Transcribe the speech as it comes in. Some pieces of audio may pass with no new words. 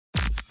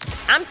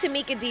I'm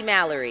Tamika D.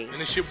 Mallory.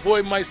 And it's your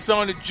boy, my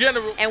son, the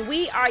General. And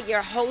we are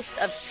your hosts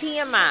of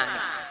TMI.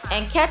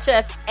 And catch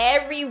us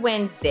every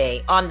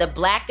Wednesday on the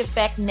Black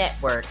Effect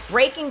Network,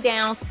 breaking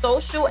down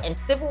social and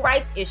civil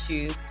rights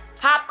issues,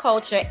 pop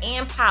culture,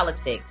 and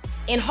politics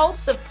in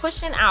hopes of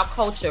pushing our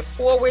culture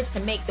forward to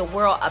make the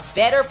world a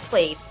better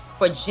place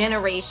for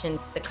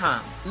generations to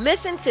come.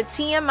 Listen to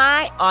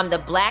TMI on the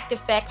Black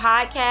Effect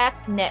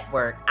Podcast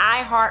Network,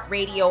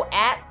 iHeartRadio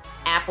app,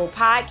 Apple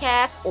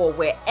Podcasts, or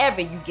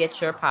wherever you get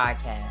your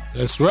podcasts.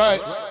 That's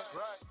right.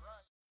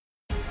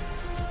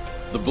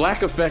 The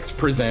Black Effect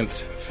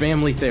presents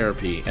Family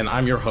Therapy, and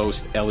I'm your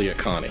host, Elliot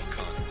Connie.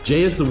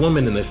 Jay is the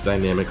woman in this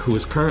dynamic who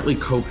is currently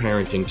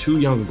co-parenting 2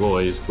 young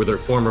boys with her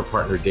former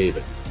partner,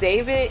 David.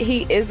 David,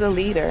 he is a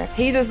leader.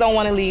 He just don't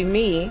want to leave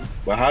me.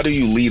 But how do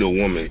you lead a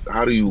woman?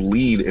 How do you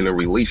lead in a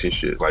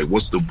relationship? Like,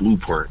 what's the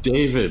blueprint?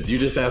 David, you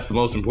just asked the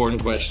most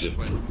important question.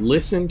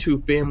 Listen to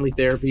Family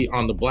Therapy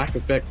on the Black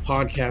Effect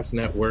Podcast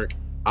Network,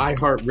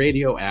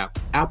 iHeartRadio app,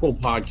 Apple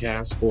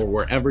Podcasts, or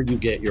wherever you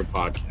get your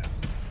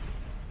podcasts.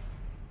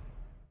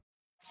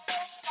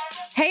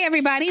 Hey,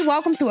 everybody.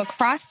 Welcome to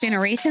Across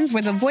Generations,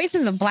 where the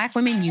voices of Black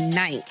women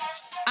unite.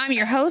 I'm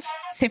your host,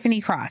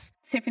 Tiffany Cross.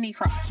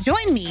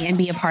 Join me and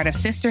be a part of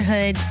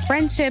sisterhood,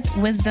 friendship,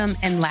 wisdom,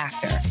 and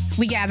laughter.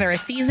 We gather a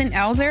seasoned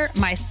elder,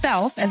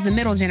 myself as the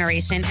middle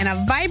generation, and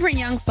a vibrant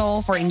young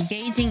soul for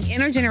engaging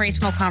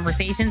intergenerational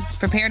conversations,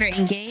 prepare to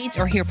engage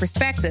or hear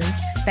perspectives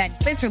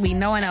that literally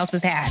no one else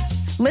has had.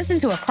 Listen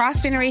to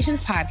Across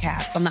Generations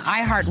podcast on the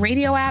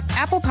iHeartRadio app,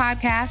 Apple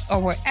Podcasts,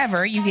 or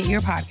wherever you get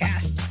your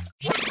podcasts.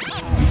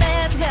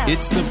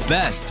 It's the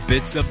best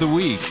bits of the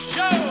week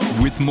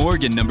with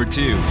Morgan number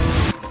 2.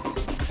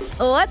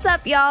 What's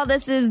up, y'all?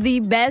 This is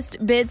the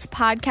Best Bits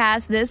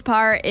podcast. This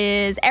part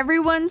is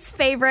everyone's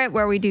favorite,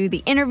 where we do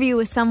the interview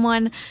with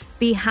someone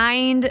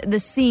behind the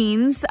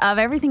scenes of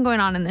everything going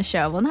on in the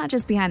show. Well, not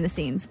just behind the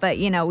scenes, but,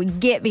 you know, we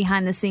get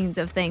behind the scenes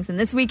of things. And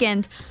this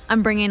weekend,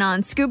 I'm bringing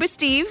on Scuba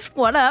Steve.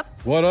 What up?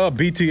 What up?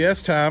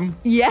 BTS time.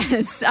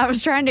 Yes, I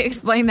was trying to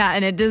explain that,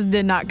 and it just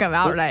did not come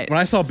out right. When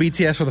I saw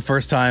BTS for the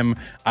first time,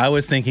 I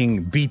was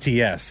thinking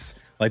BTS.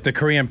 Like the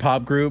Korean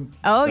pop group.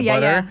 Oh, yeah,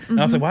 Butter. yeah. Mm-hmm. And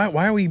I was like,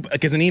 why are we,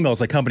 because in emails,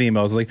 like company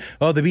emails, like,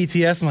 oh, the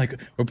BTS. I'm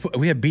like,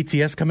 we have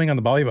BTS coming on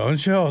the Bobby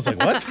Bones show? I was like,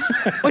 what?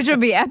 Which would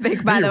be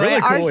epic, by the way.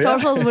 Really Our cool,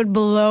 socials would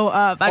blow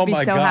up. I'd be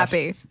so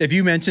happy. If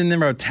you mention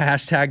them or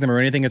hashtag them or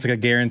anything, it's like a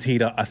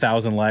guaranteed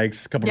 1,000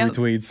 likes, a couple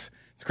retweets.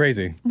 It's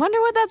crazy.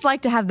 Wonder what that's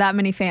like to have that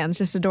many fans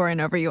just adoring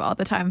over you all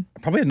the time.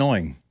 Probably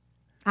annoying.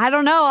 I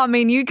don't know. I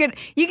mean, you could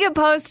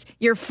post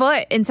your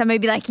foot and somebody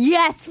be like,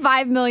 yes,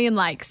 5 million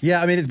likes.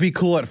 Yeah, I mean, it'd be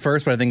cool at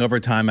first, but I think over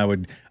time I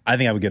would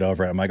get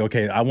over it. I'm like,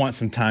 okay, I want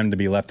some time to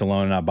be left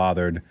alone and not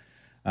bothered.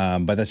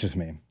 But that's just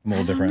me. I'm a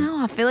little different.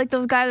 No, I feel like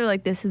those guys are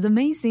like, this is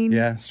amazing.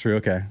 Yeah, it's true.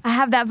 Okay. I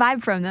have that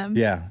vibe from them.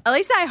 Yeah. At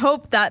least I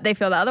hope that they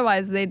feel that.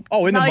 Otherwise, in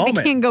the moment.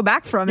 They can't go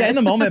back from it. Yeah, in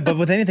the moment. But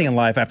with anything in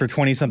life, after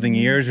 20-something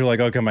years, you're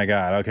like, okay, my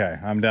God, okay,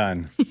 I'm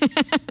done.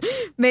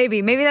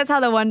 Maybe that's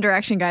how the One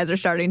Direction guys are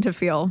starting to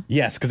feel.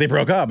 Yes, because they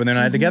broke up and they're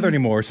not together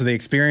anymore. So they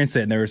experienced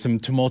it, and there were some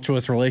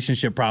tumultuous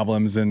relationship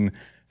problems and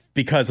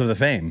because of the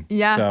fame.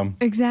 Yeah, so,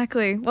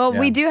 exactly. Well,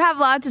 we do have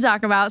a lot to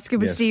talk about.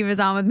 Scuba Steve is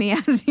on with me,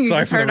 as you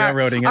just heard.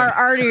 Are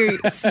already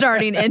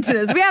starting into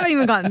this. We haven't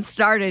even gotten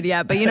started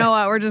yet, but you know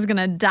what? We're just going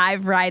to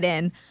dive right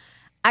in.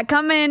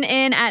 Coming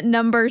in at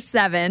number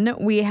 7,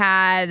 we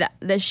had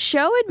the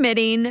show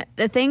admitting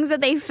the things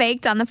that they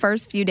faked on the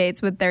first few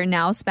dates with their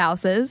now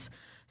spouses.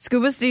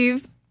 Scuba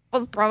Steve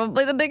was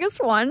probably the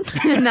biggest one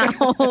in that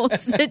whole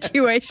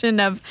situation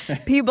of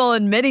people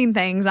admitting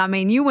things. I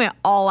mean, you went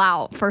all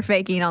out for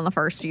faking on the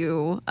first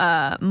few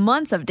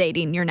months of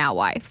dating your now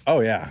wife.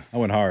 Oh, yeah. I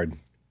went hard.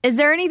 Is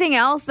there anything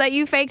else that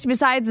you faked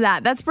besides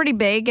that? That's pretty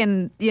big,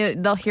 and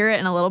they'll hear it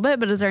in a little bit,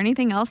 but is there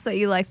anything else that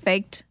you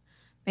faked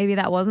maybe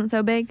that wasn't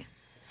so big?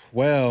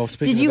 Well,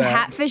 did you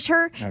hatfish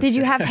her? Did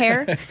you have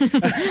hair?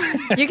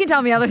 You can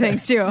tell me other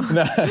things too.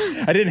 No,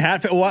 I didn't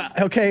hatfish. Well,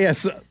 okay,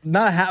 yes,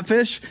 not a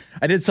hatfish.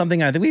 I did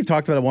something. I think we've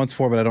talked about it once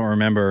before, but I don't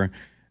remember.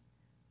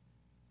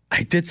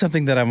 I did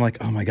something that I'm like,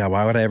 oh my God,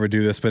 why would I ever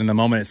do this? But in the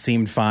moment, it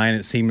seemed fine.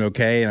 It seemed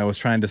okay, and I was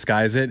trying to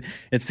disguise it.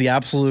 It's the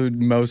absolute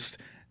most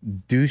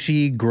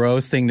douchey,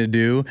 gross thing to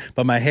do,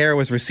 but my hair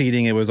was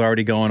receding. It was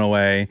already going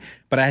away,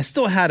 but I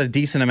still had a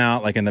decent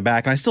amount in the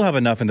back, and I still have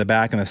enough in the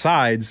back and the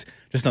sides,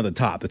 just not the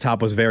top. The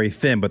top was very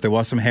thin, but there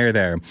was some hair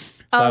there.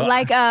 So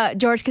like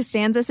George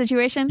Costanza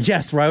situation?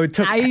 Yes, where I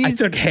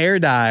took hair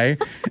dye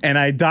and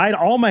I dyed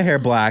all my hair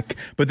black,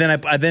 but then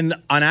I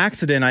on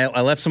accident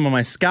I left some on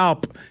my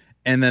scalp.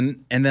 And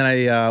then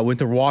I went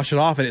to wash it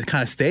off, and it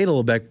kind of stayed a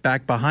little bit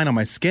back behind on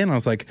my skin. I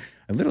was like,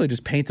 I literally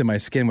just painted my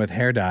skin with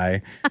hair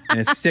dye,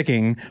 and it's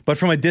sticking. But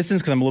from a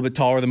distance, because I'm a little bit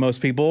taller than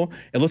most people,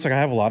 it looks like I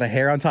have a lot of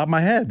hair on top of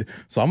my head.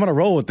 So I'm going to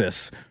roll with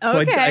this.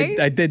 Okay.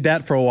 So I did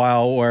that for a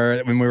while,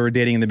 where when we were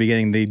dating in the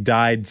beginning, the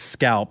dyed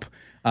scalp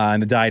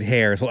and the dyed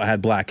hair, so I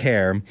had black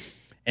hair.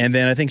 And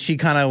then I think she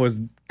kind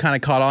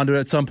of caught on to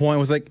it at some point,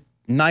 was like,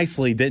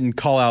 nicely didn't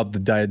call out the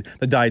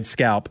dyed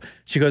scalp.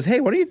 She goes, hey,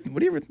 why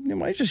don't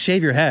you just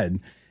shave your head?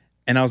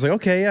 And I was like,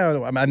 okay,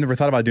 yeah, I've never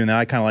thought about doing that.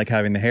 I kind of like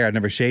having the hair. I've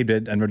never shaved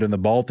it. I've never done the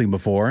bald thing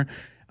before.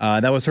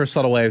 That was her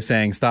subtle way of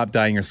saying, stop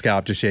dyeing your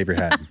scalp, just shave your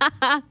head.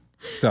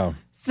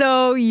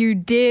 So you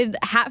did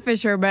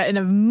hatfish her, but in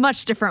a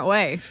much different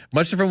way.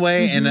 Much different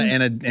way,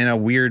 and a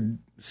weird,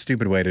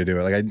 stupid way to do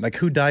it. Like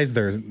who dyes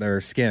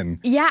their skin?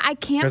 Yeah, I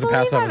can't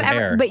believe I've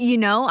ever. But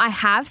I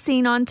have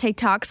seen on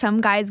TikTok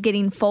some guys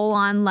getting full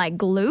on like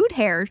glued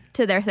hair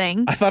to their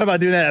thing. I thought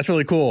about doing that. That's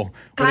really cool.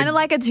 Kind of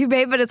like a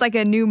toupee, but it's like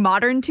a new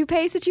modern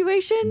toupee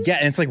situation. Yeah,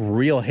 and it's like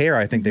real hair.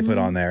 I think they put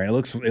on there, and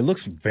it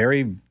looks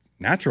very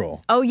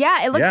natural. Oh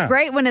yeah, it looks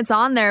great when it's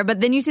on there, but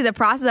then you see the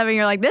process of it and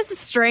you're like, this is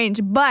strange.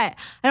 But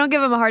I don't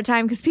give them a hard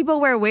time because people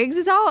wear wigs.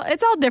 It's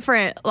all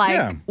different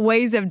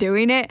ways of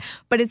doing it.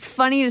 But it's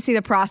funny to see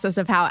the process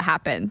of how it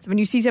happens when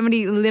you see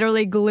somebody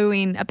literally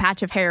gluing a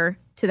patch of hair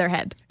to their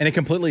head. And it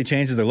completely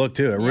changes their look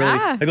too. It really,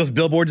 like those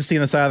billboards you see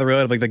on the side of the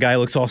road, like the guy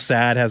looks all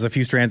sad, has a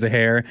few strands of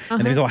hair, and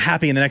then he's all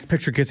happy in the next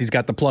picture because he's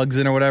got the plugs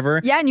in or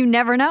whatever. Yeah, and you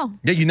never know.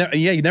 Yeah,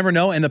 you never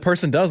know, and the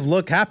person does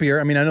look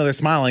happier. I mean, I know they're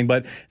smiling,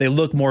 but they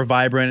look more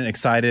vibrant and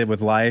excited with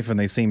life, and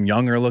they seem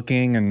younger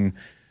looking, and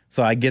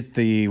so I get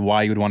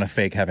why you would want to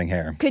fake having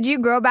hair. Could you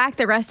grow back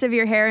the rest of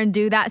your hair and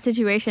do that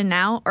situation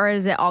now, or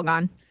is it all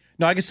gone?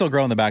 No, I can still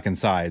grow in the back and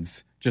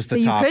sides. Just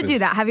the top. So you could do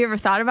that. Have you ever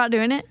thought about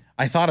doing it?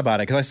 I thought about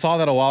it because I saw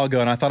that a while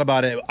ago, and I thought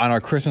about it on our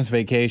Christmas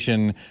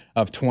vacation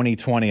of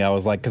 2020. I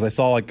was like, because I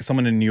saw like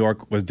someone in New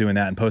York was doing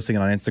that and posting it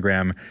on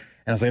Instagram, and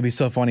I was like, it'd be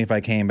so funny if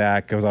I came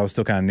back because I was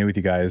still kind of new with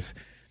you guys.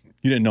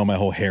 You didn't know my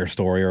whole hair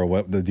story or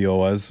what the deal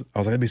was. I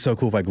was like, it'd be so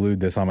cool if I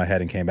glued this on my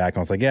head and came back. And I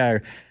was like, yeah,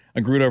 I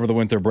grew it over the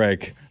winter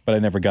break, but I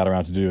never got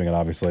around to doing it,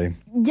 obviously.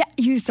 Yeah,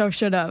 you so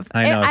should have.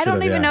 I know. I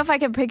don't even know if I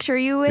can picture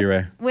you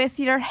with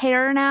your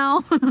hair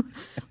now.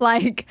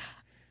 Like.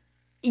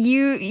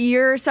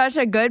 You're such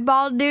a good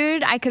bald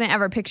dude. I couldn't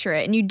ever picture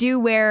it. And you do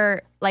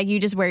wear, like, you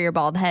just wear your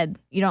bald head.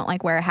 You don't,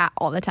 like, wear a hat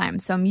all the time.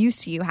 So I'm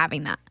used to you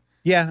having that.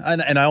 Yeah,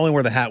 and I only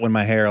wear the hat when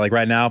my hair, like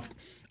right now,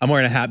 I'm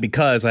wearing a hat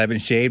because I haven't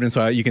shaved, and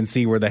so you can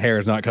see where the hair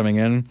is not coming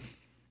in.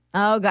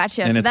 Oh,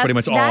 gotcha. And so it's pretty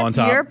much all on top.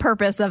 That's your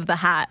purpose of the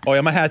hat. Oh,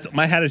 yeah, my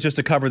hat is just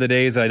to cover the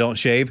days that I don't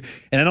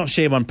shave. And I don't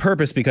shave on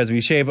purpose because if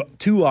you shave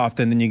too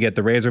often, then you get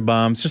the razor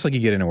bumps, just like you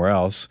get anywhere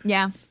else.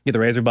 Yeah. You get the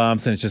razor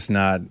bumps, and it's just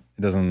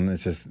it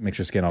just makes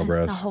your skin all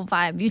gross. That's the whole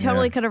vibe. You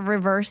totally could have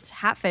reversed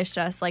hatfished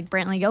us like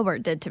Brantley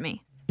Gilbert did to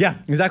me. Yeah,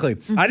 exactly.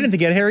 I didn't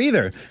think he had hair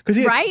either. Because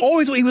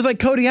he was like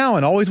Cody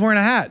Allen, always wearing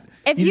a hat.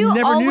 If you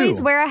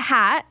always wear a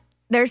hat,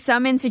 there's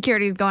some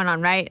insecurities going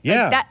on, right?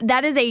 Yeah. Like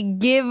that is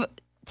a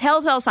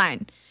telltale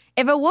sign.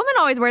 If a woman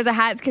always wears a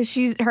hat, it's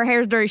because her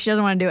hair's dirty. She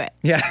doesn't want to do it.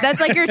 Yeah. That's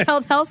like your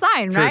telltale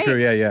sign, right? True,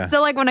 yeah.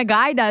 So like when a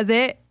guy does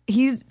it,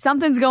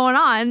 something's going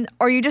on,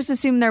 or you just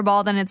assume they're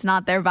bald and it's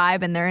not their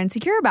vibe and they're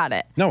insecure about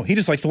it. No, he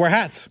just likes to wear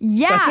hats.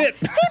 Yeah. That's it.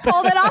 He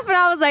pulled it off and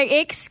I was like,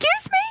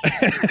 excuse me?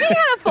 He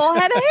had a full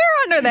head of hair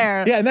under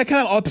there. Yeah, and that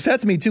kind of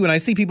upsets me too when I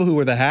see people who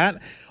wear the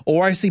hat,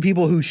 or I see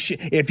people who,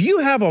 if you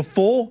have a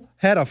full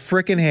head of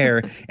freaking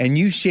hair and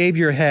you shave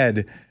your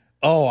head,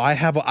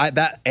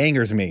 that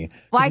angers me.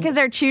 Why? Because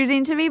they're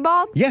choosing to be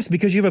bald? Yes,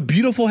 because you have a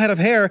beautiful head of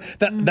hair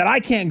that I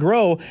can't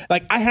grow.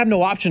 Like, I have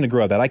no option to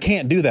grow that. I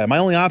can't do that. My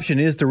only option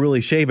is to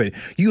really shave it.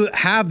 You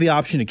have the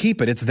option to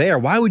keep it. It's there.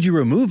 Why would you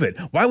remove it?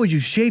 Why would you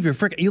shave your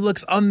freaking... You look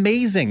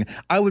amazing.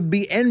 I would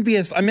be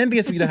envious. I'm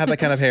envious if you don't have that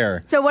kind of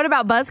hair. So what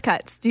about buzz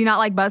cuts? Do you not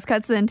like buzz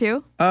cuts then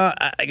too?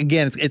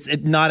 Again, it's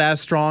not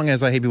as strong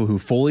as I hate people who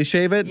fully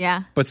shave it.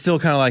 Yeah. But still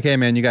kind of like, hey,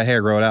 man, you got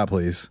hair, grow it out,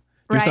 please.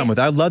 Do something with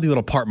it. I'd love to be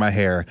able to part my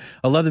hair.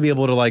 I'd love to be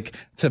able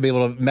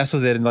to mess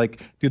with it and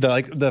like do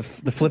the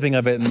flipping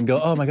of it and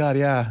go, oh my God,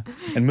 yeah,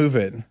 and move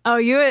it. Oh,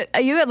 you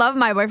would love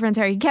my boyfriend's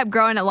hair. He kept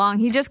growing it long.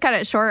 He just cut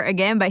it short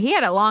again, but he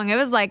had it long. It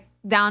was like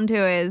down to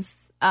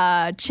his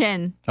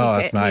chin. Oh,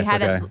 that's nice.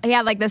 He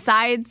had like the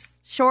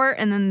sides short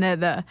and then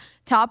the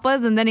top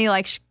was, and then he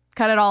like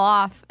cut it all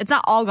off. It's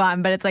not all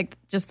gone, but it's like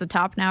just the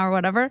top now or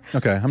whatever.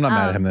 Okay, I'm not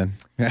mad at him then.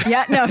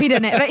 Yeah, no, he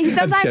didn't. But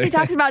sometimes he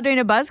talks about doing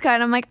a buzz cut,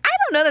 and I'm like, I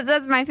don't know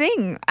that's my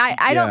thing.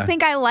 I don't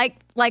think I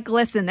like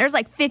listen, there's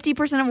like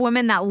 50% of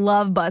women that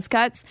love buzz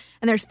cuts,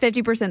 and there's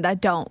 50%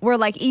 that don't. We're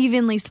like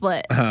evenly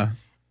split. Uh-huh.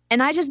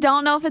 And I just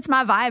don't know if it's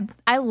my vibe.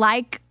 I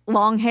like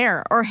long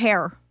hair or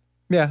hair.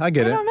 Yeah, I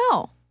get it. I don't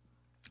know.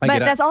 But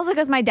that's also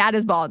because my dad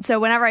is bald. So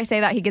whenever I say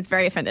that, he gets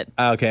very offended.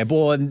 Okay.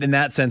 Well, in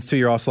that sense, too,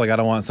 you're also like, I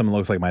don't want someone who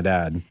looks like my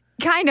dad.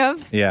 Kind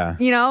of. Yeah.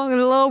 You know, a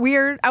little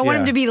weird. I want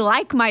him to be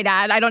like my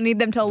dad. I don't need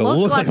them to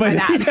look like my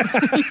dad.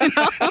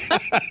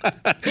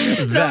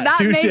 So that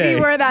may be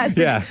where that's...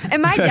 Yeah.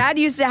 And my dad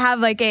used to have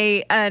like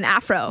an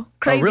afro.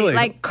 Crazy. Oh, really?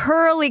 Like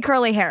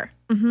curly hair.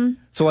 Mm-hmm.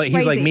 So like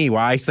he's like me,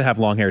 where I used to have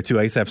long hair too.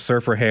 I used to have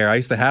surfer hair. I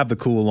used to have the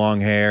cool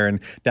long hair and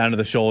down to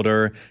the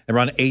shoulder.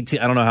 Around 18,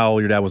 I don't know how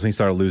old your dad was when he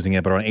started losing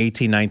it, but around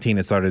 18, 19,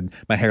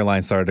 my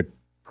hairline started to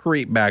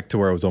creep back to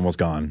where it was almost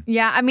gone.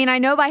 Yeah, I mean, I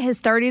know by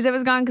his 30s it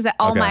was gone because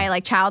all my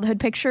like childhood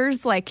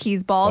pictures, like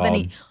he's bald.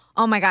 And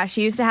oh my gosh,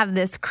 he used to have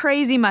this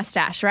crazy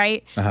mustache,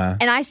 right? Uh-huh.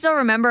 And I still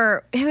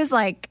remember it was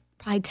like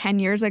probably 10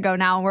 years ago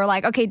now. And we're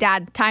like, okay,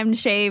 Dad, time to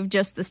shave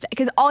just the stash.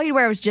 Because all he'd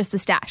wear was just the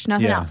stash,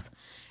 nothing else.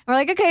 we're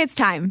like, okay, it's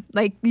time.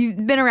 Like,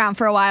 you've been around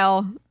for a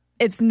while.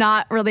 It's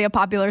not really a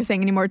popular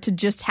thing anymore to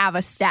just have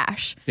a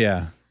stash.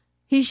 Yeah.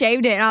 He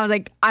shaved it, and I was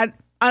like,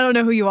 I don't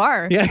know who you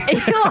are. Yeah. He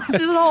lost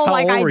his whole How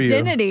old were you?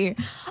 identity.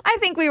 I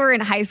think we were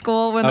in high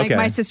school when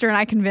my sister and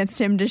I convinced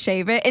him to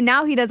shave it. And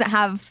now he doesn't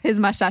have his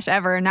mustache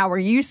ever. And now we're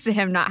used to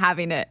him not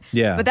having it.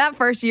 Yeah. But that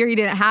first year he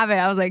didn't have it.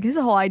 I was like, his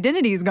whole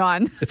identity is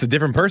gone. It's a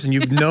different person.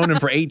 You've known him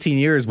for 18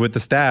 years with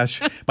the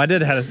stash. My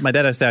dad had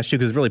a stash too,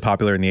 because it's really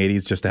popular in the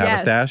 80s just to have a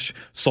stash,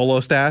 solo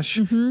stash,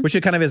 which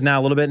it kind of is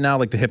now a little bit now,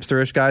 like the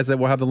hipsterish guys that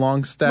will have the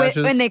long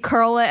stashes. When they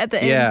curl it at the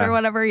ends or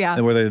whatever,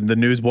 They wear the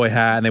newsboy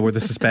hat and they wear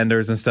the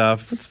suspenders and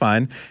stuff. It's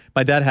fine.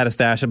 My dad had a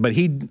stash, but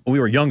we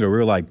were younger. We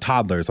were like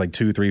toddlers, like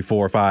 2, 3,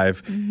 4,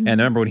 5. And I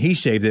remember when he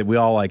shaved it, we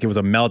all it was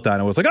a meltdown.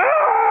 It was like,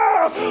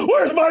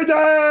 where's my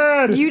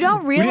dad? You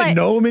don't realize. We didn't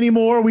know him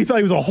anymore. We thought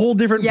he was a whole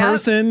different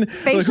person.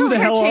 Facial who the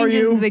hair hell are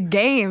you? changes the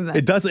game.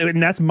 It does.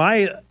 And that's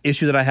my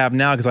issue that I have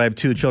now because I have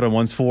 2 children.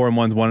 One's 4 and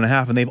one's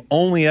 1.5. And they've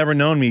only ever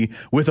known me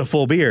with a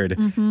full beard.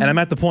 And I'm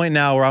at the point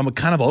now where I'm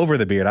kind of over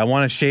the beard. I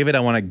want to shave it. I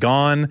want it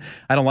gone.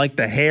 I don't like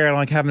the hair. I don't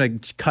like having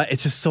to cut.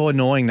 It's just so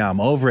annoying now.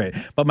 I'm over it.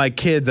 But my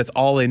kids, that's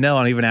all they know.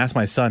 And I even asked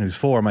my son who's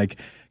 4. I'm like,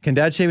 can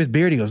dad shave his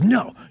beard? He goes,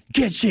 no, you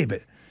can't shave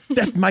it.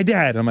 That's my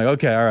dad. I'm like,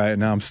 okay, all right.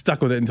 Now I'm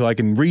stuck with it until I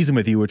can reason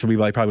with you, which will be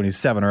like probably when he's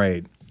 7 or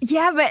 8.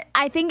 Yeah, but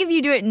I think if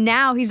you do it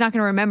now, he's not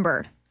going to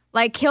remember.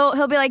 Like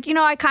he'll be like,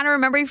 I kind of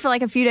remember you for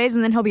like a few days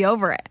and then he'll be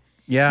over it.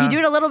 Yeah. You do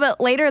it a little bit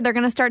later, they're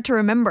going to start to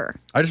remember.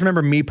 I just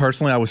remember me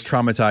personally, I was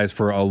traumatized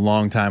for a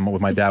long time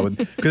with my dad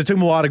because it took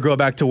him a while to grow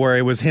back to where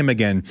it was him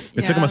again.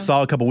 It took him a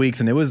solid couple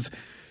weeks and it was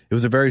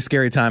a very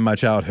scary time in my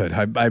childhood.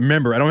 I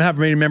remember, I don't have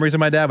many memories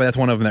of my dad, but that's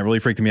one of them that really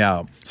freaked me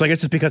out. So I guess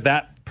just because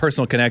that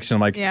personal connection,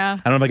 I'm like, I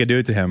don't know if I could do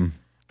it to him.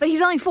 But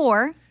he's only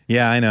 4.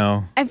 Yeah, I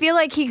know. I feel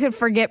like he could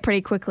forget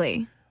pretty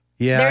quickly.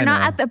 Yeah, they're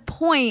not at the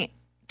point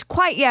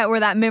quite yet where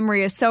that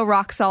memory is so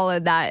rock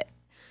solid that,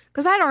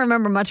 because I don't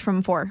remember much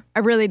from 4. I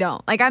really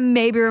don't. Like I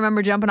maybe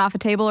remember jumping off a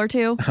table or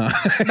 2.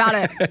 That's about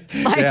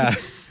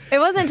it. It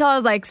wasn't until I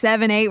was like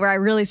 7, 8 where I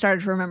really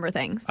started to remember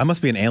things. I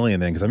must be an alien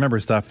then because I remember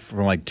stuff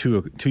from like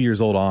 2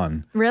 years old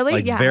on. Really?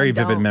 Like very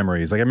vivid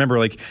memories. Like I remember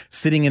like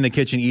sitting in the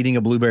kitchen eating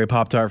a blueberry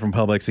Pop-Tart from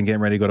Publix and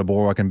getting ready to go to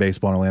Boardwalk and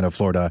baseball in Orlando,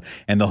 Florida,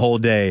 and the whole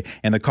day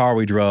and the car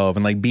we drove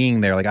and like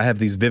being there. Like I have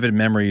these vivid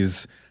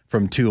memories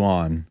from 2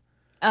 on.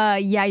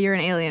 Yeah, you're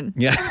an alien.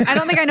 Yeah. I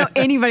don't think I know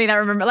anybody that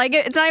remember. Like,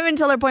 it's not even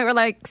until the point where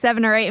like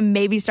 7 or 8 and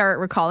maybe start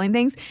recalling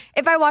things.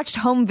 If I watched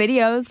home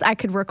videos, I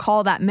could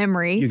recall that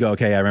memory. You go,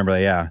 okay, I remember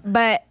that, yeah.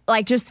 But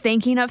like just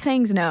thinking of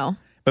things, no.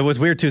 But what's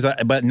weird too is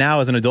but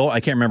now as an adult, I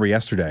can't remember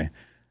yesterday.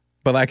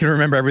 But I can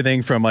remember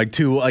everything from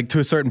to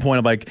a certain point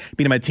of like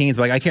being in my teens.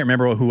 But like I can't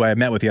remember who I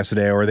met with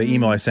yesterday or the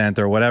email I sent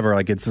or whatever.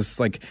 Like it's just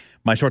like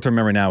my short-term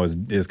memory now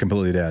is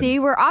completely dead. See,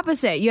 we're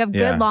opposite. You have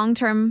good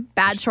long-term,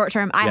 bad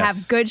short-term. I have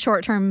good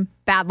short-term,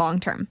 bad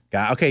long-term.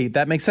 Okay,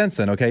 that makes sense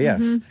then. Okay,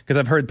 yes. Because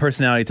I've heard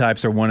personality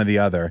types are one or the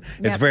other.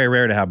 It's very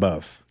rare to have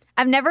both.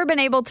 I've never been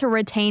able to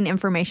retain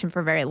information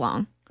for very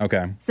long.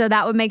 Okay. So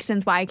that would make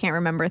sense why I can't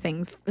remember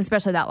things,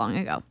 especially that long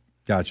ago.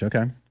 Gotcha,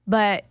 okay.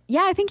 But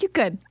yeah, I think you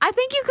could.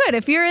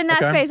 If you're in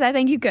that space, I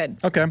think you could.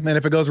 Okay, and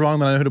if it goes wrong,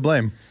 then I know who to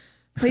blame.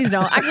 Please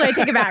don't. Actually, I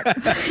take it back.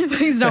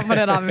 Please don't put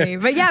it on me.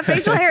 But yeah,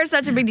 facial hair is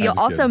such a big deal.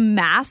 Also,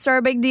 masks are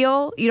a big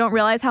deal. You don't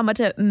realize how much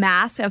a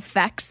mask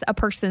affects a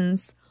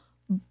person's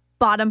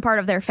bottom part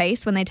of their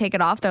face when they take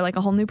it off. They're like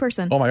a whole new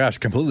person. Oh my gosh,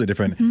 completely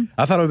different.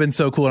 I thought it would have been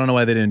so cool. I don't know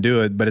why they didn't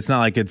do it, but it's not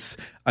like it's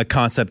a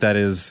concept that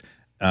is,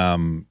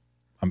 I'm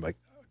like,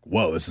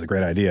 whoa, this is a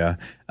great idea.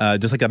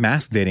 Just like a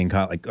mask dating,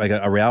 like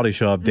a reality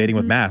show of dating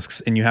with masks.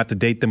 And you have to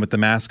date them with the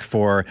mask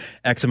for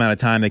X amount of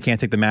time. They can't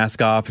take the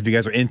mask off. If you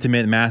guys are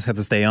intimate, the mask has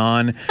to stay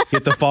on. You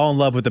have to fall in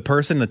love with the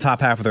person in the top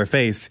half of their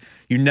face.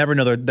 You never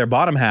know their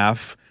bottom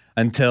half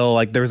until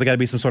like there's got to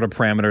be some sort of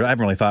parameter. I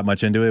haven't really thought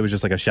much into it. It was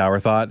just like a shower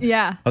thought.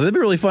 Yeah. Oh, that'd be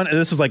really fun.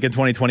 This was like in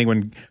 2020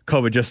 when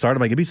COVID just started.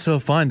 I'm like, it'd be so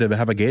fun to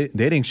have a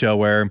dating show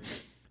where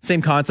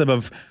same concept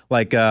of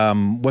like,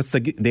 what's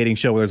the dating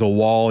show where there's a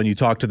wall and you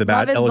talk to the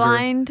Love is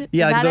Blind.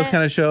 Yeah, is like those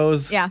kind of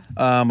shows. Yeah.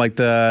 Like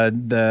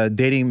the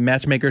dating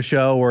matchmaker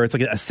show where it's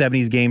like a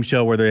 70s game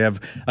show where they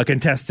have a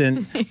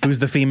contestant who's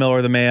the female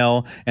or the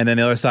male, and then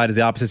the other side is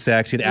the opposite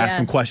sex. You have to ask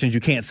some questions.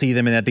 You can't see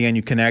them, and at the end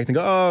you connect and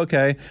go, oh,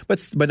 okay.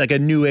 But like a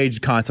new age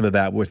concept of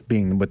that with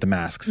the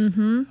masks. I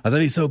thought that'd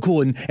be so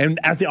cool. And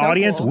as the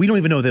audience, we don't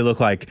even know what they look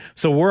like.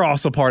 So we're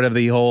also part of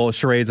the whole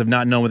charades of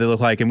not knowing what they look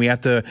like, and we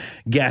have to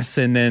guess.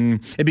 And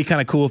then it'd be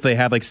kind of cool if they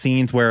had like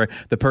scenes where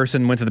the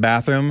person went to the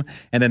bathroom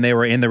and then they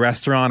were in the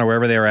restaurant or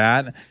wherever they were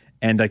at.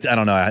 And like, I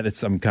don't know,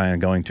 I'm kind of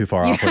going too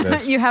far off with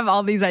this. You have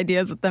all these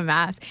ideas with the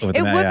mask.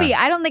 It would be.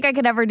 I don't think I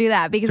could ever do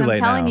that because I'm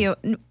telling you,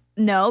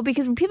 no,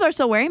 because people are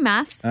still wearing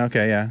masks.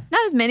 Okay, yeah.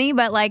 Not as many,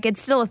 but like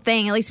it's still a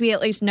thing. At least we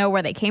know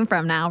where they came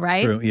from now,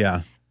 right? True,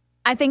 yeah.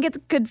 I think it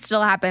could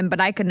still happen,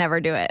 but I could never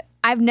do it.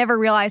 I've never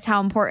realized how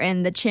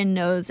important the chin,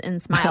 nose,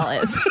 and smile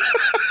is.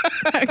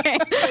 Okay.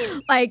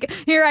 Like,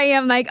 here I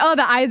am, like, oh,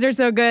 the eyes are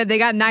so good. They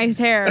got nice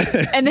hair.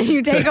 And then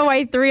you take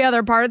away 3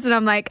 other parts, and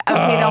I'm like,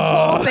 okay, the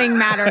whole thing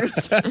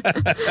matters.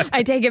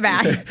 I take it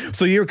back.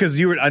 So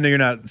I know you're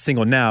not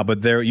single now,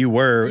 but you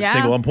were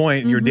single at one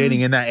point. You're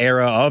dating in that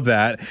era of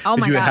that. Oh,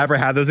 Did you ever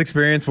have those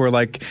experiences where,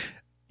 like,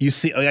 you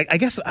see, I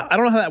guess, I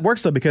don't know how that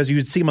works, though, because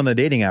you'd see them on the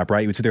dating app,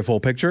 right? You would see their full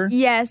picture?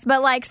 Yes,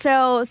 but like,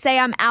 so say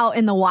I'm out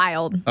in the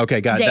wild.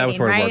 Okay, got it. That was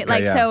where it worked.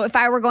 Like, so if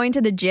I were going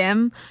to the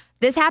gym,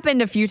 this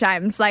happened a few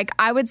times. Like,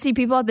 I would see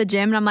people at the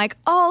gym and I'm like,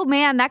 oh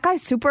man, that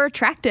guy's super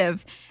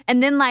attractive.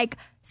 And then like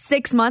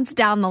 6 months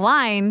down the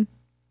line,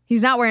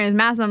 he's not wearing his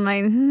mask. I'm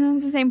like,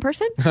 it's the same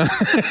person?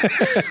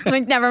 I'm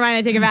like, never mind,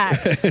 I take it back.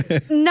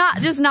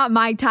 Not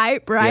my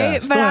type, right? Yeah,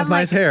 still has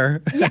nice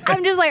hair. Yeah,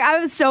 I'm just like, I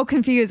was so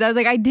confused. I was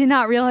like, I did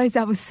not realize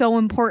that was so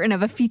important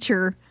of a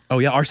feature. Oh,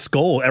 yeah, our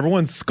skull.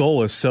 Everyone's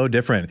skull is so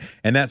different.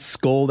 And that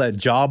skull, that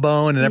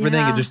jawbone and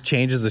everything, it just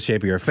changes the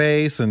shape of your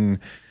face and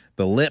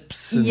the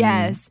lips. And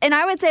yes. And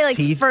I would say, like,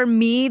 teeth. For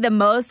me, the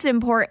most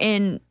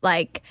important,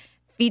 like,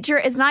 feature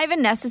is not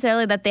even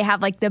necessarily that they have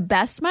like the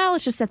best smile.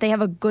 It's just that they have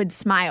a good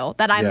smile,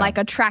 that I'm like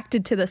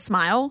attracted to the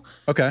smile.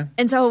 Okay.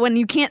 And so when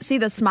you can't see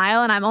the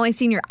smile and I'm only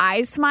seeing your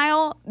eyes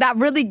smile, that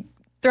really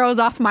throws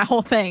off my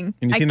whole thing.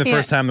 And you see them the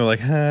first time, they're like,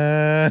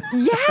 Yeah,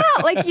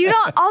 like you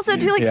don't also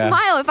do like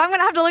smile. If I'm going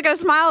to have to look at a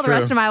smile the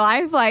rest of my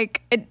life,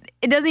 like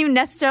it doesn't even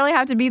necessarily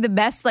have to be the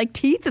best like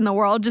teeth in the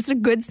world, just a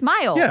good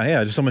smile.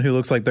 Yeah, just someone who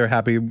looks like they're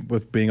happy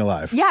with being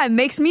alive. Yeah, it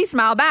makes me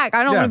smile back.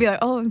 I don't want to be like,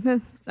 oh,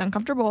 that's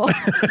uncomfortable.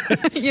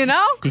 You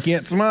know? You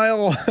can't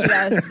smile.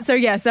 Yes. So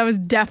yes, that was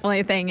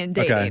definitely a thing in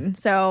dating. Okay.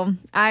 So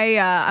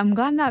I'm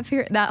glad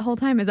that whole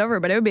time is over,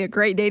 but it would be a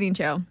great dating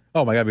show.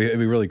 Oh my God, it'd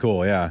be really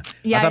cool, yeah.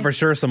 I thought for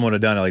sure someone would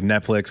have done it, like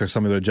Netflix or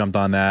somebody would have jumped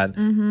on that,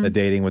 the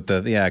dating with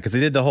because they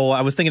did the whole,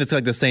 I was thinking it's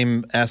like the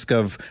same-esque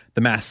of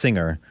The Masked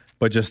Singer,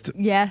 but just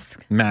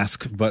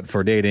mask, but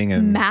for dating.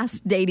 And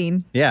masked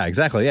dating. Yeah,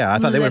 exactly, yeah. I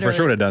thought they would for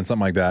sure would have done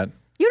something like that.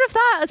 You would have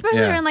thought,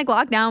 especially during like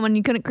lockdown when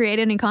you couldn't create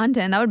any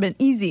content, that would have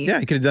been easy. Yeah,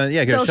 you could have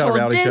done, could have shot a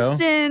reality show. Social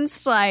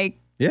distance, like,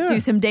 do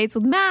some dates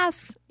with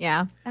masks.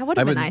 Yeah, that would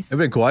have been nice. It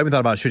would have been cool. I even thought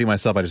about shooting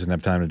myself. I just didn't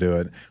have time to do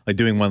it. Like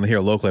doing one here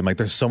locally. I'm like,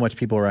 there's so much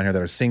people around here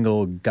that are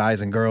single,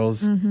 guys and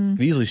girls.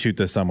 Could easily shoot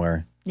this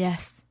somewhere.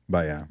 Yes.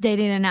 But yeah.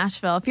 Dating in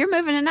Nashville. If you're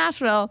moving to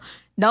Nashville,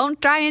 don't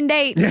try and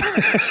date.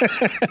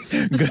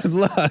 Good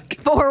luck.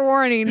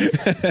 Forewarning.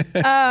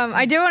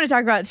 I do want to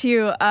talk about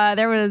too.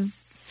 There was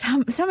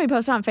somebody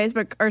posted on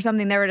Facebook or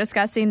something. They were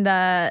discussing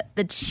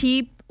the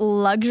cheap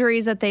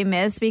luxuries that they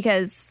miss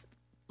because,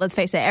 let's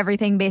face it,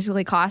 everything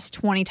basically costs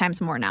 20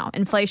 times more now.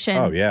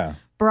 Inflation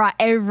brought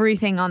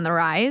everything on the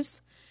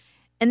rise.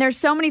 And there's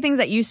so many things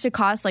that used to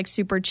cost like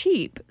super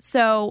cheap.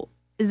 So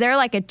is there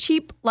like a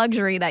cheap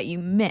luxury that you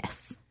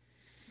miss?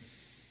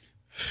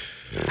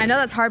 I know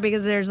that's hard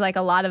because there's like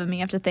a lot of them you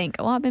have to think,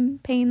 well, I've been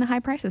paying the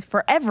high prices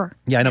forever.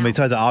 Yeah, I know,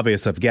 besides the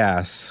obvious of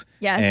gas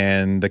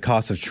and the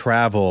cost of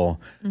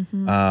travel,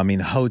 I mean,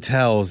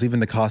 hotels, even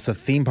the cost of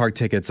theme park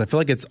tickets. I feel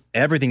like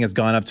everything has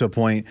gone up to a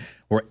point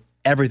where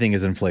everything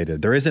is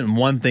inflated. There isn't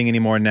one thing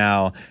anymore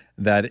now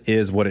that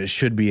is what it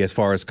should be as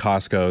far as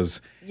cost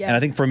goes. Yes. And I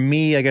think for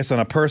me, I guess on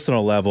a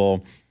personal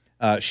level,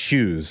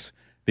 shoes.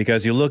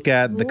 Because you look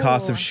at the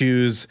cost of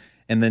shoes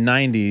in the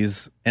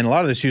 90s, and a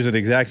lot of the shoes are the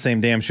exact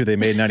same damn shoe they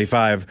made in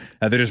 95.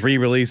 They're just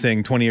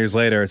re-releasing 20 years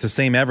later. It's the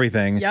same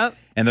everything. Yep.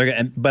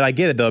 But I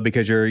get it, though,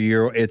 because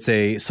it's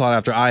a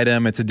sought-after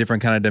item. It's a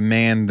different kind of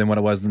demand than what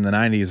it was in the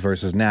 90s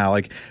versus now.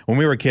 Like, when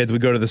we were kids,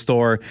 we'd go to the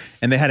store,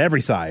 and they had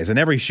every size and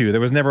every shoe.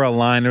 There was never a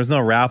line. There was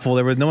no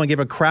raffle. No one gave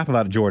a crap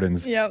about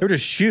Jordans. Yep. They were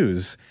just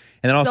shoes.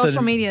 And then also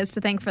social media is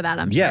to thank for that,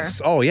 I'm sure.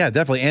 Yes. Oh, yeah,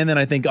 definitely. And then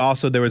I think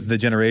also there was the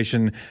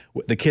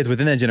kids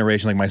within that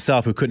generation, like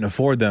myself, who couldn't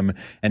afford them.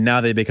 And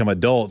now they become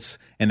adults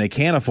and they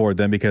can afford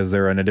them because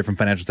they're in a different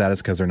financial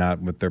status because they're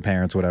not with their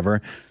parents or whatever.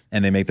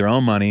 And they make their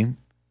own money.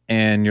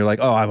 And you're like,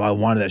 oh, I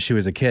wanted that shoe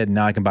as a kid.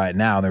 Now I can buy it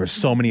now. And there were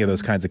so many of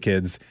those kinds of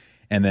kids.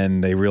 And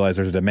then they realize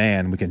there's a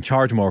demand. We can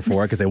charge more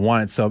for it because they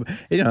want it. So,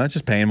 it's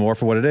just paying more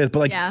for what it is. But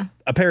like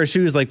a pair of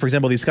shoes, like, for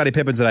example, these Scottie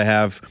Pippens that I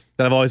have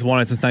that I've always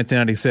wanted since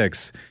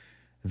 1996.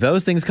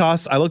 Those things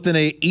cost. I looked in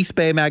a East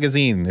Bay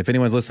magazine. If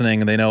anyone's listening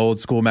and they know old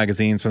school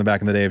magazines from the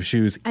back in the day of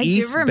shoes, I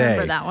do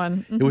remember that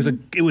one. Mm-hmm.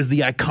 It was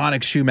the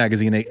iconic shoe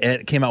magazine.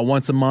 It came out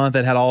once a month.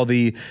 It had all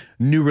the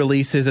new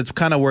releases. It's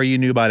kind of where you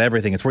knew about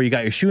everything. It's where you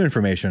got your shoe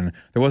information.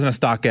 There wasn't a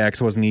StockX.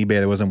 It wasn't eBay.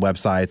 There wasn't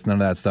websites. None of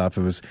that stuff.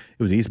 It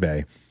was East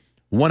Bay.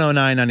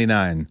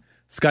 $109.99.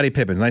 Scottie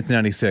Pippens,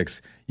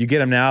 1996. You get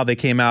them now. They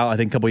came out, I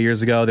think, a couple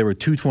years ago. They were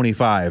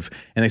 $225,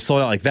 and they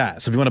sold out like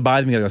that. So if you want to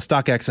buy them, you got to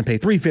go StockX and pay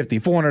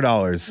 $350,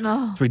 $400.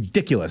 Oh. It's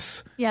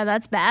ridiculous. Yeah,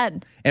 that's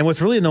bad. And what's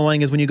really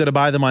annoying is when you go to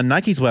buy them on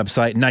Nike's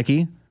website,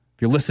 Nike,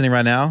 if you're listening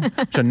right now,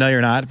 which I know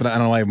you're not, but I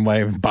don't know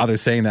why I bother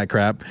saying that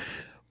crap.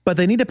 But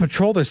they need to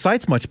patrol their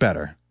sites much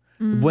better.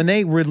 When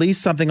they release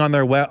something on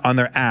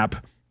their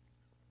app,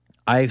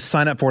 I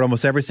sign up for it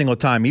almost every single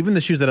time, even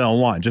the shoes that I don't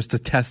want, just to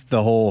test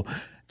the whole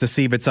to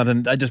see if it's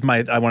something.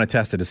 I want to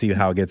test it to see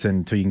how it gets in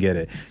until you can get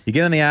it. You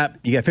get in the app,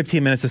 you get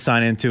 15 minutes to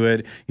sign into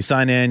it. You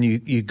sign in,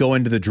 you go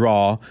into the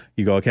draw.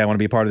 You go, okay, I want to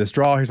be a part of this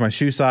draw. Here's my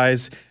shoe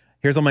size.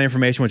 Here's all my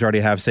information, which I already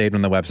have saved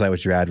on the website,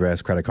 which is your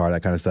address, credit card,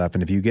 that kind of stuff.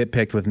 And if you get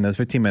picked within those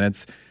 15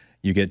 minutes,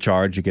 you get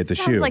charged, you get the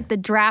shoe. Sounds like the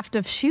draft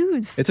of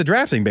shoes. It's a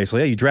drafting,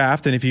 basically. Yeah, you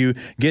draft, and if you're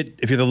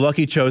the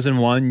lucky chosen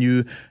one,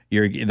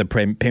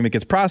 the payment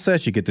gets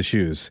processed, you get the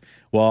shoes.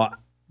 Well,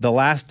 the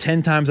last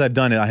 10 times I've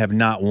done it, I have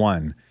not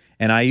won.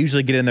 And I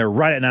usually get in there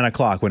right at 9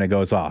 o'clock when it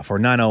goes off, or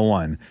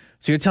 9:01.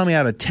 So you're telling me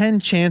out of 10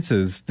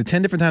 chances, the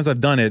 10 different times I've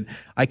done it,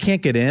 I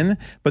can't get in.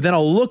 But then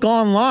I'll look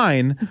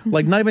online,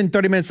 like not even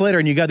 30 minutes later,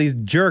 and you got these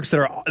jerks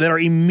that are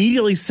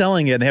immediately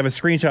selling it. And they have a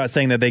screenshot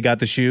saying that they got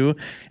the shoe,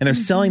 and they're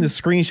selling the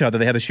screenshot that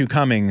they have the shoe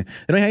coming.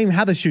 They don't even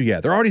have the shoe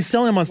yet. They're already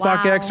selling them on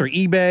StockX or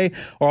eBay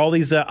or all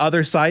these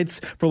other sites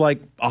for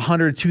like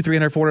 $100, $200,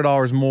 $300,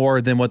 $400 more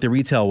than what the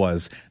retail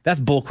was. That's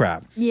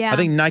bullcrap. Yeah. I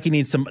think Nike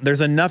needs there's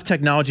enough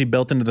technology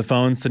built into the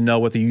phones to know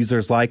what the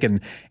user's like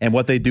and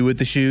what they do with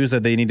the shoes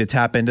that they need to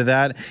tap into that.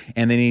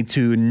 And they need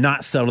to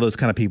not sell to those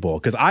kind of people,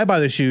 because I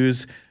buy the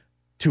shoes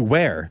to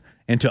wear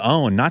and to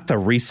own, not to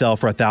resell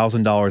for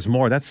 $1,000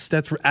 more.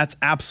 That's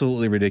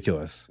absolutely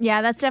ridiculous.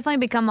 Yeah, that's definitely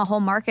become a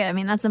whole market. I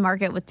mean, that's a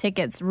market with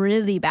tickets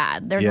really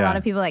bad. There's a lot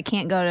of people that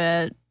can't go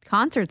to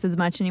concerts as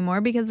much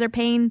anymore because they're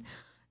paying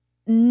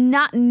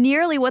not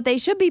nearly what they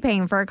should be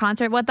paying for a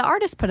concert, what the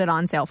artist put it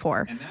on sale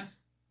for.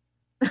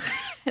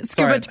 And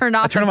Scuba turned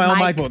off. I turned on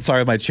my own mic.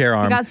 Sorry, my chair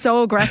arm. He got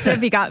so aggressive.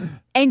 He got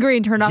angry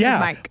and turned off his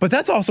mic. But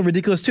that's also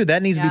ridiculous too.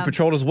 That needs to be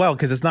patrolled as well,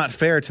 because it's not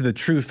fair to the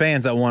true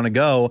fans that want to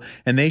go,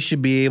 and they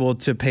should be able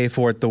to pay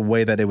for it the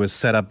way that it was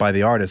set up by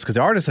the artist, because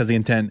the artist has the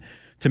intent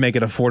to make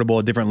it affordable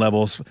at different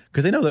levels,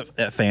 because they know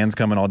that fans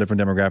come in all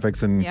different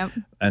demographics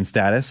and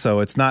status. So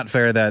it's not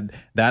fair that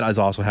is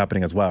also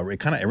happening as well.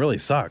 It really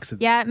sucks.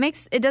 Yeah,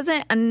 it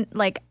doesn't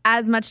like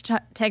as much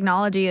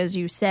technology as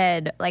you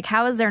said. Like,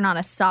 how is there not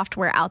a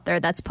software out there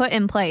that's put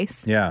in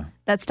place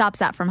that stops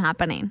that from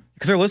happening?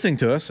 Because they're listening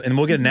to us, and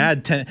we'll get an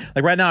ad.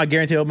 Like right now, I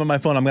guarantee I open my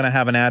phone, I'm going to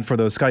have an ad for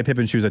those Scottie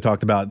Pippen shoes I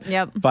talked about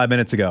 5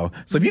 minutes ago.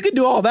 So if you could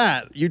do all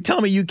that, you tell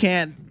me you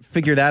can't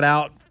figure that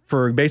out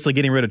for basically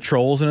getting rid of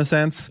trolls in a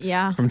sense.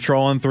 Yeah. From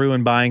trolling through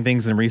and buying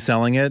things and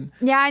reselling it.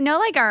 Yeah, I know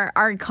like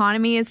our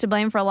economy is to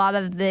blame for a lot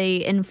of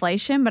the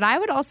inflation, but I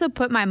would also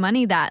put my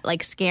money that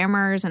like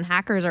scammers and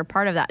hackers are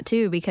part of that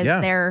too, because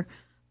they're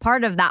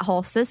part of that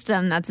whole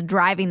system that's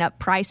driving up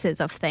prices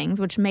of things,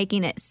 which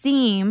making it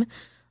seem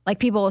like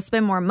people will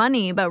spend more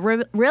money, but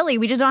really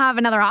we just don't have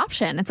another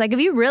option. It's like if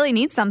you really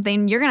need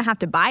something, you're going to have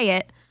to buy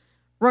it.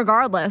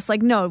 Regardless,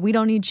 like, no, we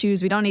don't need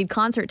shoes. We don't need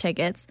concert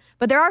tickets.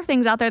 But there are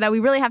things out there that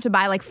we really have to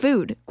buy, like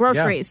food,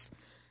 groceries,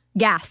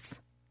 gas.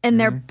 And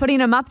they're putting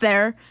them up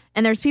there.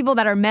 And there's people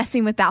that are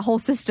messing with that whole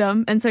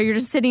system. And so you're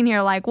just sitting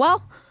here like,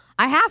 well,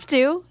 I have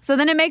to. So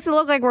then it makes it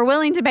look like we're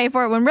willing to pay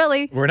for it when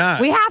really we're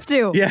not. We have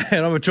to. Yeah, I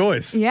don't have a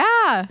choice.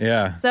 Yeah.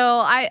 Yeah.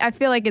 So I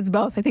feel like it's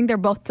both. I think they're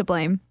both to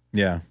blame.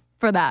 Yeah.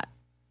 For that.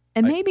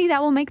 And maybe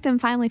that will make them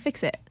finally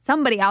fix it.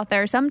 Somebody out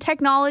there, some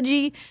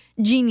technology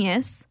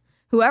genius,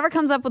 whoever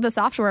comes up with the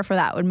software for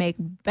that would make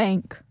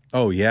bank.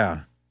 Oh,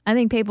 yeah. I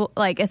think people,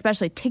 like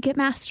especially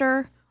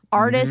Ticketmaster,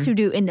 artists who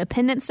do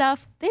independent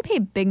stuff, they pay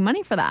big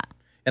money for that.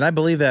 And I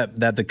believe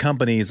that the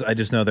companies, I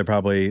just know they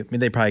probably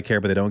care,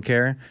 but they don't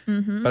care.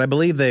 But I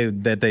believe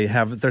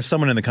there's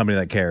someone in the company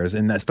that cares.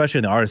 And especially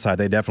in the artist side,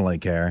 they definitely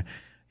care.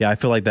 Yeah, I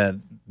feel like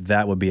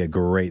that would be a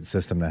great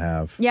system to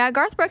have. Yeah,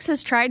 Garth Brooks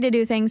has tried to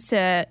do things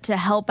to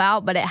help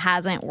out, but it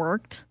hasn't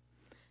worked.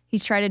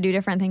 He's tried to do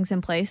different things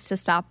in place to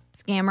stop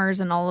scammers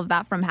and all of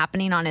that from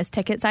happening on his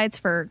ticket sites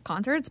for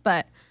concerts,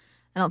 but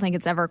I don't think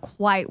it's ever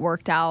quite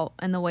worked out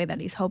in the way that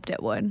he's hoped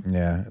it would.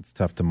 Yeah, it's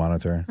tough to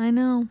monitor. I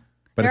know.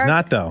 But it's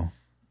not, though.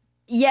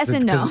 Yes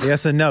and no.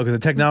 Yes and no, because the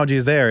technology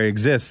is there. It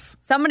exists.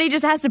 Somebody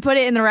just has to put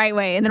it in the right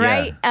way, in the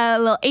right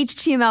little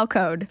HTML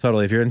code.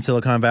 Totally. If you're in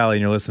Silicon Valley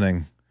and you're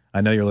listening, I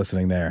know you're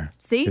listening there.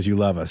 See? Because you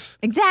love us.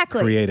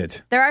 Exactly. Create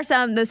it. There are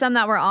some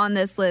that were on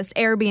this list.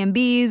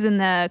 Airbnbs and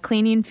the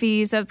cleaning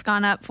fees that it's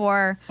gone up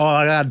for. Oh,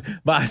 my God.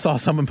 But I saw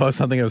someone post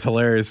something that was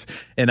hilarious.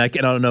 And I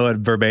don't know it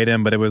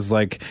verbatim, but it was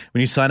like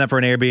when you sign up for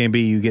an Airbnb,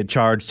 you get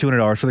charged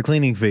 $200 for the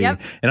cleaning fee.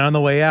 Yep. And on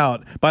the way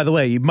out, by the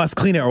way, you must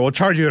clean it or we'll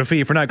charge you a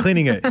fee for not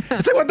cleaning it. It's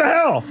like, what the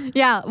hell?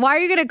 Yeah. Why are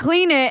you going to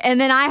clean it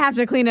and then I have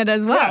to clean it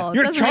as well?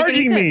 Yeah, you're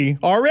charging me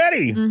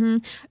already.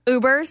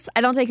 Ubers.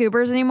 I don't take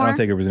Ubers anymore. I don't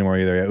take Ubers anymore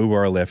either. Yeah,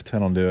 Uber or Lyft. I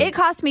don't do it. It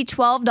cost me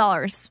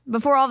 $12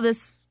 before all of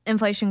this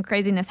inflation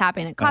craziness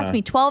happened. It cost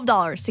me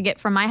 $12 to get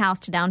from my house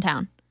to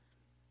downtown.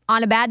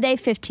 On a bad day,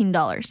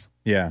 $15.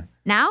 Yeah.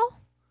 Now,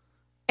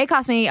 it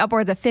cost me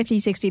upwards of $50,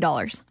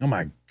 $60. Oh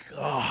my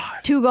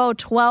God. To go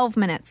 12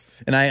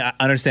 minutes. And I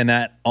understand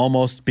that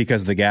almost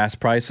because of the gas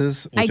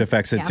prices, which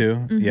affects it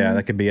too. Yeah,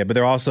 that could be it. But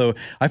they're also,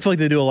 I feel like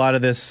they do a lot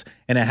of this,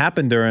 and it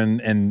happened during,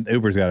 and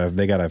Uber's got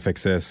to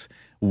fix this.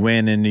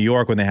 When in New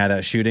York, when they had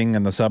that shooting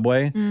in the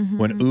subway,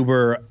 when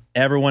Uber,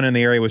 everyone in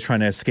the area was trying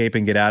to escape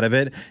and get out of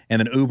it.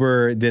 And then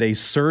Uber did a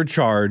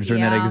surcharge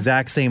during that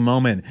exact same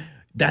moment.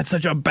 That's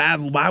such a bad.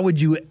 Why would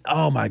you?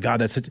 Oh my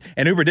God, that's such.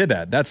 And Uber did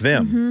that. That's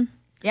them. Mm-hmm.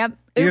 Yep.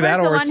 Uber's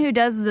the one who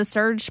does the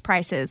surge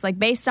prices, like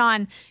based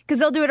on, because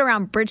they'll do it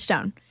around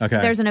Bridgestone. Okay.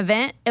 If there's an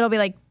event, it'll be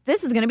like,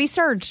 this is going to be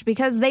surged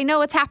because they know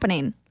what's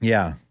happening.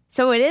 Yeah.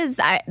 So it is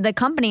the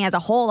company as a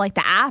whole, like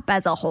the app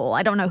as a whole.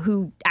 I don't know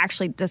who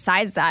actually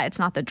decides that. It's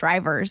not the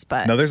drivers,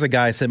 but. No, there's a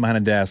guy sitting behind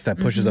a desk that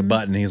pushes a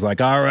button. He's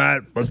like, all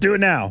right, let's do it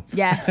now.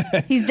 Yes.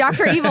 He's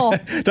Dr. Evil.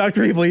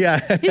 Dr. Evil, yeah.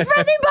 He's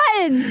pressing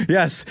buttons.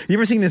 Yes. You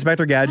ever seen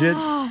Inspector Gadget?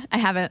 I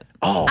haven't.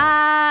 Oh.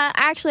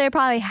 Actually, I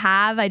probably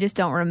have. I just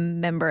don't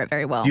remember it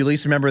very well. Do you at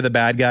least remember the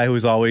bad guy who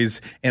was always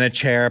in a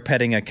chair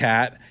petting a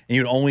cat, and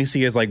you'd only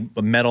see his like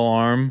metal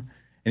arm?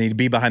 And he'd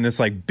be behind this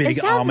like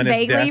big ominous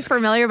vaguely desk.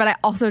 familiar, but I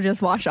also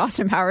just watched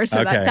Austin Powers,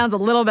 so that sounds a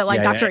little bit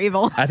like Dr.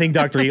 Evil. I think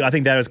Dr. Evil. I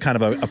think that was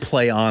kind of a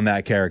play on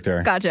that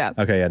character. Gotcha.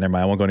 Okay, yeah, never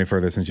mind. I won't go any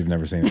further since you've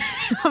never seen it.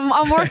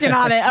 I'm working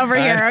on it over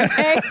here.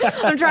 Okay,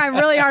 I'm trying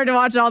really hard to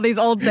watch all these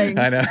old things.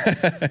 I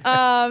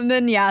know.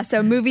 Then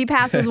so Movie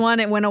Pass was one.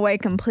 It went away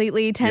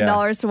completely.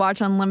 $10 to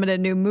watch unlimited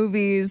new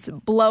movies.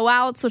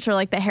 Blowouts, which are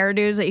like the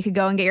hairdos that you could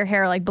go and get your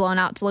hair like blown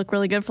out to look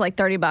really good for like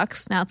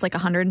 $30. Now it's like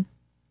 $100.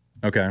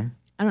 Okay.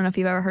 I don't know if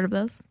you've ever heard of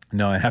those.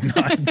 No, I have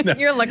not. No.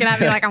 You're looking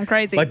at me like I'm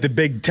crazy. Like the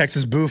big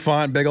Texas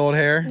bouffant, big old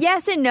hair?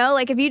 Yes and no.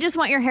 Like if you just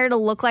want your hair to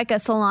look like a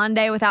salon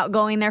day without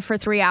going there for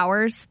 3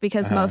 hours,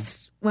 because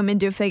most women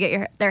do if they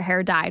get their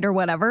hair dyed or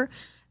whatever,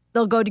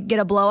 they'll go to get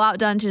a blowout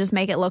done to just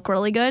make it look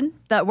really good.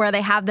 Where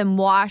they have them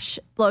wash,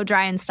 blow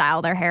dry, and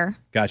style their hair.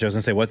 Gotcha. I was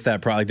going to say, what's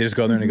that product? They just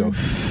go there and they go.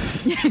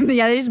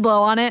 Yeah, they just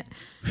blow on it.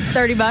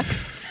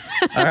 $30.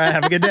 All right,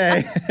 have a good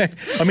day.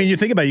 I mean, you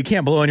think about it, you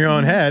can't blow on your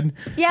own head.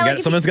 Yeah,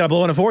 someone's got to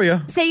blow on it for you.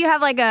 Say you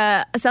have like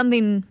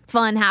something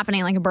fun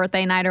happening, like a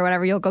birthday night or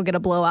whatever, you'll go get a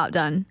blowout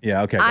done.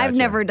 Yeah, okay. I've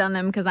never done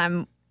them because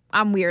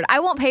I'm weird. I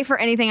won't pay for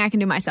anything I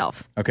can do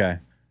myself. Okay,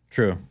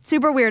 true.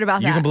 Super weird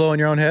about that. You can blow on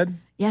your own head?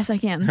 Yes, I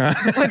can.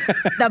 With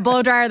that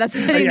blow dryer that's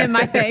sitting in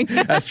my thing.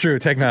 That's true.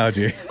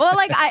 Technology. Well,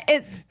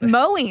 like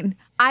mowing.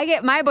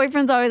 My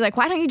boyfriend's always like,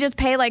 why don't you just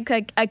pay like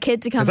a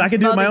kid to come? Because I can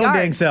do it my own yard?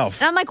 dang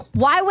self. And I'm like,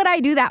 why would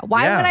I do that?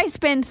 Why would I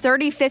spend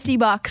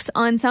 $30-$50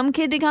 on some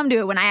kid to come do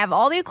it when I have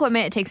all the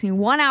equipment? It takes me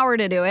 1 hour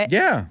to do it.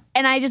 Yeah.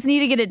 And I just need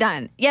to get it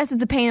done. Yes,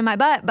 it's a pain in my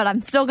butt, but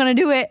I'm still going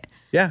to do it.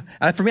 Yeah.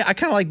 For me, I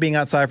kind of like being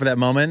outside for that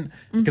moment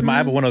because I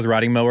have one of those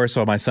riding mowers,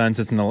 so my son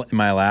sits in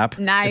my lap.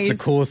 Nice. It's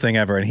the coolest thing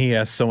ever, and he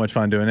has so much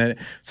fun doing it.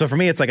 So for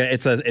me, it's like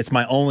it's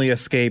my only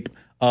escape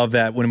of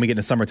that when we get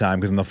into summertime,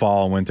 because in the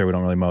fall and winter we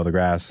don't really mow the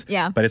grass.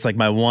 Yeah. But it's like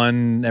my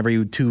one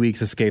every 2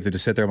 weeks escape to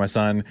just sit there with my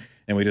son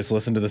and we just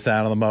listen to the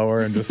sound of the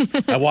mower and just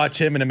I watch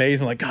him in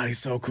amazement, like, God, he's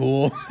so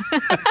cool.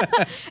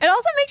 It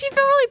also makes you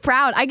feel really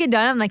proud. I get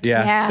done, I'm like,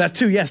 yeah. That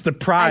too, yes, the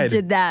pride. I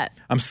did that.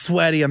 I'm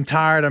sweaty, I'm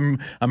tired,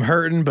 I'm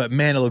hurting, but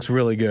man, it looks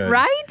really good.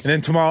 Right?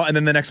 And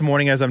then the next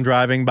morning as I'm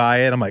driving by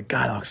it, I'm like,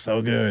 God, it looks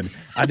so good.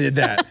 I did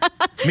that.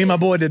 Me and my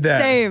boy did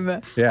that.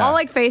 Same. Yeah. I'll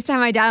like FaceTime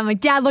my dad. I'm like,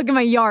 Dad, look at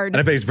my yard. And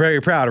I bet he's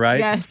very proud, right?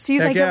 Yes.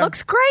 He's like, it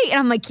looks great. And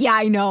I'm like, yeah,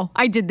 I know.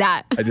 I did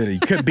that. I did it. You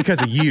could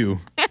because of you.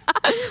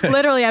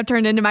 Literally, I've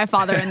turned into my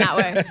father in that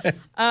way.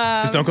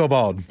 Just don't go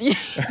bald. You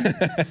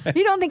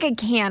don't think I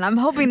can. I'm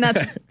hoping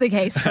that's the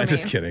case for me.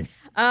 Just kidding.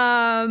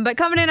 But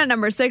coming in at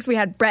number 6, we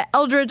had Brett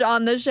Eldridge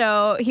on the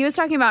show. He was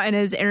talking about in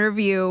his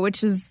interview,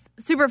 which is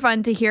super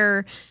fun to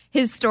hear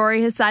his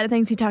story, his side of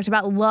things. He talked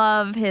about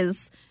Love,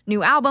 his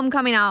new album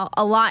coming out,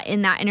 a lot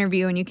in that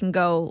interview, and you can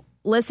go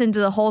listen to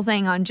the whole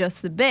thing on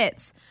just the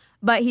bits.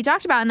 But he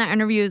talked about in that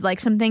interview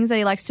like some things that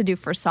he likes to do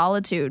for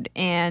solitude,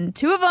 and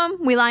 2 of them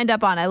we lined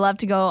up on. I love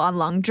to go on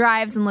long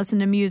drives and listen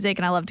to music,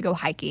 and I love to go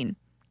hiking.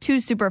 2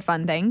 super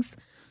fun things.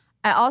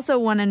 I also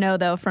want to know,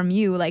 though, from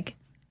you, like,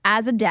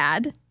 as a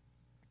dad,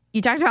 you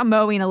talked about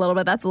mowing a little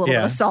bit. That's a little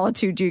bit of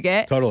solitude you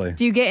get. Totally.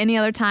 Do you get any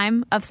other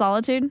time of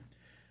solitude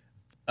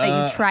that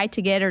you try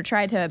to get or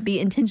try to be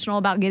intentional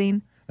about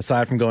getting?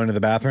 Aside from going to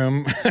the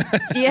bathroom.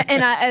 Yeah,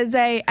 and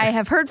I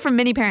have heard from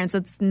many parents,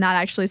 it's not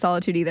actually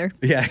solitude either.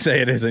 Yeah, I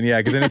say it isn't. Yeah,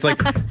 because then it's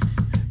like,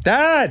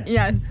 Dad.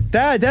 Yes.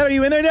 Dad, are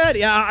you in there, Dad?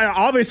 Yeah,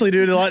 obviously,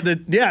 dude.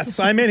 Yes,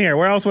 I'm in here.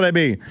 Where else would I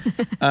be?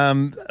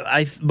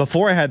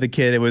 Before I had the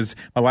kid, it was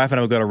my wife and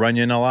I would go to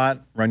Runyon a lot,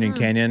 Runyon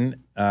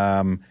Canyon,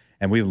 and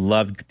we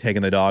loved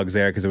taking the dogs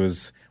there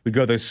because we'd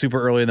go there super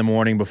early in the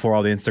morning before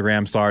all the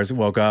Instagram stars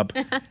woke up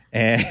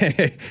and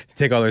to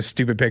take all those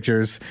stupid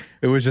pictures.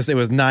 It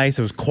was nice.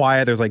 It was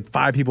quiet. There was like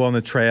 5 people on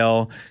the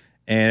trail.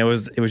 And it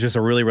was just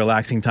a really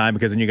relaxing time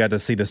because then you got to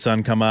see the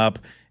sun come up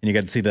and you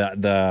got to see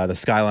the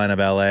skyline of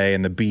LA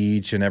and the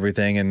beach and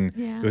everything. And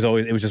it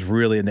was just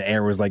really, and the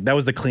air was like, that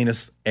was the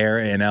cleanest air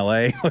in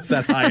LA, was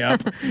that high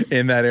up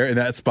in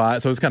that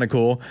spot. So it was kind of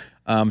cool.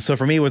 So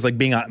for me, it was like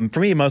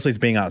mostly it's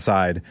being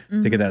outside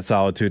to get that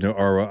solitude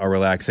or a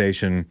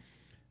relaxation.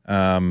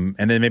 And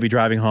then maybe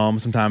driving home.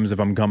 Sometimes if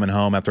I'm coming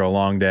home after a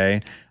long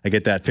day, I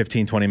get that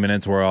 15-20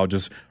 minutes where I'll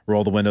just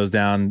roll the windows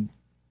down,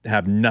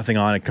 have nothing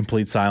on, it,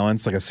 complete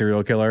silence, like a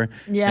serial killer,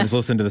 and just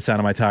listen to the sound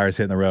of my tires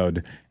hitting the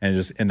road, and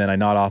then I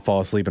nod off,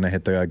 fall asleep, and I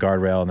hit the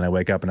guardrail, and then I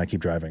wake up and I keep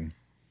driving.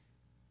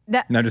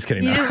 No, I'm just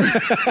kidding. No.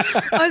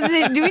 I was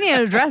saying, do we need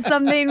to address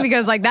something?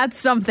 Because like that's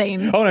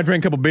something. Oh, and I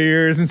drank a couple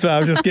beers, and so I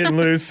was just getting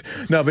loose.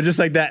 No, but just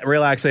like that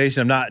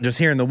relaxation. I'm not just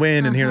hearing the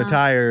wind and hearing the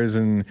tires,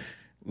 and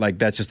like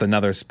that's just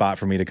another spot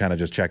for me to kind of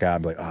just check out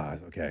and be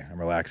like, okay, I'm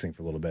relaxing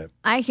for a little bit.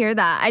 I hear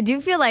that. I do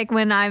feel like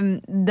when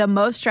I'm the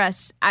most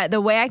stressed, the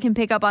way I can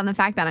pick up on the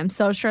fact that I'm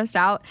so stressed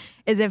out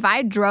is if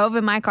I drove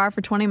in my car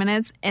for 20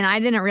 minutes and I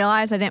didn't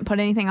realize I didn't put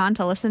anything on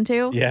to listen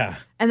to. Yeah.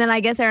 And then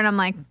I get there and I'm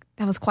like,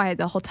 that was quiet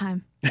the whole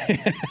time.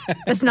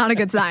 That's not a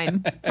good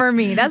sign for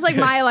me. That's like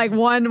my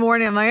one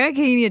morning. I'm like,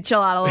 okay, you need to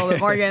chill out a little bit,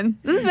 Morgan.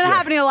 This has been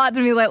happening a lot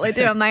to me lately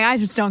too. I'm like, I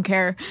just don't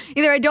care.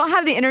 Either I don't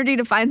have the energy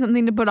to find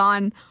something to put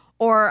on,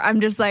 or I'm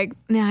just like,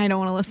 nah, I don't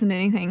want to listen to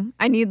anything.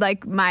 I need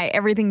like my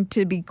everything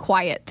to be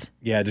quiet.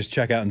 Yeah, just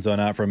check out and zone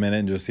out for a minute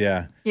and just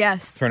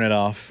yes, turn it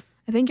off.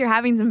 I think you're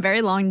having some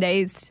very long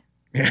days.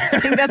 I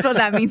think that's what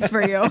that means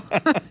for you.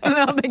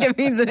 I don't think it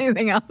means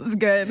anything else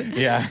good.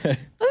 Yeah. Those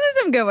are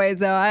some good ways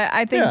though.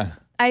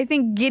 I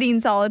think getting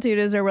solitude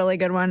is a really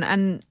good one.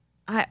 And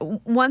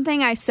one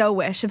thing I so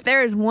wish, if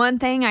there is one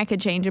thing I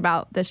could change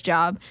about this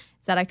job,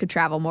 is that I could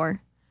travel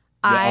more.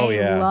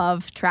 I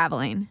love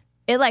traveling.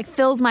 It like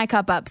fills my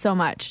cup up so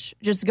much.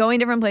 Just going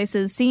different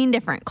places, seeing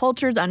different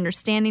cultures,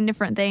 understanding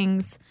different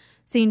things,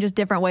 seeing just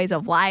different ways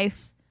of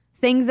life,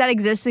 things that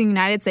exist in the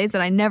United States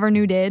that I never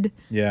knew did.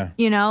 Yeah.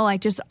 You know,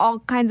 like just all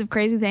kinds of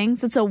crazy things.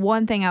 That's the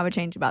one thing I would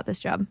change about this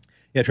job.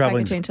 Yeah,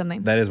 traveling. Change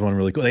something. That is one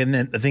really cool. And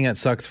then the thing that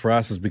sucks for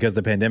us is because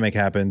the pandemic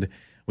happened,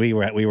 we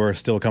were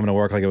still coming to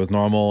work like it was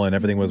normal and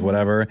everything was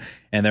whatever.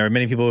 And there were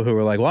many people who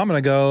were like, well, I'm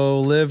going to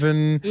go live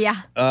in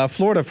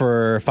Florida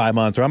for 5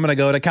 months, or I'm going to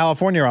go to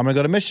California, or I'm going to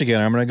go to Michigan,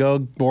 or I'm going to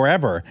go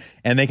wherever.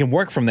 And they can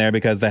work from there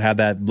because they have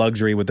that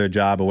luxury with their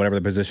job or whatever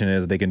the position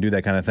is. They can do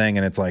that kind of thing.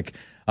 And it's like,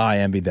 I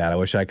envied that. I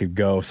wish I could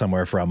go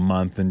somewhere for a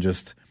month and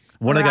just...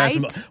 One of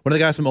the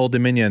guys from Old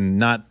Dominion,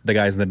 not the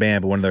guys in the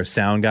band, but one of their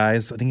sound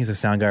guys. I think he's a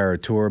sound guy or a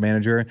tour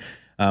manager.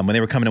 When they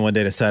were coming in one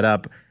day to set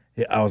up,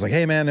 I was like,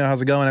 hey, man,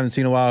 how's it going? I haven't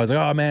seen you in a while. I was like,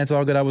 oh, man, it's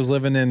all good. I was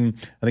living in,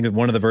 I think,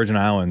 one of the Virgin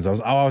Islands.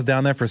 I was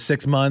down there for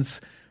 6 months.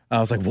 I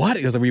was like, what?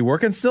 He was like, were you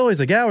working still? He's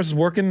like, yeah, I was just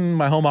working in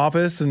my home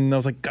office. And I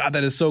was like, God,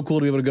 that is so cool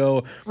to be able to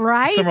go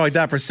somewhere like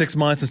that for 6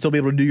 months and still be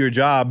able to do your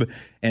job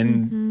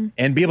and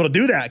be able to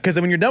do that. Because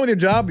when you're done with your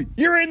job,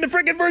 you're in the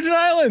freaking Virgin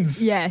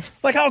Islands.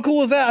 Yes. Like, how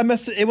cool is that? It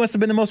must have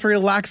been the most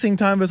relaxing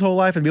time of his whole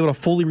life and be able to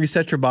fully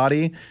reset your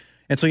body.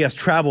 And so, yes,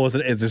 travel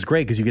is just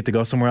great because you get to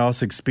go somewhere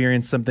else,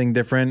 experience something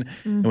different.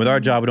 And with our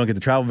job, we don't get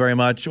to travel very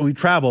much. We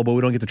travel, but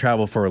we don't get to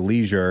travel for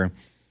leisure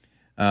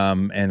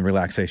and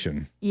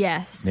relaxation.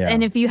 Yes. Yeah.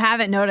 And if you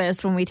haven't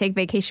noticed, when we take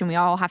vacation, we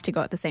all have to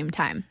go at the same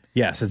time.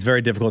 Yes, it's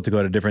very difficult to go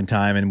at a different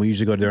time, and we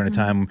usually go during a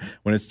time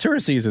when it's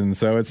tourist season,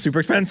 so it's super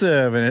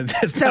expensive. And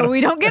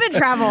we don't get to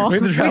travel. We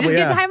just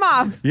get time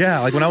off. Yeah,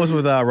 like when I was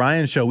with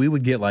Ryan's show, we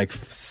would get like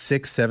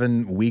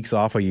 6-7 weeks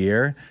off a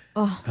year.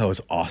 Oh, that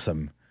was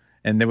awesome.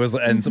 And there was,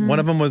 one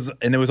of them was,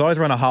 and it was always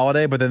around a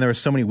holiday, but then there were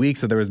so many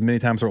weeks that there was many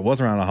times where it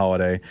wasn't around a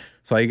holiday.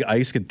 So I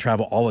used to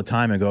travel all the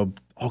time and go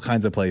all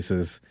kinds of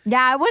places. Yeah,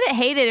 I wouldn't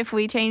hate it if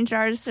we changed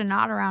ours to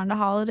not around a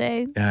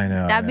holiday. Yeah, I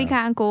know. That'd be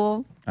kind of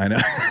cool. I know.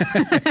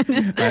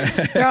 Just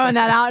throwing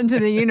that out into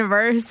the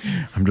universe.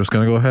 I'm just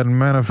going to go ahead and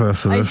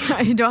manifest this.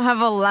 I don't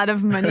have a lot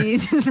of money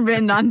to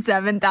spend on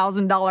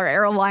 $7,000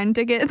 airline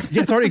tickets.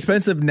 Yeah, it's already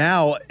expensive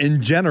now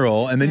in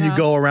general. And then you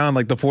go around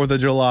like the 4th of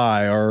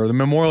July or the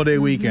Memorial Day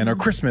weekend or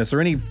Christmas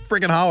or any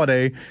freaking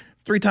holiday.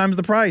 It's 3 times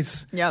the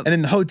price. Yep. And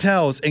then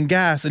hotels and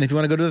gas. And if you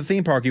want to go to the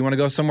theme park, you want to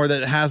go somewhere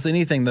that has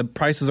anything, the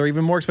prices are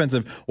even more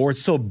expensive. Or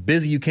it's so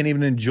busy you can't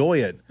even enjoy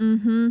it.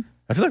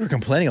 I feel like we're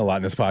complaining a lot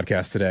in this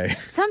podcast today.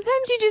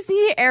 Sometimes you just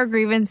need to air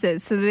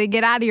grievances so that they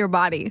get out of your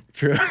body.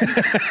 True.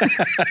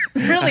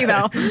 Really,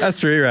 though. That's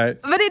true, you're right.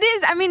 But it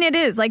is. I mean, it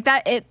is. Like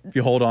that. If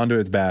you hold on to it,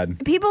 it's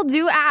bad. People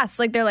do ask.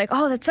 Like, they're like,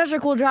 oh, that's such a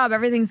cool job.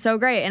 Everything's so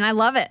great. And I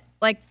love it.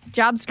 Like,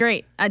 job's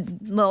great. A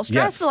little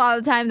stressed a lot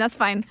of the time. That's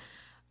fine.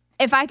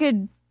 If I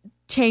could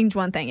change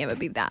one thing, it would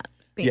be that.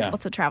 Being able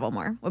to travel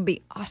more would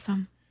be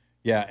awesome.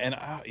 Yeah, and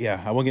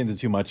I won't get into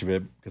too much of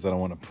it because I don't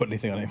want to put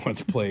anything on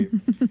anyone's plate.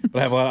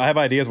 But I have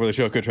ideas where the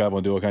show could travel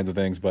and do all kinds of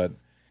things, but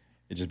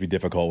it'd just be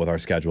difficult with our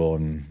schedule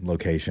and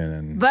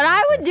location. But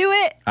I would do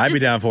it. I'd be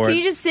down for it. Can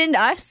you just send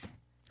us?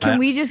 Can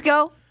we just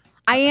go?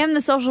 I am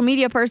the social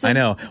media person. I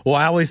know. Well,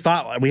 I always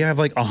thought we have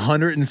like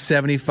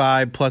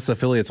 175 plus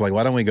affiliates. Like,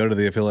 why don't we go to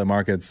the affiliate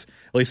markets?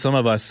 At least some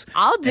of us.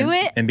 I'll do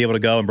it. And be able to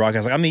go and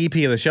broadcast. Like, I'm the EP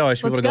of the show. I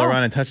should be able to go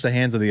around and touch the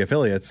hands of the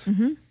affiliates.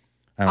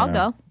 I'll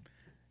go.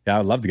 Yeah,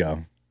 I'd love to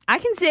go. I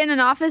can sit in an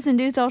office and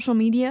do social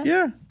media.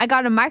 Yeah. I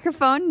got a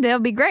microphone. They'll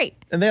be great.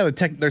 And they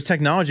have there's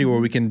technology where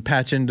we can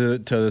patch into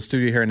the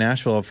studio here in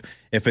Nashville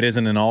if it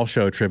isn't an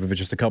all-show trip, if it's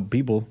just a couple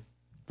people.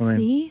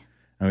 See?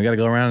 And we got to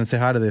go around and say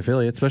hi to the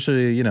affiliate,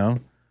 especially, you know.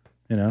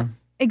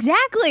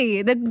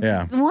 Exactly.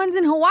 The ones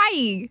in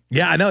Hawaii.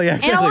 Yeah, I know. Yeah,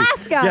 exactly. In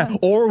Alaska.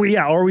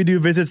 Yeah, or we do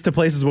visits to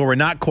places where we're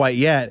not quite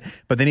yet,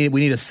 but we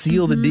need to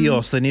seal the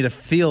deal, so they need to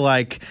feel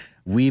like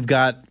we've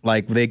got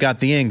like they got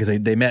the in because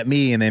they met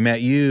me and they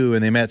met you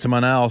and they met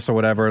someone else or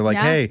whatever. Like,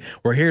 hey,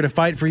 we're here to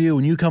fight for you.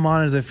 When you come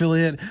on as an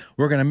affiliate,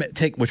 we're gonna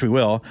take, which we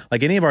will.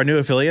 Like any of our new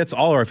affiliates,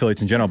 all our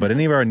affiliates in general, but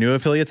any of our new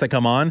affiliates that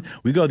come on,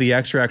 we go the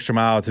extra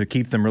mile to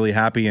keep them really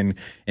happy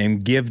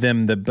and give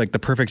them the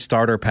perfect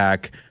starter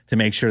pack to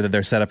make sure that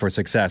they're set up for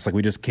success. Like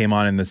we just came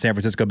on in the San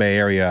Francisco Bay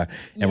Area,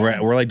 and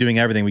we're like doing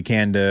everything we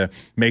can to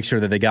make sure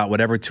that they got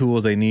whatever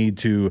tools they need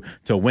to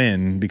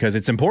win, because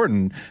it's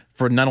important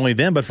for not only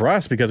them but for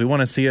us, because we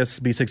want to see us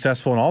be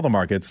successful in all the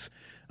markets.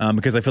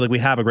 Because I feel like we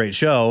have a great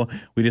show.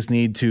 We just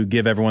need to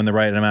give everyone the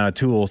right amount of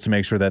tools to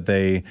make sure that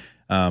they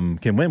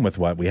can win with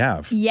what we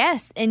have.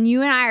 Yes, and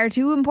you and I are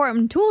two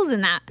important tools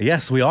in that.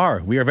 Yes, we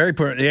are. We are very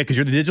important. Yeah, because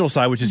you're the digital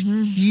side, which is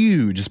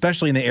huge,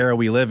 especially in the era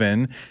we live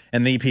in.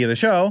 And the EP of the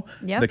show,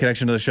 the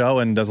connection to the show,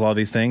 and does a lot of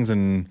these things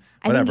and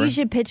whatever. I think you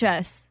should pitch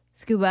us,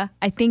 Scuba.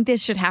 I think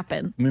this should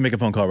happen. Let me make a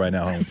phone call right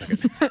now. Hold on 1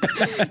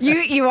 second.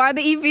 You are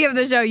the EP of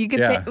the show. You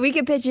could we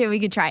could pitch it. We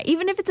could try it.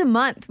 Even if it's a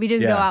month, we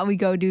just go out. We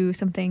go do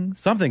some things.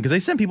 Something, because they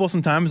send people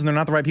sometimes, and they're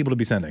not the right people to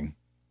be sending.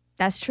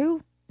 That's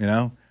true. You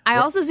know. I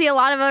also see a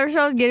lot of other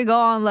shows get to go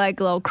on like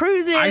little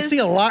cruises. I see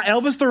a lot.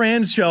 Elvis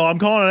Duran's show, I'm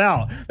calling it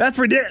out. That's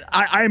ridiculous.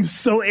 I am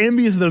so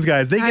envious of those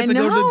guys. They get to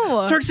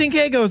go to Turks and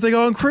Caicos. They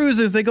go on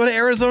cruises. They go to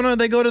Arizona.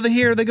 They go to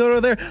here. They go to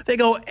there. They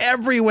go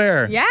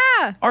everywhere.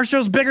 Yeah. Our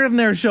show's bigger than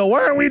their show.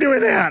 Why are we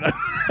doing that?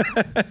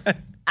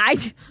 I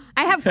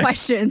have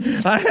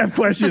questions. I have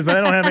questions.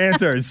 I don't have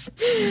answers.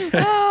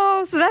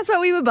 So that's what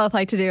we would both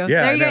like to do.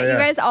 Yeah, you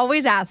guys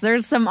always ask.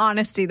 There's some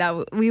honesty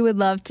that we would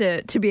love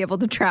to be able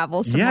to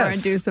travel some more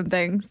and do some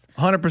things.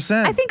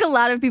 100%. I think a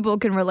lot of people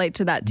can relate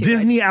to that too.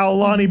 Disney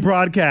Aulani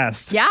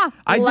broadcast. Yeah.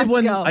 I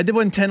did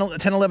one 10,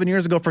 11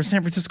 years ago for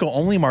San Francisco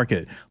only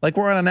market. Like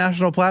we're on a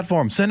national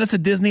platform. Send us a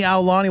Disney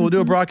Aulani. We'll do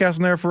a broadcast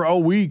from there for a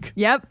week.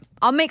 Yep.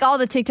 I'll make all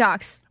the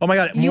TikToks. Oh my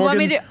God. You want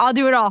me to? I'll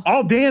do it all.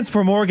 I'll dance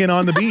for Morgan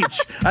on the beach.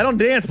 I don't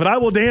dance, but I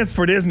will dance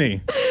for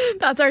Disney.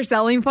 That's our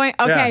selling point.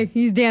 Okay,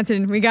 he's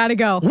dancing. We got to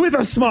go. With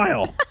a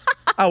smile.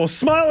 I will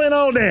smile and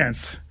I'll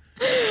dance.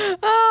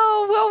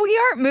 Oh, well, we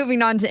aren't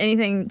moving on to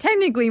anything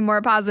technically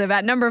more positive.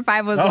 At number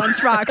 5 was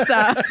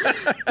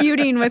Lunchbox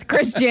feuding with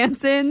Chris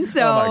Jansen.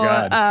 So, oh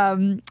my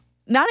God.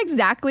 Not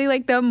exactly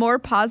like the more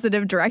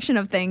positive direction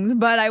of things,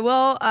 but I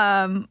will.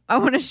 I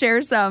want to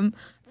share some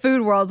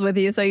food worlds with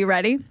you. So you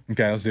ready?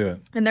 Okay, let's do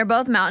it. And they're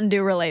both Mountain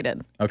Dew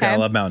related. Okay, I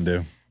love Mountain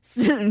Dew.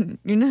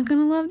 You're not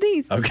going to love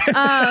these. Okay.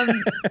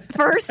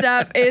 First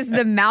up is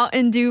the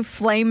Mountain Dew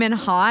Flamin'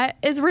 Hot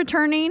is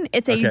returning.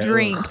 It's a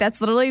drink that's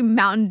literally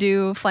Mountain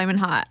Dew Flamin'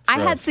 Hot. I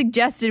had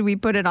suggested we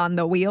put it on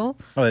the wheel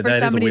for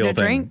somebody to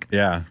drink.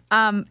 Yeah.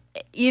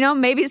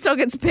 Maybe it still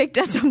gets picked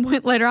at some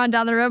point later on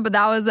down the road, but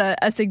that was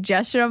a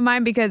suggestion of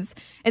mine because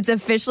it's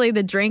officially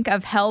the drink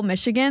of Hell,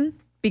 Michigan,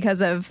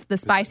 because of the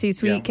spicy,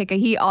 sweet, kick of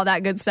heat, all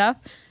that good stuff.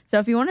 So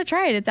if you want to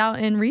try it, it's out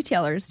in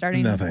retailers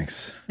starting. No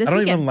thanks. I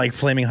don't even like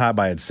Flaming Hot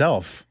by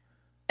itself.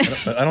 I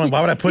don't. Why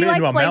would I put it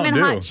into a Mountain Dew? Do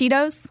you like Flamin' Hot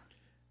Cheetos?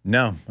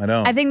 No, I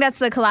don't. I think that's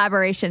the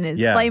collaboration is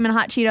Flamin'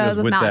 Hot Cheetos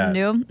with Mountain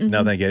Dew. Mm-hmm.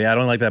 No, thank you. Yeah, I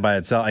don't like that by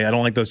itself. I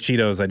don't like those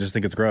Cheetos. I just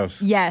think it's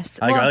gross. Yes.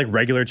 I like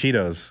regular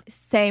Cheetos.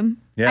 Same.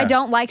 Yeah. I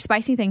don't like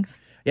spicy things.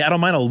 Yeah, I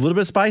don't mind a little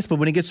bit of spice, but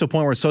when it gets to a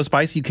point where it's so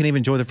spicy, you can't even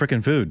enjoy the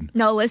freaking food.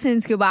 No,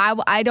 listen, Scuba,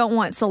 I don't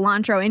want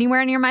cilantro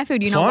anywhere near my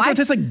food. You know why? Cilantro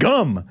tastes like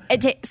gum.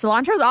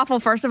 Cilantro is awful,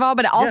 first of all,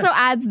 but it also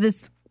adds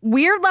this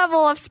weird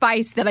level of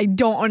spice that I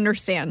don't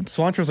understand.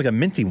 Cilantro is like a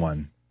minty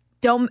one.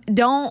 Don't.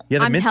 Yeah,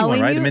 the minty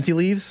one, right? The minty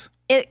leaves?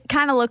 It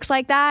kind of looks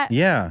like that.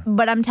 Yeah.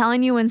 But I'm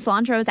telling you, when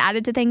cilantro is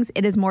added to things,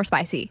 it is more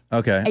spicy.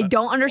 Okay. I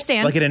don't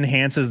understand. Like it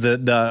enhances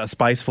the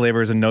spice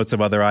flavors and notes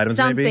of other items,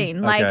 maybe?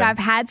 Something. Like I've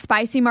had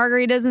spicy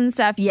margaritas and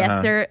stuff.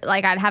 Yes, they're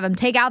like I'd have them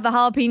take out the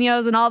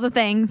jalapenos and all the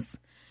things.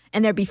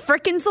 And there'd be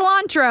frickin'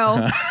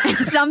 cilantro, and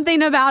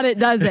something about it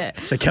does it.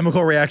 The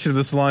chemical reaction of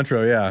the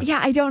cilantro, yeah. Yeah,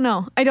 I don't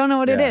know. I don't know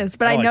what it is.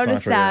 But I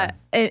noticed that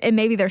it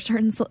maybe there's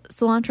certain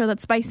cilantro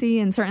that's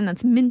spicy and certain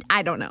that's mint.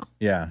 I don't know.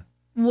 Yeah.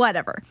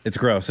 Whatever. It's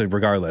gross,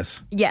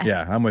 regardless. Yes.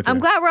 Yeah, I'm with you. I'm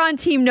glad we're on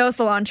team no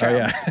cilantro.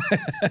 Oh,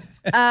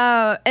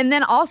 yeah. And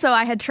then also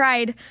I had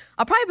tried,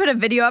 I'll probably put a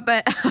video up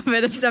of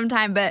it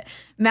sometime, but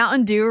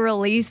Mountain Dew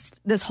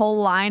released this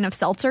whole line of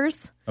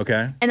seltzers.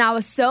 Okay. And I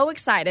was so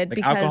excited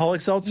because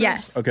alcoholic seltzers?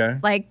 Yes. Okay.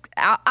 Like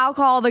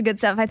alcohol, the good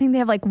stuff. I think they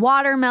have like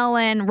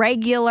watermelon,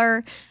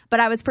 regular. But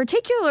I was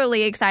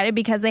particularly excited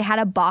because they had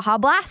a Baja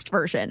Blast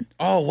version.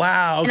 Oh,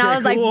 wow. Okay, and I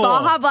was like,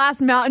 Baja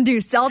Blast Mountain Dew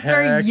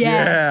Seltzer? Heck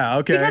yes. Yeah,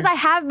 okay. Because I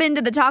have been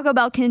to the Taco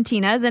Bell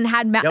cantinas and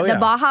had the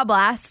Baja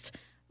Blast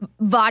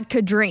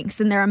vodka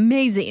drinks, and they're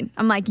amazing.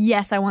 I'm like,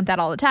 yes, I want that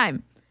all the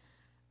time.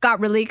 Got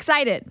really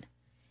excited.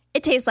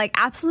 It tastes like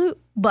absolute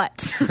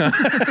butt.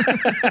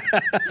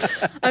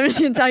 I'm just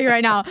going to tell you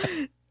right now.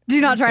 Do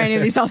not try any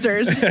of these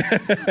seltzers.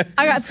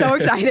 I got so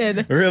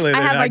excited. Really?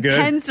 I have like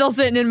 10 still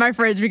sitting in my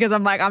fridge because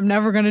I'm like, I'm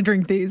never going to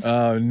drink these.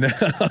 Oh, no.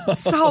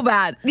 So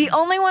bad. The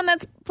only one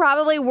that's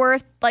probably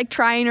worth like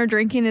trying or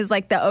drinking is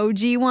like the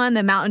OG one,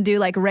 the Mountain Dew,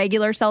 like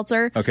regular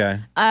seltzer. Okay.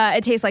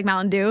 It tastes like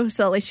Mountain Dew,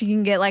 so at least you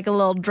can get like a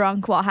little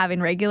drunk while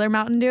having regular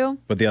Mountain Dew.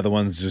 But the other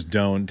ones just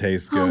don't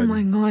taste good. Oh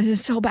my God,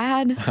 it's so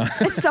bad.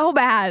 It's so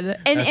bad.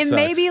 And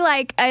maybe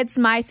like it's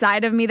my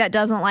side of me that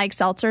doesn't like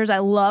seltzers. I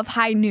love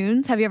High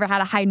Noons. Have you ever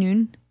had a High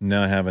Noon?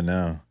 No, I haven't,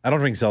 no. I don't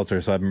drink seltzer,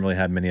 so I haven't really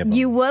had many of them.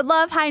 You would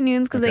love High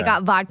Noons because they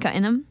got vodka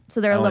in them,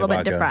 so they're a little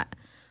bit different.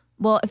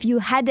 Well, if you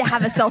had to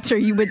have a seltzer,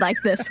 you would like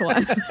this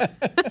one.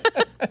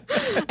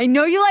 I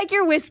know you like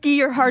your whiskey,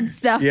 your hard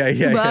stuff.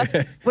 Yeah.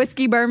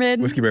 Whiskey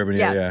bourbon. Whiskey bourbon,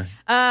 yeah.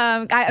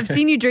 I've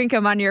seen you drink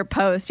them on your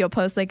post. You'll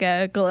post like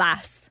a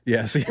glass.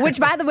 Yes. Which,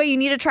 by the way, you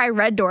need to try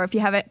Red Door if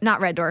you haven't.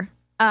 Not Red Door.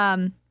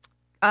 Crap,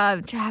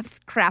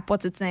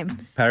 what's its name?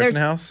 Patterson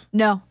House?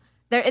 No.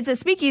 It's a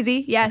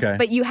speakeasy, yes,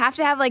 but you have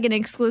to have like an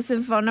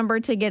exclusive phone number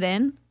to get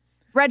in.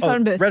 Red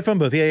phone booth. Red phone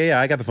booth. Yeah.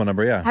 I got the phone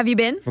number. Yeah. Have you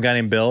been? From a guy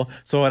named Bill.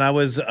 So when I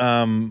was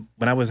doing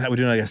like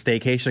a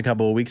staycation a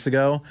couple of weeks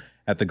ago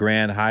at the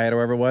Grand Hyatt or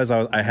wherever it was,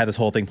 I had this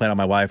whole thing planned on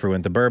my wife. We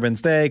went to Bourbon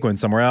Steak, went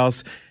somewhere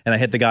else, and I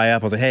hit the guy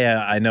up. I was like, hey,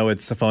 I know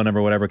it's a phone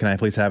number, whatever. Can I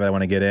please have it? I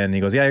want to get in. And he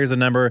goes, yeah, here's the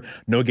number.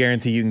 No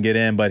guarantee you can get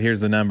in, but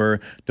here's the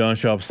number. Don't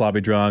show up sloppy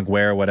drunk,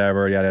 wear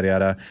whatever, yada, yada,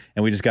 yada.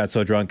 And we just got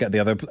so drunk at the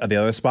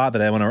other spot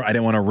that I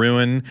didn't want to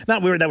ruin,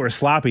 not that we're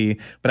sloppy,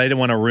 but I didn't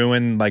want to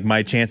ruin like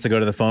my chance to go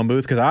to the phone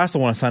booth because I also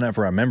want to sign up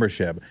for a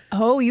membership.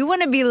 Oh, you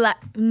want to be like...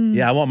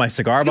 Yeah, I want my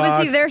cigar box.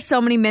 Steve, there's so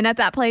many men at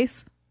that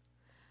place.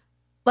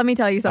 Let me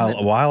tell you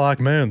something. Well, I like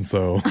men,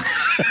 so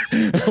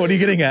what are you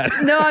getting at?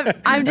 No,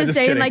 I'm just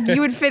saying, like, you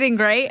would fit in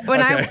great.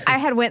 When I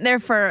had went there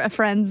for a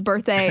friend's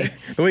birthday.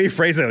 The way you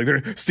phrase it,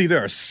 like, Steve,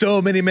 there are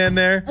so many men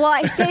there. Well,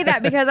 I say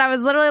that because I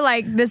was literally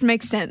like, this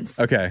makes sense.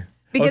 Okay.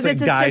 Because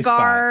it's a cigar,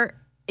 spot.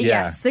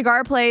 Yeah.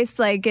 Cigar place,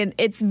 like, and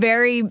it's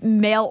very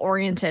male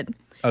oriented.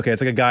 Okay,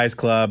 it's like a guy's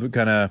club,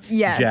 kind of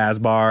jazz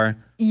bar.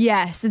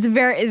 Yes, it's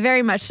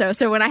very much so.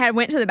 So when I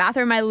went to the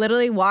bathroom, I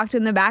literally walked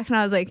in the back and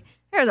I was like,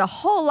 there's a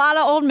whole lot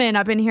of old men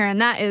up in here,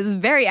 and that is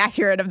very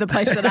accurate of the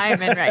place that I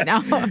am in right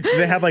now. Do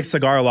they have like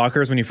cigar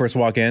lockers when you first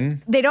walk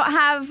in? They don't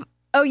have.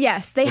 Oh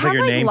yes, they have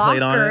like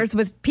lockers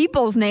with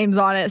people's names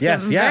on it. So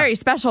very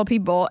special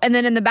people. And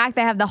then in the back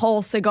they have the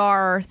whole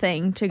cigar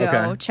thing to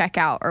go check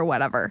out or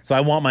whatever. So I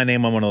want my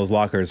name on one of those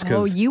lockers.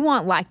 You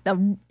want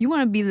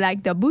to be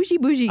like the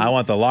bougie. I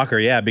want the locker,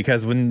 yeah,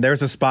 because when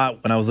there's a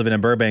spot when I was living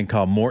in Burbank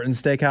called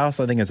Morton's Steakhouse,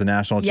 I think it's a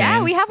national chain.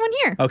 Yeah, we have one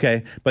here.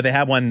 Okay, but they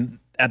have one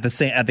at the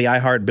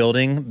iHeart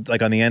building,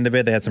 like on the end of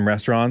it, they had some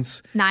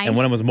restaurants. Nice. And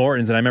one of them was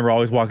Morton's, and I remember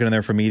always walking in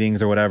there for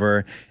meetings or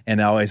whatever,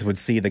 and I always would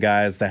see the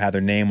guys that had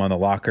their name on the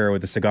locker with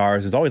the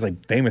cigars. There's always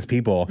like famous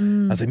people.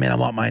 I was like, man, I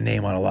want my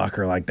name on a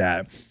locker like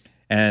that.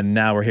 And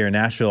now we're here in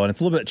Nashville, and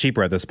it's a little bit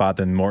cheaper at this spot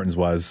than Morton's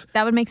was.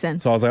 That would make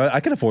sense. So I was like, I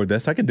can afford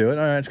this. I can do it.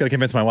 All right, I just got to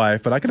convince my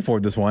wife, but I can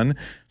afford this one.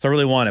 So I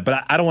really want it.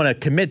 But I don't want to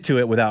commit to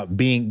it without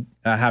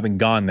having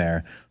gone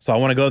there. So I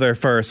want to go there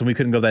first, and we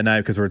couldn't go that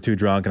night because we were too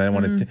drunk, and I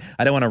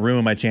didn't want to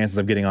ruin my chances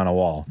of getting on a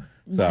wall.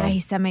 So.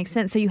 Nice, that makes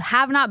sense. So you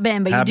have not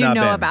been, but you do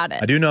know about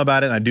it. I do know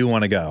about it, and I do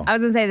want to go. I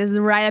was going to say, this is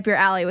right up your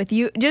alley with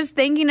you. Just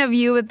thinking of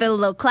you with the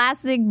little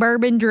classic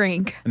bourbon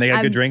drink. And they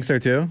got good drinks there,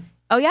 too?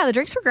 Oh, yeah, the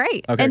drinks were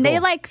great. Okay, and cool. they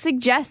like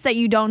suggest that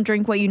you don't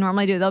drink what you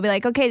normally do. They'll be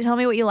like, okay, tell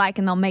me what you like,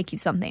 and they'll make you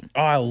something.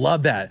 Oh, I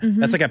love that.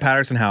 That's like at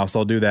Patterson House.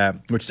 They'll do that,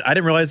 which I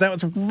didn't realize that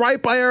was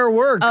right by our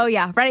work. Oh,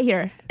 yeah, right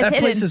here. That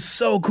place is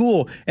so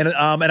cool. And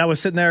I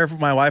was sitting there,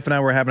 my wife and I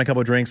were having a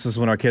couple of drinks. This is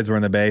when our kids were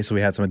in the Bay, so we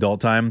had some adult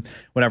time.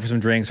 Went out for some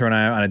drinks, her and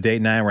I on a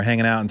date night. We're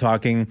hanging out and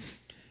talking.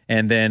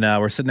 And then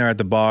we're sitting there at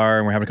the bar,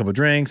 and we're having a couple of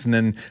drinks, and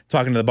then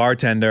talking to the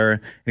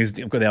bartender.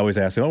 They always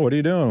ask me, oh, what are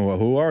you doing?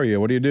 Who are you?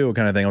 What do you do?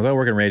 Kind of thing. I was like, I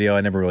work in radio. I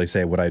never really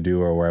say what I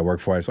do or where I work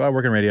for. I said, I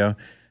work in radio.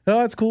 Oh,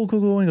 that's cool.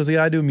 And he goes,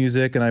 yeah, I do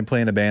music, and I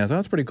play in a band. I said, oh,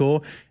 that's pretty cool.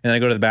 And then I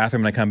go to the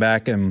bathroom, and I come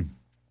back, and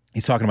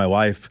he's talking to my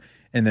wife.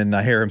 And then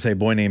I hear him say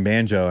Boy Named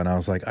Banjo. And I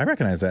was like, I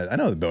recognize that. I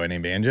know the Boy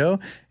Named Banjo.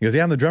 He goes,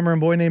 yeah, I'm the drummer in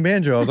Boy Named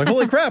Banjo. I was like,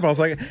 holy crap.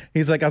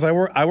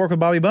 I work with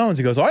Bobby Bones.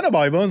 He goes, oh, I know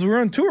Bobby Bones. We were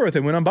on tour with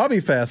him. We went on Bobby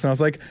Fest. And I was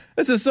like,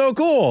 this is so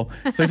cool.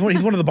 So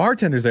he's one of the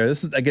bartenders there.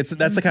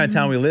 That's the kind of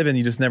town we live in.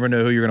 You just never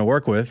know who you're going to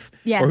work with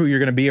or who you're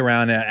going to be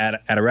around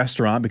at a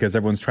restaurant because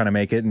everyone's trying to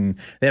make it. And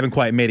they haven't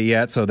quite made it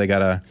yet. So they got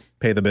to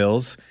pay the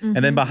bills. And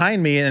then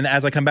behind me, and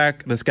as I come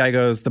back, this guy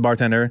goes, the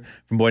bartender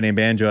from Boy Named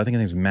Banjo. I think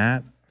his name's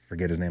Matt. I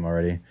forget his name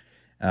already.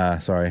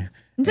 Sorry.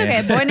 It's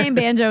okay. Boy Named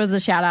Banjo is a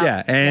shout out.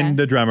 Yeah, and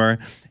the drummer. And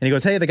he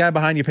goes, hey, the guy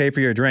behind you paid for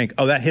your drink.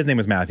 Oh, his name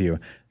was Matthew.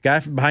 Guy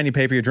behind you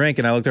paid for your drink.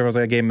 And I looked over,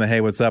 I gave him the, hey,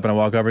 what's up? And I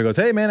walk over, he goes,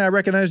 hey, man, I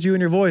recognized you in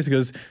your voice. He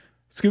goes,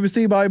 Scuba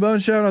Steve, Bobby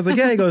Bones Show. And I was like,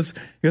 yeah. He goes,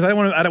 I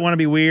don't want to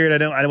be weird. I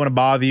don't want to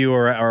bother you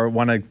or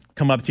want to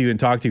come up to you and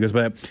talk to you. He goes,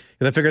 but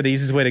I figured the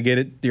easiest way to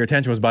get your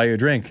attention was buy you a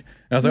drink. And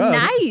I was like, oh,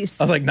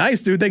 nice. I was like,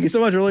 nice, dude. Thank you so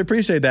much. I really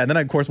appreciate that. And then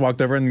I, of course,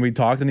 walked over and we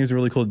talked, and he was a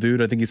really cool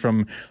dude. I think he's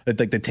from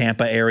like the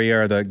Tampa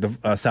area or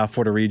the South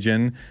Florida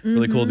region.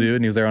 Really cool dude.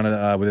 And he was there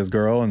with his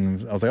girl.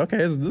 And I was like, okay,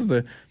 this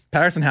is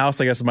Patterson House,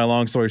 I guess is my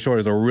long story short,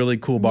 is a really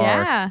cool bar.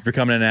 Yeah. If you're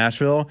coming to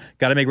Nashville,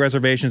 got to make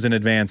reservations in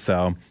advance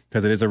though,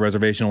 because it is a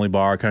reservation-only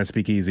bar, kind of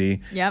speakeasy.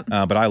 Yep.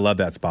 But I love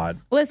that spot.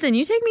 Listen,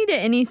 you take me to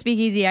any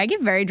speakeasy, I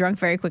get very drunk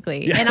very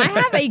quickly. And I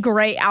have a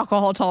great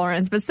alcohol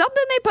tolerance, but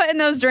something they put in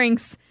those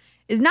drinks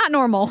is not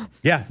normal.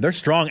 Yeah, they're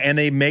strong, and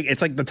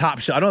it's like the top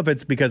shot. I don't know if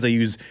it's because they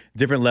use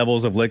different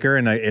levels of liquor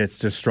and it's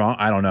just strong.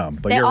 I don't know,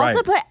 but you're right. They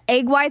also put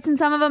egg whites in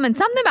some of them, and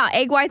something about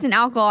egg whites and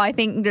alcohol, I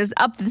think, just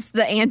up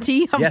the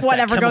ante of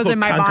whatever goes in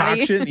my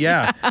concoction. body.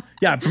 Yeah.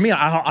 Yeah, for me,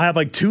 I have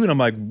like 2, and I'm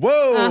like,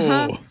 whoa.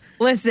 Uh-huh.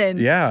 Listen,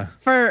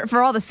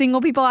 for all the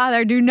single people out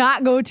there, do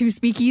not go to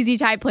speakeasy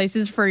type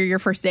places for your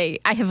first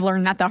date. I have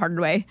learned that the hard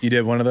way. You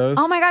did one of those?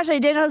 Oh my gosh, I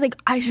did. I was like,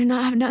 I should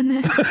not have done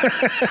this.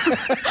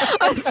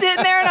 I was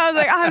sitting there and I was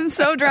like, I'm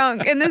so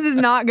drunk and this is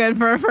not good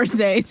for a first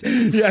date.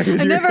 Yeah,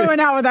 I never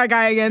went out with that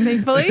guy again,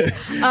 thankfully.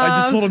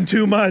 I just told him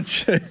too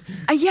much.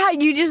 Yeah,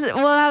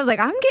 I was like,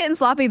 I'm getting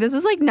sloppy. This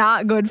is like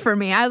not good for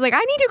me. I was like,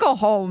 I need to go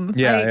home.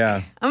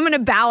 Yeah. I'm going to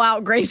bow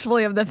out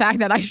gracefully of the fact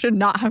that I should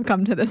not have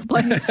come to this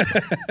place.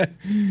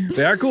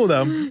 They are cool,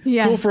 though.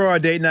 Yes. Cool for a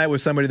date night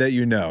with somebody that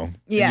you know.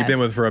 Yes. And you've been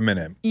with for a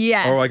minute.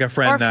 Yes. Or like a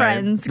friend night. Or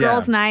friends,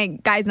 girls'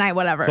 night, guys' night,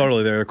 whatever.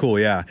 Totally. They're cool,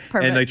 yeah.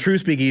 Perfect. And like true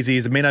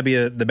speakeasies, it may not be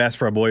the best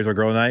for a boys or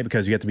girl night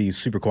because you have to be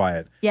super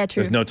quiet. Yeah,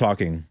 true. There's no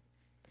talking.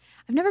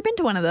 I've never been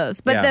to one of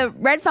those. But the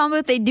red phone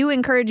booth, they do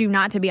encourage you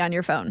not to be on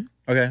your phone.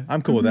 Okay.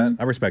 I'm cool with that.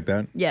 I respect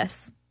that.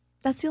 Yes.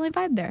 That's the only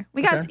vibe there.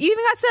 You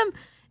even got some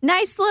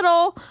nice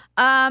little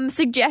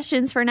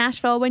suggestions for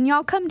Nashville when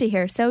y'all come to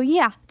here. So,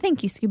 yeah.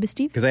 Thank you, Scuba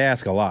Steve. Because they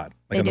ask a lot.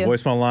 Like on the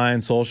voicemail line,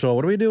 social.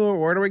 What do we do?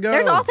 Where do we go?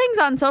 There's all things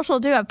on social,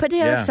 too. I've put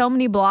together so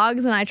many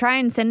blogs, and I try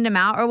and send them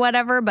out or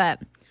whatever, but...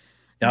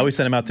 I always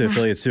send them out to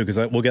affiliates, too, because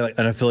we'll get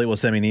an affiliate will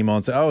send me an email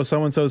and say, oh,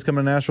 so-and-so is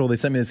coming to Nashville. They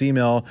sent me this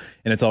email,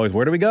 and it's always,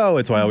 where do we go?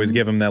 It's why I always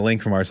give them that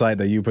link from our site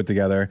that you put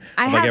together.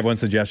 Like everyone's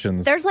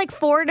suggestions. There's like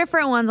 4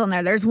 different ones on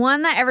there. There's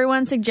one that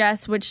everyone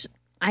suggests, which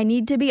I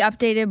need to be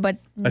updated, but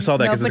I saw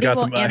that because it's got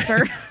some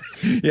answer.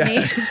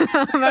 Yeah.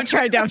 I'm going to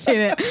try to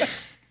update it.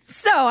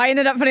 So I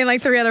ended up putting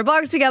like 3 other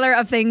blogs together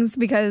of things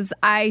because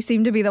I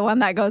seem to be the one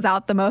that goes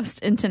out the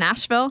most into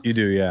Nashville. You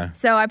do, yeah.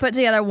 So I put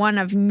together one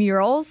of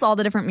murals, all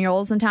the different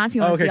murals in town if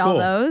you want to see all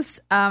those.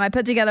 I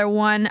put together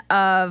one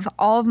of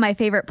all of my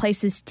favorite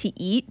places to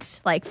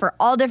eat, like for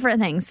all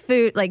different things,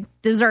 food, like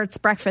desserts,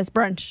 breakfast,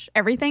 brunch,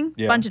 everything,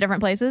 a bunch of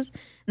different places.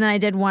 And then I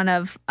did one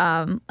of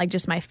like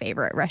just my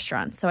favorite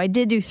restaurants. So I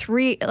did do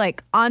 3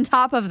 like on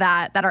top of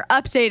that are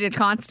updated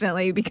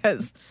constantly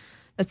because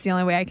that's the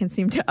only way I can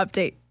seem to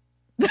update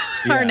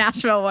our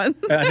Nashville ones.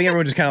 I think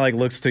everyone just kind of like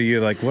looks to you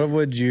like, what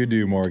would you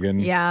do,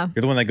 Morgan? Yeah.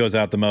 You're the one that goes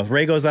out the most.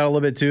 Ray goes out a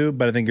little bit too,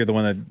 but I think you're the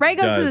one that Ray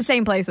goes to the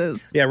same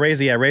places. Yeah, Ray's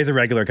a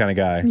regular kind of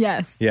guy.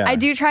 Yes. Yeah. I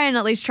do try and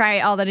at least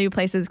try all the new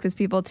places because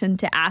people tend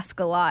to ask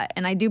a lot.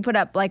 And I do put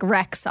up like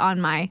recs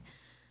on my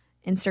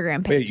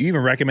Instagram page. Wait, you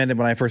even recommended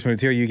when I first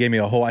moved here, you gave me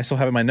I still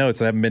have in my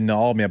notes. I haven't been to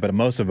all of them yet, but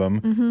most of them.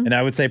 Mm-hmm. And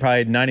I would say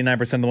probably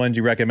 99% of the ones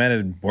you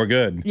recommended were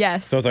good.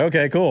 Yes. So it's like,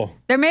 okay, cool.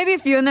 There may be a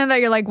few in there that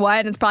you're like, what?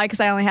 And it's probably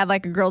because I only had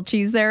like a grilled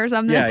cheese there or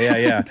something.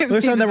 Yeah.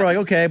 There's some that were like,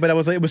 okay, but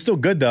it was still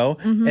good though.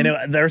 Mm-hmm.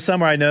 And there were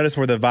some where I noticed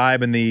where the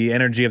vibe and the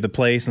energy of the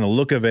place and the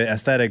look of it,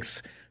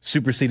 aesthetics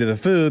superseded the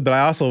food, but I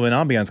also am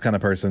an ambiance kind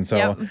of person,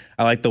 so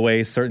I like the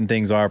way certain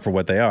things are for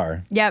what they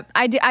are. Yep,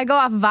 I go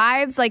off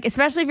vibes, like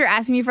especially if you're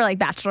asking me for like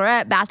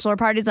bachelor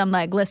parties, I'm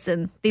like,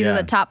 listen, these are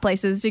the top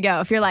places to go.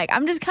 If you're like,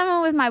 I'm just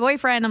coming with my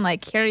boyfriend, I'm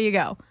like, here you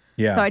go.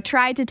 Yeah. So I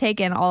try to take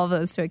in all of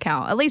those to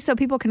account, at least so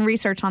people can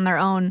research on their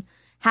own,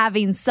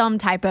 having some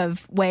type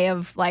of way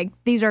of like,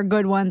 these are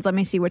good ones. Let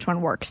me see which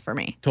one works for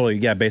me. Totally,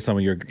 yeah, based on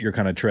your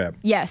kind of trip.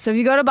 Yeah, so if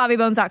you go to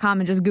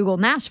bobbybones.com and just Google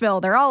Nashville,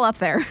 they're all up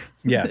there.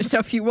 Yeah. So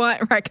if you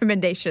want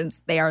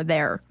recommendations, they are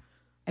there.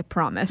 I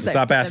promise.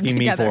 Stop asking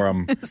me for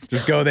them.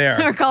 Just go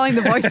there. Or calling the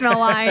voicemail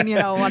line,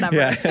 whatever.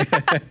 Yeah.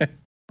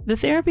 The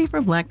Therapy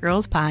for Black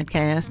Girls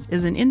podcast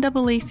is an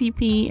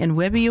NAACP and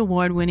Webby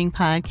Award-winning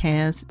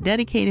podcast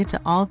dedicated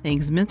to all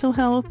things mental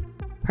health,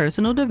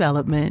 personal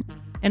development,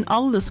 and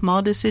all of the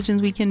small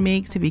decisions we can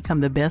make to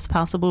become the best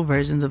possible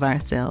versions of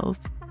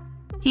ourselves.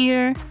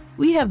 Here,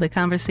 we have the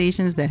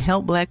conversations that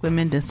help Black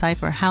women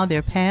decipher how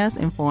their past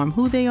inform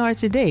who they are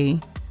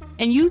today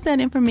and use that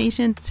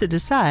information to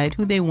decide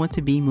who they want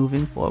to be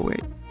moving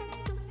forward.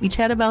 We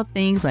chat about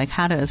things like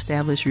how to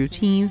establish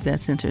routines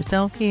that center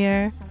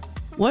self-care,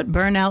 what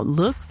burnout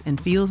looks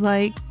and feels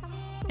like,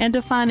 and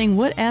defining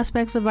what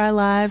aspects of our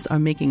lives are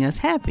making us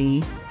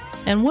happy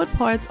and what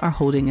parts are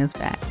holding us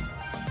back.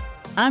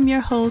 I'm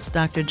your host,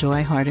 Dr.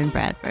 Joy Harden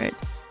Bradford,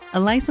 a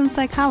licensed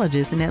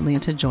psychologist in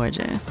Atlanta,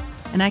 Georgia,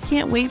 and I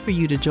can't wait for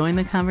you to join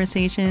the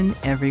conversation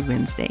every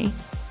Wednesday.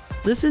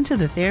 Listen to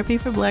the Therapy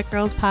for Black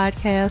Girls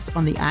podcast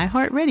on the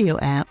iHeartRadio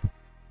app,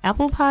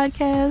 Apple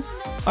Podcasts,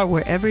 or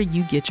wherever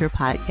you get your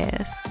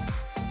podcasts.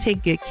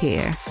 Take good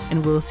care,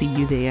 and we'll see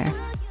you there.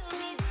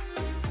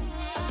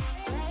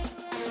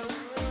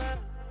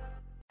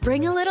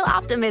 Bring a little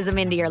optimism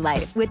into your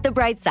life with The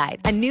Bright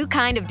Side, a new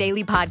kind of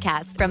daily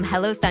podcast from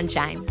Hello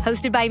Sunshine,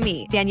 hosted by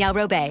me, Danielle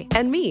Robay.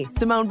 And me,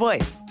 Simone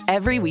Boyce.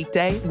 Every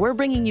weekday, we're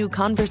bringing you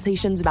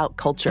conversations about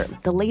culture,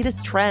 the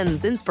latest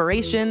trends,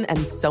 inspiration,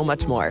 and so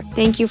much more.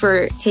 Thank you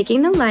for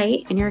taking the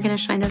light, and you're going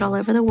to shine it all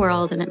over the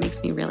world, and it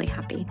makes me really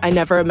happy. I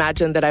never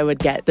imagined that I would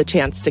get the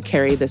chance to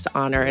carry this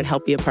honor and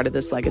help be a part of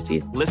this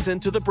legacy. Listen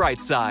to The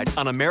Bright Side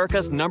on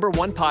America's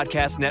 #1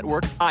 podcast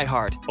network,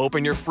 iHeart.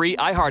 Open your free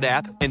iHeart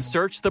app and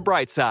search The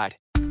Bright Side.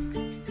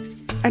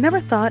 I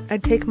never thought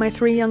I'd take my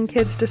 3 young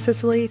kids to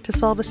Sicily to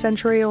solve a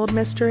century-old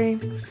mystery.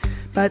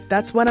 But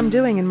that's what I'm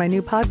doing in my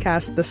new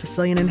podcast, The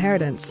Sicilian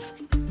Inheritance.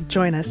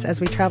 Join us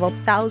as we travel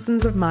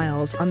thousands of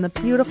miles on the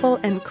beautiful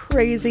and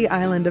crazy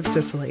island of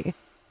Sicily,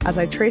 as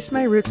I trace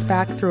my roots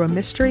back through a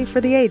mystery for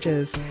the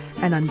ages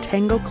and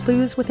untangle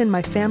clues within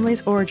my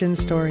family's origin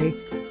story,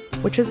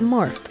 which has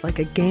morphed like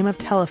a game of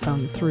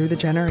telephone through the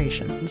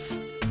generations.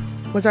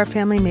 Was our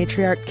family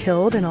matriarch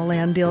killed in a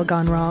land deal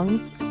gone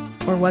wrong?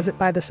 Or was it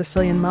by the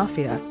Sicilian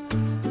mafia?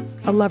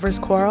 A lover's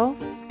quarrel?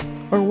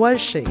 Or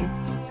was she,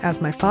 as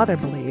my father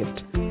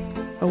believed,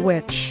 a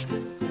witch?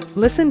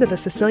 Listen to The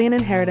Sicilian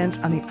Inheritance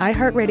on the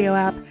iHeartRadio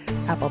app,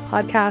 Apple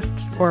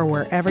Podcasts, or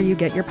wherever you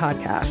get your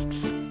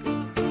podcasts.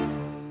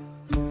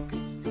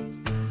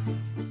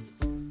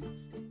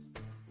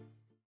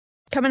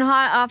 Coming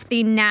hot off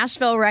the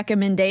Nashville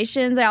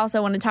recommendations, I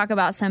also want to talk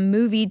about some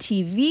movie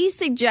TV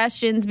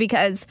suggestions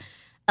because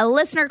a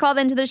listener called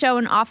into the show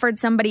and offered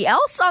somebody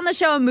else on the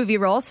show a movie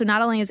role. So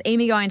not only is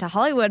Amy going to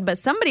Hollywood, but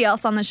somebody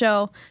else on the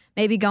show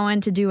maybe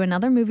going to do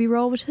another movie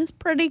role, which is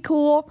pretty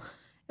cool.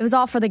 It was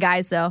all for the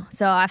guys, though,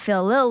 so I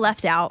feel a little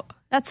left out.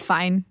 That's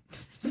fine.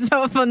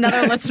 So if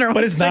another listener wants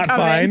but it's not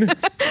fine.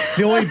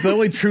 The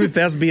only true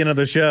thespian of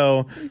the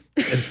show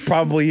is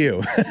probably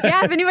you.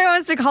 Yeah, if anybody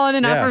wants to call in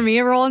and offer me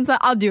a role and stuff,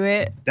 I'll do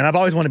it. And I've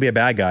always wanted to be a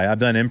bad guy. I've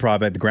done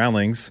improv at the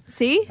Groundlings.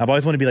 See? I've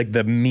always wanted to be like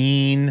the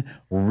mean,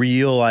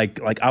 real, like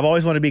I've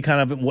always wanted to be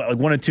kind of like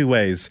one of two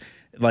ways.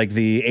 Like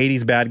the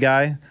 80s bad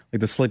guy,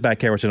 like the slick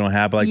back hair, which I don't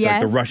have, but like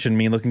the Russian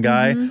mean looking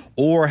guy,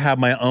 or have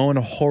my own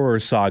horror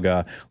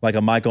saga, like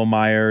a Michael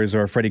Myers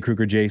or a Freddy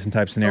Krueger Jason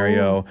type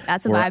scenario. Ooh,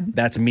 that's a vibe.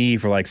 That's me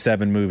for like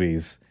 7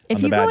 movies.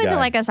 If you go into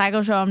like a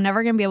psycho show, I'm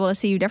never going to be able to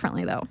see you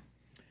differently, though.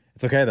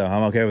 It's okay, though.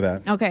 I'm okay with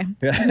that. Okay.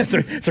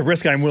 It's a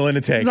risk I'm willing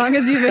to take. As long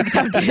as you've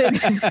accepted.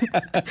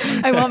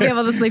 I won't be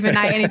able to sleep at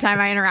night anytime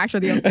I interact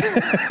with you.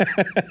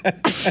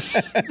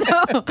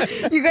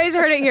 So, you guys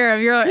heard it here.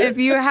 If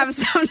you have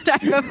some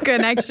type of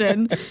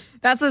connection,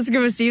 that's what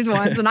Scuba Steve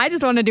wants. And I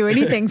just want to do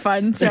anything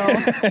fun. So,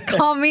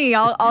 call me.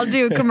 I'll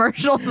do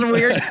commercials,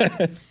 weird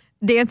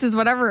dances,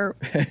 whatever.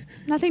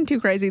 Nothing too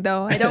crazy,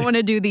 though. I don't want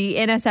to do the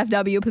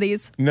NSFW,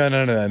 please. No.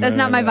 That's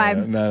not my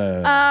vibe.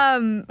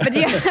 No. But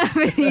do you have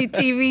any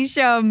TV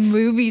show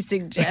movie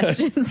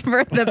suggestions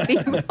for the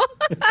people?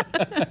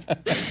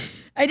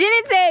 I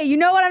didn't say. You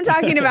know what I'm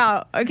talking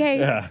about, okay?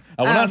 Yeah.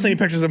 I will not send you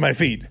pictures of my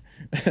feet.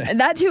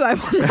 That too, I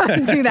will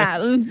not do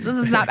that.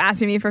 Just stop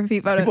asking me for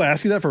feet photos. People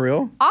ask you that for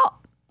real?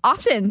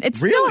 Often. It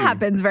still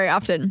happens very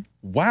often.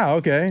 Wow,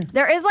 okay.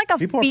 There is like a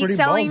picture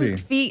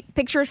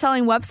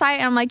selling website,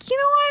 and I'm like, you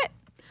know what?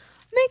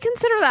 I may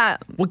consider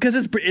that. Well, because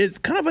it's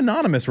kind of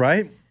anonymous,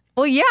 right?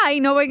 Well, yeah,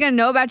 nobody's going to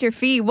know about your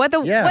feet.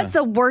 What's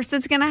the worst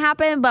that's going to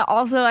happen? But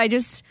also, I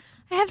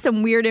have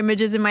some weird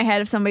images in my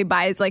head if somebody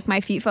buys like my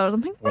feet photos.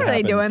 I'm like, what are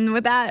they doing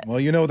with that? Well,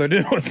 you know what they're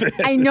doing with it.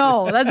 I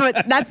know.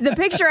 That's the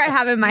picture I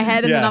have in my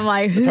head, and then I'm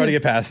like, it's hard to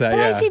get past that. But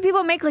I see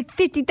people make like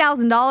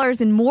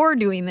 $50,000 and more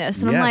doing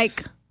this, and I'm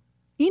like,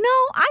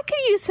 I could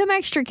use some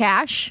extra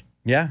cash.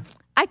 Yeah.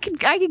 I could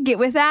get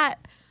with that.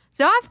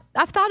 So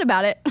I've thought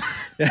about it.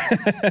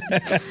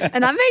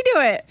 And I may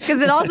do it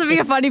because it'll also be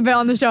a funny bit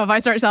on the show if I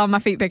start selling my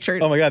feet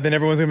pictures. Oh my God, then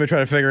everyone's going to try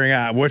to figuring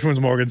out which one's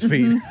Morgan's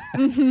feet.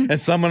 And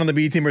someone on the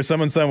B team or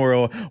someone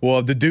somewhere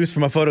will deduce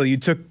from a photo you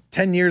took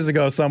 10 years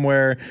ago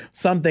somewhere,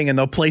 something, and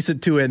they'll place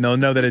it to it and they'll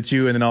know that it's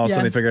you, and then all of a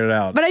sudden they figured it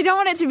out. But I don't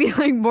want it to be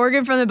like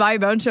Morgan from the Bobby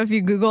Bones Show if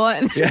you Google it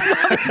and there's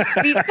all his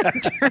feet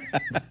pictures.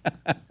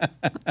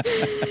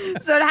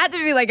 So it had to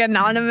be like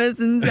anonymous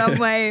in some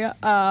way.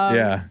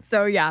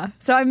 So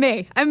I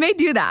may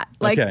do that.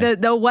 Like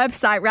the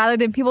website, rather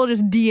than people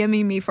just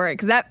DMing me for it,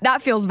 because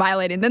that feels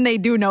violating. Then they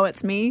do know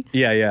it's me.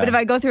 Yeah. But if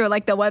I go through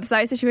like the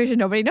website situation,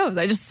 nobody knows.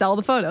 I just sell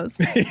the photos.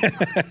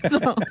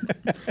 So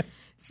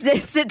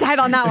sit tight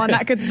on that one.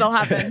 That could still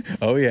happen.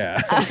 Oh,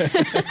 yeah.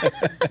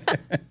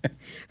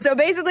 So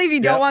basically, if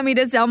you don't want me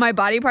to sell my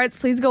body parts,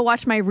 please go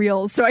watch my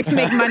reels so I can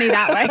make money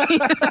that way.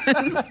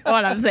 That's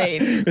what I'm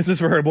saying. This is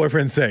for her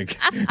boyfriend's sake.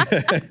 My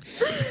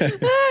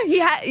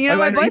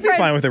boyfriend. He'd be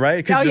fine with it,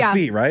 right? Because it's your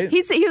feet, right? He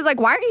was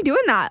like, why aren't you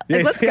doing that?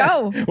 Like, let's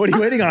go. What are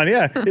you waiting on?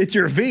 Yeah, it's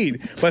your feet.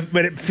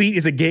 But feet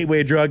is a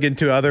gateway drug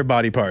into other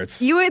body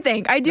parts. You would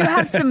think. I do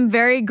have some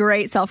very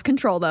great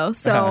self-control, though,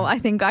 so I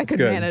think I could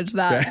manage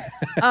that.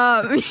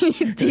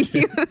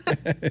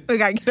 We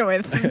got to get away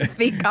with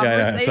feet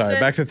conversation. Sorry,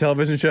 back to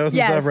television shows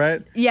and stuff,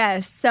 right?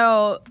 Yes.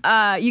 So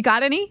you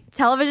got any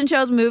television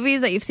shows,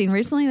 movies that you've seen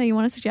recently that you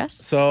want to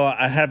suggest? So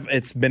I have.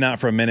 It's been out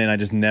for a minute, and I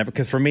just never,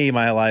 because for me,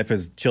 my life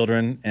is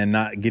children and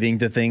not getting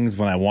to things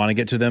when I want to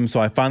get to them. So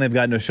I finally have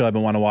gotten to a show I've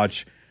been wanting to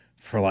watch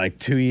for like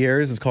 2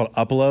 years. It's called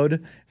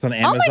Upload. It's on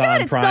Amazon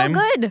Prime. Prime. Oh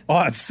my God, it's so good.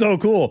 Oh, it's so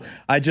cool.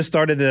 I just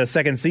started the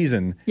second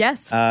season.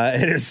 Yes.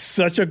 It is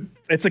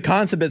it's a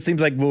concept that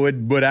seems like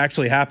would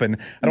actually happen.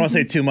 I don't want to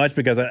say too much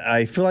because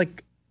I feel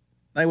like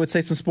I would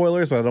say some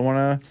spoilers, but I don't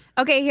want to.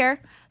 Okay,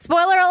 here.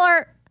 Spoiler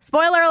alert.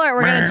 Spoiler alert.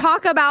 We're going to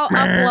talk about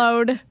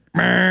Upload.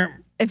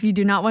 If you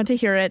do not want to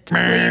hear it,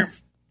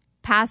 please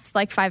pass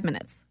like 5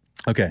 minutes.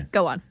 Okay.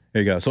 Go on.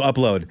 There you go. So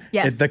Upload.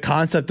 Yes. The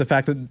concept, the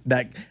fact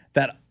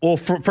that well,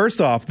 first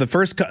off, the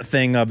first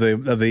thing of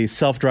the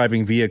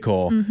self-driving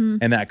vehicle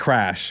and that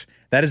crash,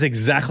 that is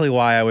exactly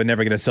why I would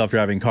never get a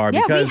self-driving car.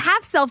 Yeah, because we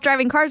have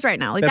self-driving cars right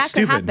now. Like that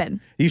could happen.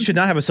 You should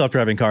not have a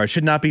self-driving car. It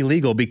should not be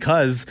legal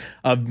because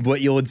of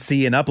what you would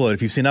see in Upload.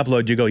 If you've seen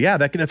Upload, you go, yeah,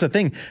 that's a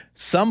thing.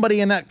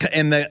 Somebody in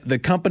the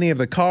company of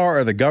the car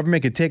or the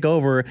government could take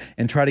over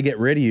and try to get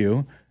rid of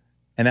you.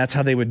 And that's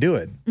how they would do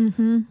it.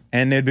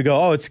 And they'd go,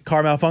 oh, it's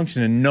car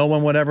malfunction, and no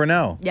one would ever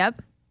know. Yep.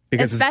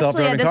 Because it's a self-driving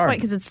car. Especially at this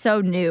point because it's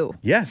so new.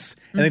 Yes.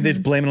 I think they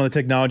just blame it on the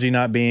technology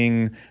not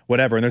being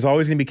whatever. And there's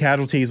always going to be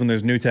casualties when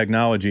there's new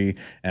technology.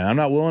 And I'm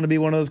not willing to be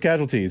one of those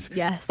casualties.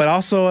 Yes. But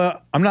also,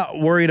 I'm not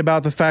worried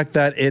about the fact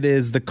that it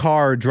is the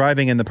car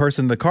driving and the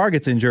person in the car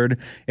gets injured.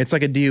 It's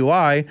like a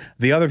DUI.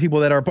 The other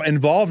people that are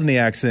involved in the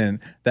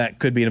accident that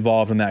could be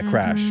involved in that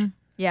crash.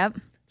 Yep.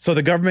 So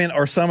the government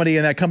or somebody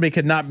in that company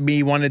could not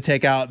be wanting to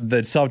take out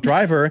the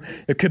self-driver.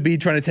 It could be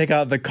trying to take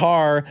out the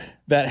car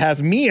that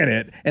has me in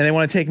it, and they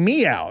want to take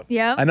me out.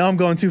 Yep. I know I'm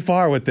going too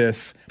far with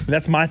this, but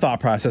that's my thought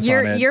process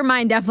on it. Your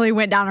mind definitely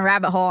went down a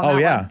rabbit hole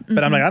on that one.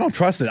 But I'm like, I don't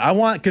trust it. I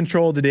want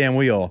control of the damn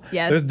wheel.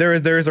 Yes. There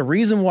is a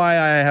reason why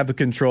I have the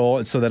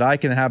control so that I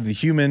can have the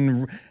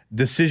human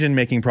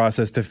decision-making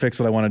process to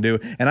fix what I want to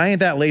do. And I ain't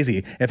that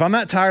lazy. If I'm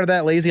not tired of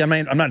that lazy, I'm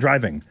not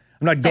driving.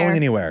 I'm not going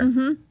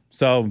anywhere.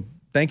 So...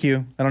 thank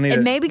you. I don't need it.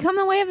 It may become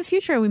the way of the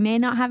future. We may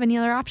not have any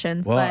other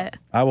options, but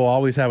I will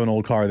always have an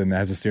old car that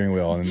has a steering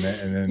wheel, and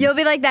then you'll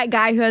be like that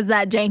guy who has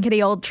that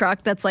jankety old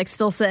truck that's like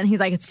still sitting.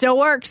 He's like, it still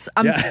works.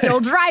 I'm still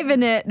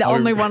driving it. The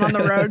only one on the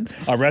road.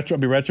 I'll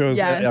be retros.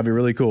 Yes. That'll be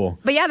really cool.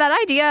 But yeah, that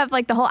idea of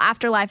like the whole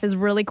afterlife is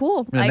really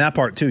cool. And that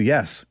part too,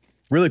 yes.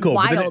 Really cool.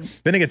 Wild. But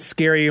then it gets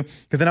scary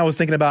because then I was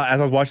thinking about, as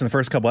I was watching the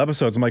first couple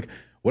episodes, I'm like,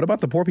 what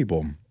about the poor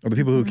people or the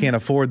people who can't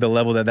afford the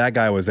level that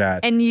guy was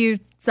at? And you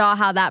saw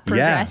how that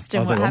progressed. I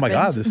was like, oh my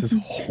God,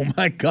 oh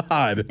my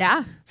God.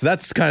 Yeah. So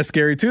that's kind of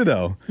scary too,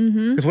 though.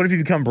 Because what if you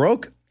become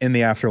broke in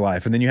the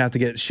afterlife and then you have to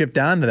get shipped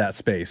down to that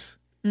space?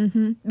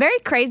 Very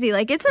crazy.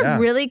 Like it's a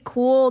really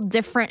cool,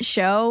 different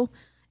show.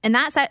 And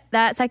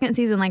that second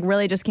season like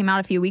really just came out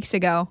a few weeks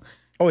ago.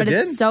 Oh, but it did?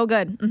 It's so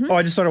good. Oh,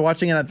 I just started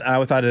watching it.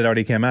 I thought it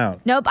already came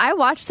out. Nope. I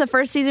watched the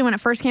first season when it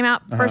first came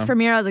out. First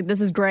premiere. I was like,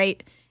 this is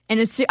great. And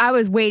I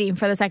was waiting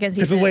for the second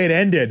season. Because the way it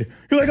ended.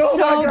 You're like, oh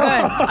so my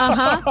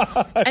God.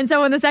 Good. And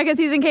so when the second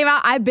season came out,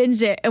 I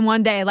binged it in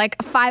one day,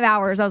 like 5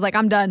 hours. I was like,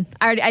 I'm done.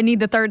 I need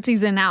the third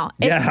season now.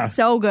 It's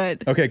so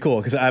good. Okay, cool.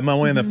 Because I'm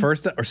only in the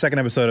first or second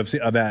episode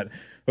of that.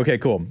 Okay,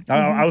 cool.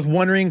 I was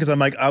wondering because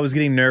I was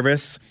getting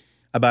nervous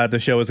about if the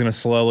show was going to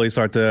slowly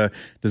start to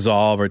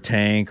dissolve or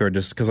tank or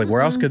just because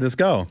where else could this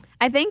go?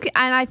 I think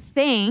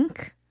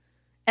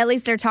at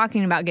least they're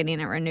talking about getting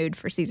it renewed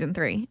for season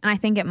 3. And I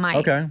think it might.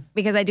 Okay.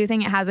 Because I do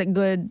think it has a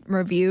good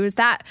reviews.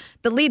 That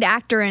the lead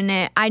actor in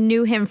it, I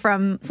knew him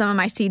from some of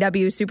my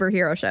CW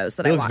superhero shows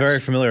that I watched. He looks very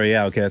familiar.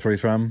 Yeah, okay, that's where he's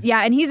from.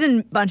 Yeah, and he's in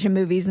a bunch of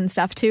movies and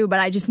stuff too, but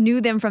I just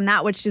knew them from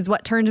that, which is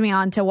what turned me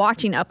on to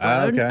watching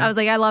Upload. Okay. I was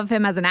like, I love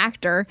him as an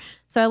actor.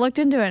 So I looked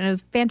into it and it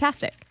was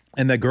fantastic.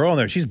 And the girl in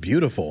there, she's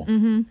beautiful.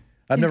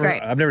 She's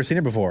great. I've never seen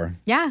her before.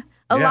 Yeah.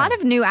 A lot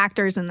of new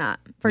actors in that,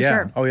 for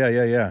sure. Oh,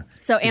 yeah.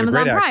 So He's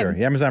Amazon a great Prime. actor.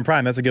 Yeah, Amazon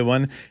Prime. That's a good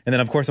one. And then,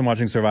 of course, I'm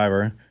watching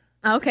Survivor.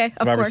 Okay,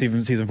 Survivor of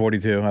course. season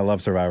 42. I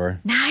love Survivor.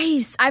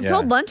 Nice. I've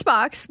told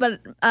Lunchbox, but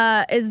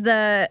is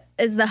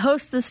the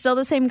host still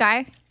the same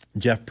guy?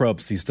 Jeff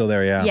Probst, he's still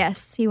there, yeah.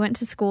 Yes, he went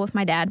to school with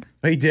my dad.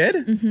 Oh, he did?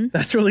 Mm-hmm.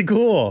 That's really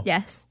cool.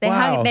 Yes.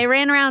 Wow. They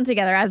ran around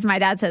together, as my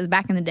dad says,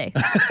 back in the day.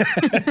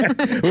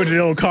 With the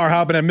old car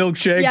hopping at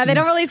milkshakes. Yeah, they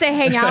don't really say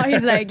hang out.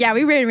 He's like, yeah,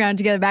 we ran around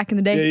together back in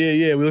the day.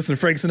 Yeah. We listened to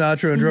Frank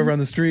Sinatra and drove around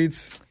the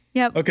streets.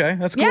 Yep. Okay,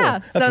 that's cool. Yeah,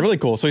 that's really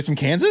cool. So he's from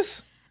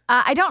Kansas?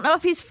 I don't know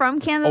if he's from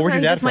Kansas where's or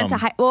your dad just went from?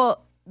 to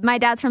well, my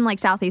dad's from like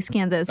Southeast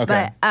Kansas,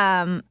 but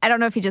I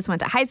don't know if he just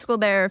went to high school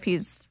there, if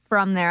he's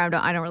from there. I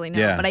don't really know.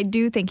 Yeah. But I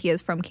do think he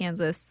is from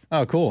Kansas.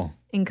 Oh, cool.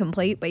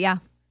 Incomplete, but yeah.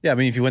 Yeah, I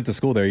mean, if you went to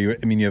school there, you're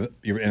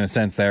in a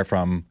sense there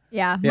from.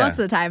 Yeah, most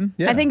of the time.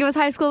 Yeah. I think it was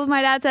high school, as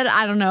my dad said.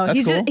 I don't know.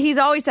 That's cool. He's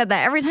always said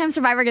that. Every time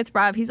Survivor gets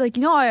brought up, he's like,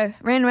 I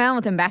ran around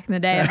with him back in the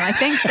day. I'm like,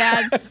 thanks,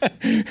 Dad.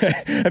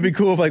 It'd be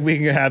cool if we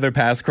can have their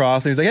paths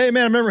cross. And he's like, hey,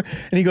 man, I remember.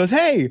 And he goes,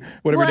 hey,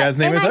 whatever Dad's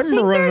name is, I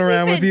remember running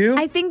around with you.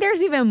 I think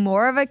there's even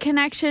more of a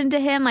connection to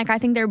him. Like, I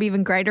think they'd be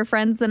even greater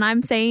friends than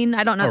I'm saying.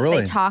 I don't know if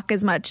they talk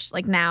as much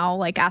like now,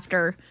 like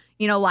after,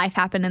 life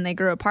happened and they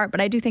grew apart.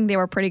 But I do think they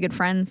were pretty good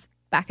friends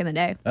back in the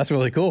day. That's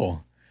really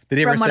cool.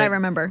 from what I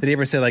remember. Did he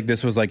ever say like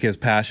this was like his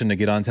passion to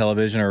get on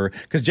television, or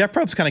because Jeff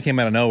Probst kind of came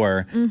out of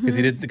nowhere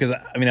because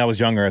I was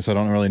younger, so I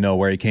don't really know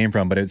where he came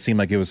from, but it seemed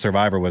like it was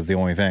Survivor was the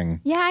only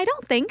thing. Yeah, I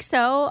don't think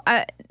so.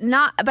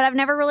 But I've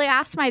never really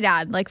asked my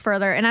dad like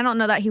further, and I don't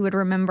know that he would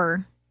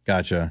remember.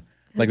 Gotcha.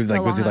 Like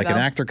was he like an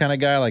actor kind of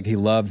guy? Like he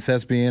loved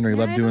thespian, or he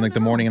loved doing like the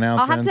morning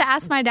announcements? I'll have to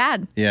ask my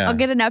dad. Yeah, I'll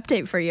get an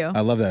update for you. I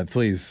love that.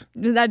 Please.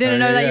 I didn't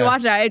know that you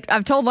watched it.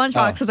 I've told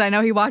Lunchbox because I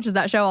know he watches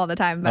that show all the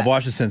time. I've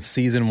watched it since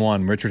season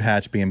 1. Richard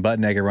Hatch being butt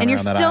naked running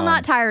around that island. And you're still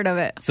not tired of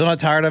it. Still not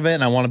tired of it,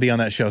 and I want to be on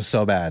that show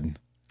so bad.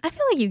 I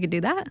feel like you could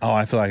do that. Oh,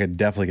 I feel like I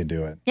definitely could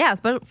do it. Yeah,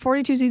 but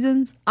 42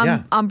 seasons.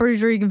 I'm pretty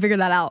sure you can figure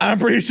that out. I'm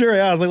pretty sure.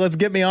 Yeah, I was like, let's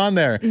get me on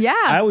there. Yeah.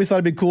 I always thought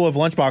it'd be cool if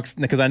Lunchbox,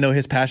 because I know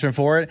his passion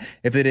for it,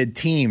 if they did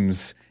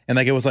teams. And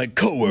like it was like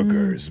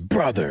coworkers,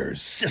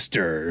 brothers,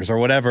 sisters, or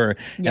whatever.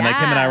 Yeah. And like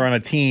him and I were on a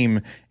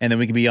team, and then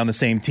we could be on the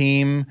same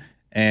team,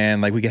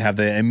 and like we could have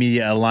the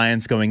immediate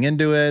alliance going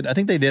into it. I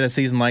think they did a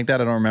season like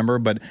that. I don't remember,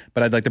 but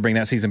I'd like to bring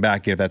that season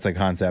back if that's a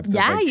concept.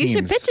 Yeah, like you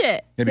should pitch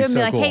it. It'd be so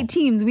like, cool. Hey,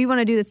 teams, we want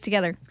to do this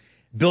together.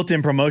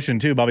 Built-in promotion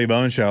too, Bobby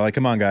Bones show. Like,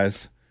 come on,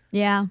 guys.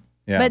 Yeah.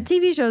 But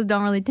TV shows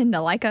don't really tend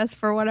to like us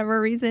for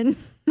whatever reason.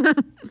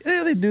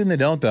 Yeah, they do and they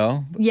don't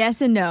though.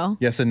 Yes and no.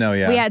 Yes and no.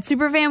 Yeah. We had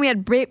Superfan. We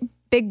had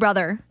Big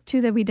Brother,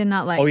 2 that we did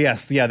not like. Oh,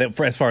 yes. Yeah,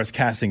 as far as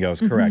casting goes,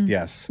 correct.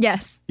 Yes.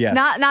 Yes. Yes.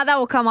 Not that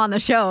will come on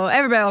the show.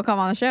 Everybody will come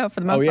on the show for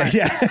the most part.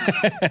 Yeah.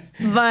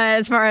 But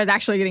as far as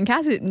actually getting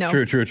casted, no.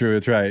 True.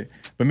 That's right.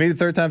 But maybe the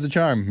third time's a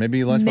charm.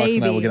 Maybe Lunchbox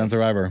and I will get on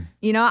Survivor.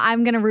 You know,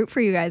 I'm going to root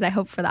for you guys. I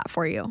hope for that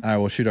for you. All right,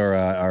 we'll shoot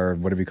our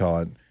what do we call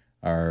it?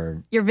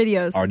 Your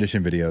videos.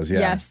 Audition videos,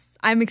 yeah. Yes.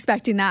 I'm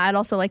expecting that. I'd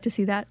also like to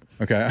see that.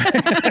 Okay.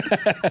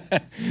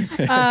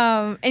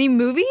 Any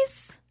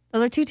movies?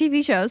 Those are 2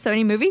 TV shows. So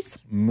any movies?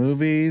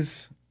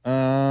 Movies.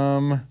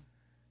 I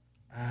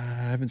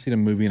haven't seen a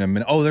movie in a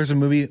minute. Oh, there's a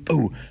movie.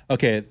 Oh,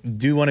 okay.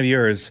 Do one of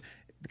yours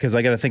because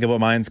I got to think of what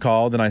mine's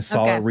called. And I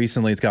saw it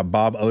recently. It's got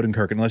Bob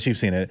Odenkirk. Unless you've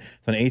seen it,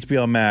 it's on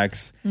HBO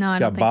Max. No, I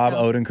don't think so. It's got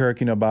Bob Odenkirk.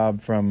 You know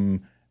Bob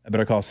from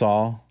Better Call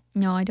Saul?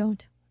 No, I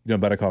don't. You know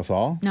Better Call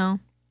Saul? No.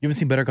 You haven't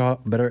seen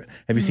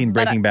Have you seen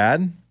Breaking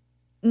Bad?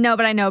 No,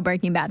 but I know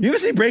Breaking Bad. You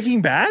haven't seen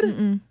Breaking Bad?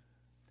 Mm-mm.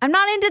 I'm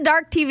not into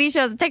dark TV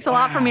shows. It takes a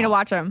lot for me to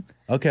watch them.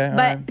 Okay.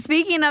 But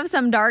speaking of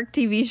some dark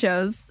TV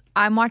shows,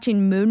 I'm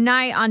watching Moon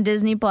Knight on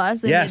Disney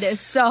Plus. And yes. It is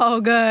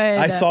so good.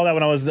 I saw that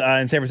when I was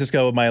in San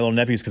Francisco with my little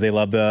nephews because they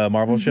love the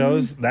Marvel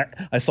shows.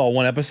 I saw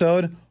one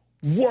episode.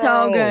 Whoa,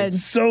 so good.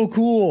 So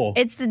cool.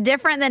 It's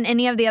different than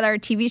any of the other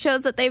TV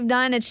shows that they've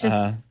done. It's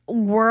just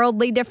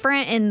worldly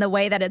different in the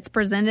way that it's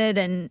presented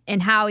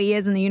and how he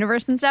is in the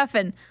universe and stuff.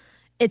 And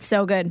it's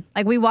so good.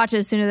 Like, we watch it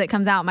as soon as it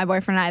comes out, my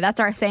boyfriend and I. That's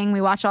our thing. We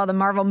watch all the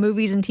Marvel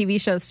movies and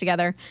TV shows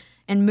together.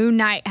 And Moon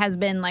Knight has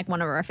been like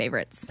one of our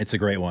favorites. It's a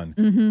great one.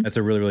 Mm-hmm. That's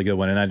a really, really good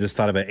one. And I just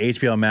thought of it.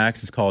 HBO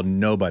Max. It's called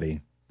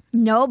Nobody.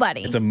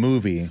 Nobody. It's a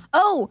movie.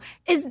 Oh,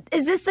 is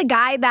this the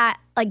guy that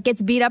like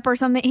gets beat up or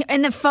something?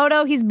 In the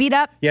photo, he's beat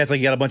up. Yeah, it's like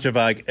he got a bunch of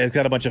it's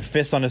got a bunch of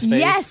fists on his face.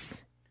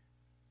 Yes.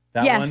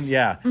 That one,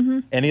 yeah. Mm-hmm.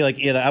 And he I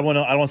don't want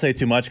to say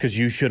too much because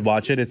you should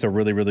watch it. It's a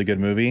really, really good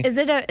movie. Is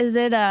it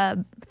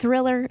a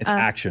thriller? It's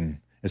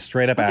action. It's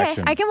straight up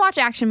action. I can watch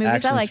action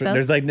movies. I like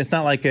those. There's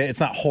it's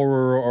not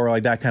horror or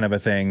like that kind of a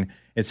thing.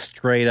 It's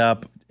straight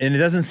up, and it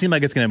doesn't seem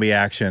like it's going to be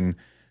action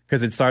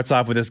because it starts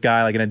off with this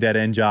guy like in a dead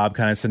end job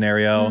kind of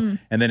scenario,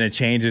 and then it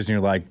changes, and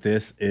you're like,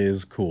 this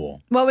is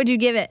cool. What would you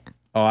give it?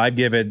 Oh, I'd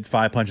give it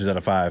 5 punches out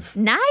of 5.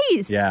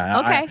 Nice. Yeah.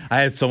 Okay. I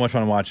had so much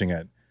fun watching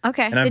it.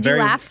 Okay. Did you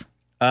laugh?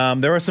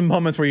 There were some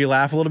moments where you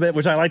laugh a little bit,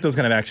 which I like those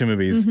kind of action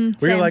movies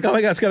where you're like, oh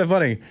my God, it's kind of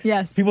funny.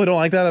 Yes. People who don't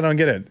like that, I don't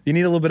get it. You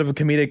need a little bit of a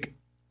comedic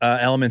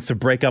elements to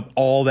break up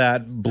all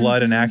that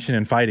blood and action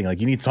and fighting. Like,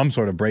 you need some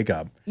sort of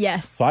breakup.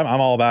 Yes. So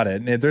I'm all about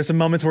it. There's some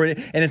moments where,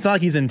 and it's not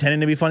like he's intending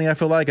to be funny, I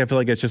feel like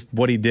it's just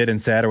what he did and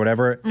said or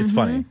whatever. It's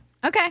funny.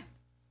 Okay.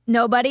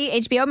 Nobody,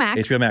 HBO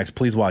Max. HBO Max,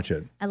 please watch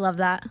it. I love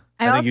that.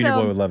 I think you and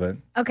your boy would love it.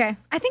 Okay.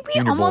 I think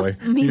we you almost...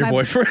 Boy. Me, my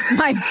boyfriend.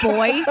 My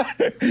boy?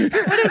 What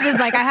is this,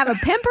 like I have a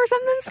pimp or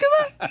something,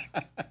 Scuba?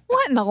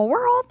 What in the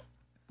world?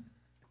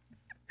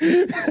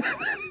 Yeah,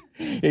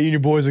 you and your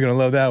boys are going to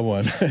love that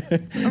one.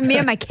 Me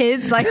and my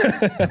kids, like,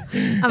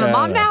 I'm a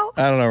mom now?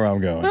 I don't know where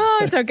I'm going. Oh,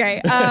 it's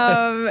okay.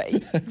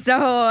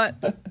 So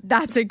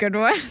that's a good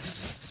one.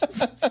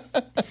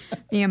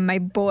 Me and my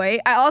boy.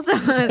 I also,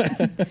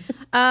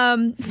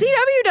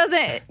 CW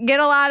doesn't get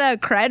a lot of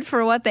cred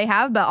for what they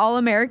have, but All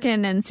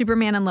American and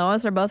Superman and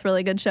Lois are both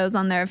really good shows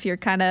on there if you're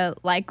kind of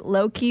like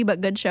low key, but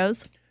good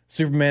shows.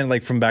 Superman,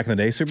 like from back in the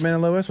day, Superman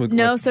and Lois?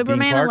 No,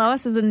 Superman and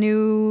Lois is a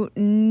new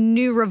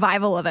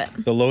revival of it.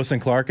 The Lois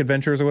and Clark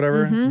adventures or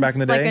whatever from back in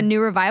the day? It's like a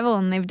new revival,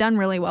 and they've done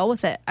really well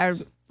with it. I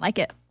like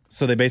it.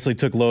 So they basically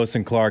took Lois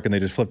and Clark and they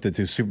just flipped it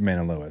to Superman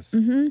and Lois.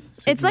 Mm-hmm.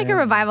 It's like a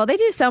revival. They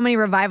do so many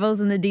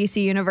revivals in the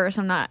DC universe.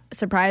 I'm not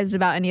surprised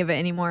about any of it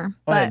anymore.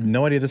 Oh, I had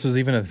no idea this was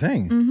even a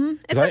thing.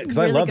 Because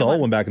I loved the old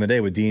one back in the day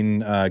with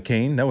Dean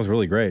Cain. That was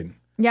really great.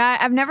 Yeah,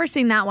 I've never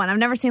seen that one. I've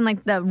never seen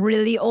like the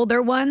really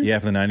older ones. Yeah,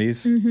 from the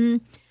 90s. Mm-hmm.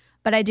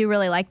 But I do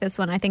really like this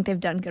one. I think they've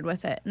done good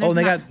with it. And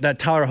they got that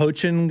Tyler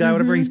Hoechlin guy,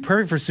 whatever. He's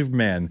perfect for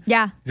Superman.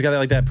 Yeah. He's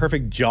got that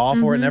perfect jaw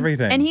for it and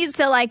everything. And he's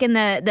still like in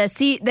the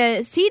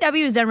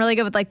CW has done really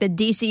good with like the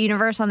DC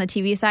universe on the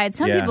TV side.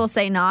 Some people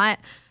say not.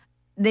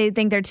 They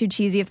think they're too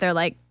cheesy if they're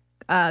like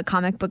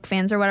comic book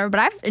fans or whatever.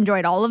 But I've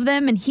enjoyed all of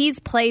them. And he's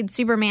played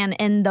Superman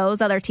in those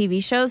other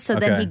TV shows. So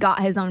then he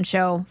got his own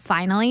show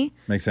finally.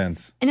 Makes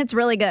sense. And it's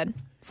really good.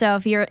 So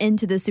if you're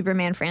into the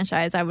Superman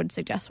franchise, I would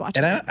suggest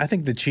watching it. I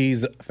think the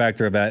cheese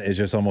factor of that is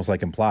just almost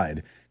like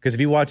implied. Because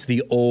if you watch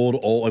the old,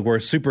 like where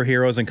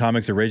superheroes and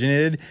comics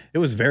originated, it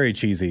was very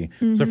cheesy.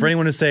 Mm-hmm. So for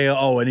anyone to say,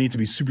 oh, it needs to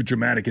be super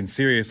dramatic and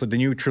serious, then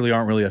you truly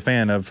aren't really a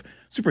fan of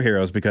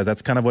superheroes, because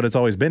that's kind of what it's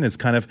always been. It's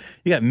kind of,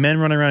 you got men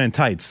running around in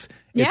tights.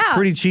 It's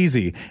pretty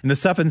cheesy. And the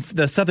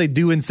stuff they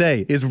do and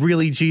say is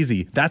really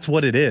cheesy. That's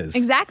what it is.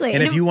 Exactly.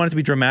 And if you want it to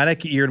be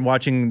dramatic, you're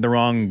watching the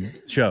wrong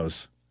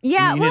shows.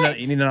 Yeah,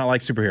 you need to not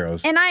like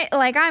superheroes. And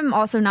I'm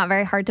also not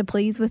very hard to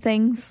please with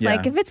things. Yeah.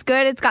 Like if it's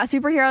good, it's got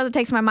superheroes, it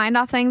takes my mind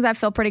off things, I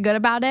feel pretty good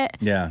about it.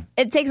 Yeah.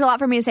 It takes a lot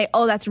for me to say,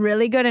 oh, that's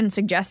really good, and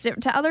suggest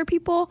it to other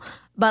people.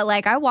 But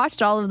like I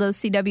watched all of those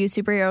CW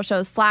superhero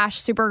shows,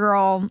 Flash,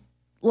 Supergirl,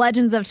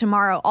 Legends of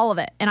Tomorrow, all of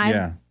it. And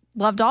I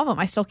loved all of them.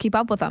 I still keep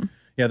up with them.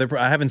 Yeah,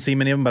 I haven't seen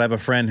many of them, but I have a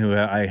friend who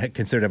I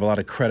consider to have a lot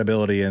of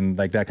credibility and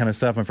like that kind of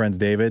stuff. My friend's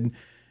David.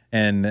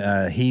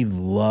 And he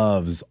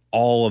loves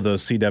all of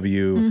those CW.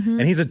 Mm-hmm.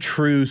 And he's a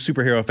true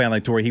superhero fan,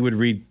 like to where he would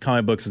read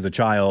comic books as a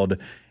child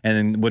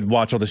and then would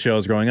watch all the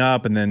shows growing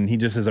up. And then he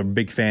just is a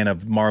big fan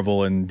of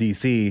Marvel and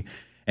DC.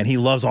 And he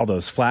loves all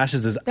those. Flash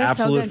is his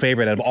absolute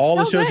favorite. Out of all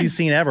the shows he's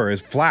seen ever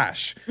is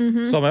Flash.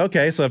 Mm-hmm. So I'm like,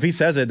 okay, so if he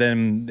says it,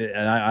 then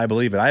I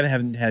believe it. I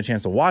haven't had a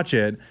chance to watch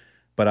it.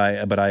 But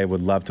I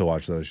would love to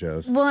watch those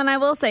shows. Well, and I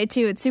will say,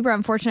 too, it's super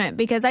unfortunate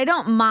because I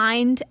don't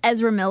mind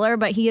Ezra Miller,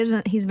 but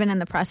he's been in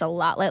the press a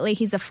lot lately.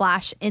 He's a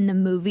Flash in the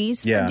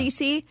movies from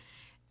DC.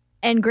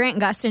 And Grant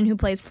Gustin, who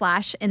plays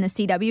Flash in the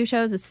CW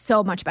shows, is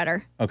so much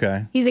better.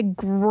 Okay. He's a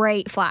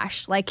great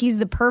Flash. Like, he's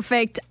the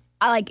perfect,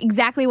 like,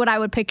 exactly what I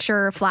would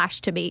picture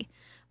Flash to be.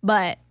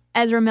 But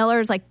Ezra Miller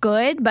is, like,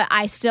 good, but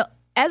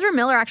Ezra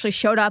Miller actually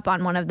showed up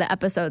on one of the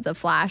episodes of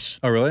Flash.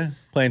 Oh, really?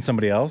 Playing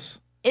somebody else?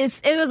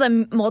 It was a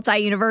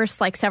multi-universe,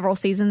 like several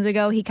seasons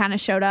ago. He kind of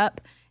showed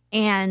up,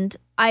 and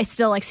I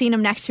still like seeing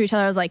him next to each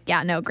other. I was like,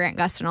 yeah, no, Grant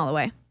Gustin all the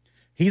way.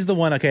 He's the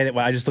one. Okay,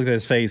 I just looked at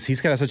his face.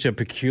 He's got such a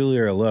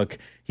peculiar look.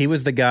 He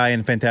was the guy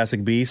in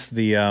Fantastic Beasts,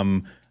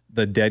 the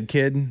dead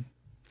kid,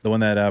 the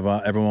one that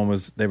everyone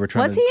they were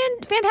trying. Was he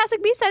in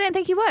Fantastic Beasts? I didn't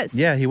think he was.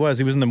 Yeah, he was.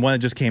 He was in the one that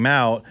just came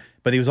out,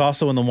 but he was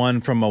also in the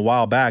one from a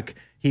while back.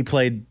 He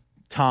played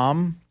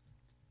Tom.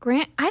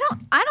 Grant, I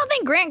don't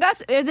think Grant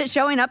Gus, is it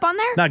showing up on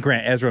there? Not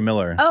Grant, Ezra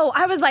Miller. Oh,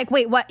 I was like,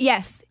 wait, what?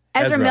 Yes,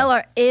 Ezra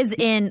Miller is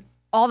in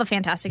all the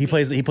Fantastic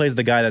Beasts. He plays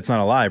the guy that's not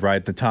alive,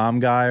 right? The Tom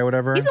guy or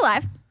whatever. He's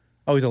alive.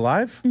 Oh, he's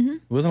alive? Mm-hmm. He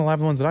wasn't alive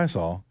in the ones that I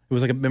saw. It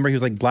was like, remember he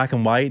was like black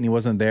and white and he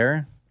wasn't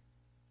there?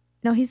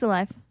 No, he's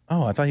alive.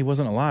 Oh, I thought he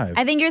wasn't alive.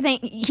 I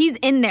think he's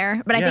in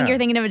there, but I think you're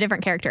thinking of a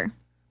different character.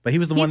 But he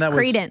was the one that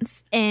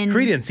Credence was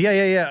Credence. Yeah.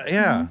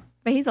 Mm-hmm.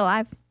 But he's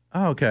alive.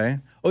 Oh, okay.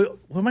 Oh,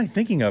 what am I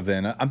thinking of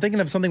then? I'm thinking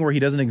of something where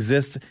he doesn't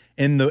exist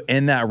in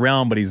that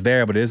realm, but he's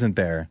there, but isn't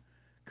there.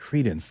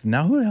 Credence.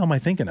 Now, who the hell am I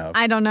thinking of?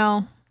 I don't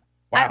know.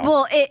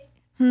 Wow.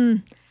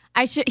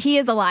 He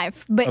is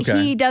alive, but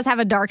he does have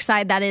a dark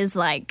side that is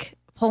like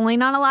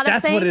pulling on a lot of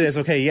things. That's what it is.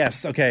 Okay,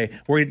 yes, okay.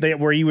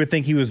 Where you would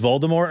think he was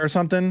Voldemort or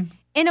something?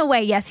 In a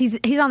way, yes.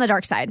 He's on the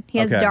dark side. He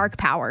has dark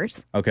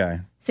powers. Okay.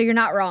 So you're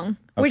not wrong.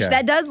 Okay. Which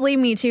that does lead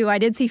me to, I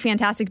did see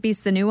Fantastic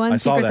Beasts, the new one, I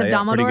saw Secrets that.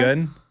 of Dumbledore. Pretty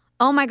good?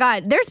 Oh my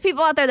God. There's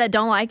people out there that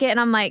don't like it. And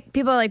I'm like,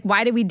 people are like,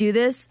 why did we do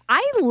this?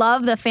 I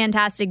love the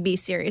Fantastic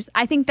Beasts series.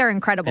 I think they're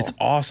incredible. It's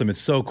awesome.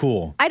 It's so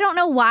cool. I don't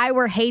know why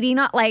we're hating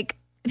on, like,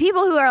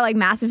 people who are like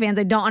massive fans,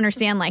 I don't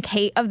understand like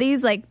hate of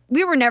these. Like,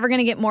 we were never going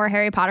to get more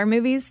Harry Potter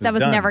movies. That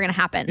was never going to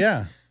happen.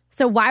 Yeah.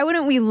 So why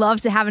wouldn't we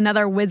love to have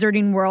another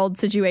Wizarding World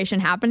situation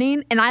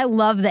happening? And I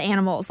love the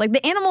animals. Like,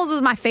 the animals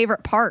is my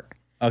favorite part.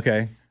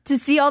 Okay. To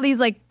see all these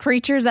like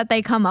creatures that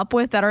they come up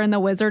with that are in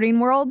the Wizarding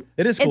World.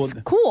 It is cool. It's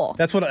cool.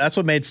 That's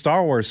what made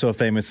Star Wars so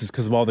famous, is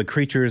because of all the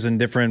creatures and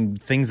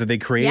different things that they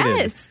created.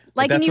 Yes.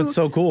 Like that's what's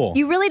so cool.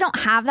 You really don't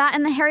have that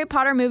in the Harry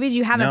Potter movies.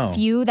 You have a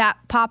few that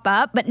pop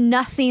up, but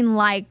nothing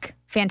like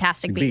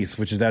Fantastic Beasts.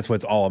 That's what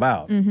it's all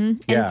about. Mm-hmm.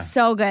 Yeah. And it's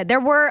so good.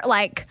 There were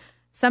like,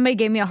 somebody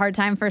gave me a hard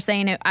time for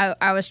saying it.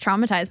 I was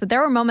traumatized, but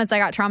there were moments I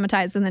got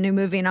traumatized in the new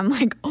movie and I'm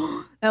like,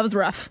 oh, that was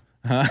rough.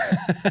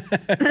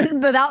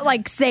 Without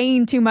like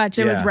saying too much,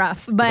 it was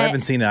rough. But I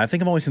haven't seen it. I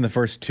think I've only seen the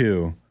first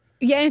two.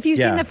 Yeah, and if you've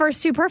seen the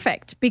first two,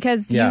 perfect,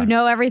 because you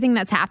know everything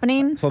that's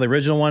happening. So the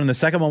original one and the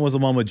second one was the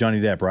one with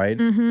Johnny Depp, right?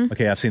 Mm-hmm.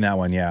 Okay, I've seen that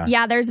one. Yeah.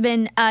 Yeah, there's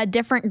been a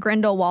different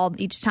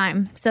Grindelwald each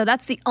time, so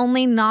that's the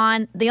only thing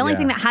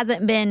that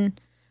hasn't been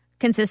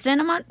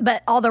consistent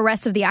but all the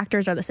rest of the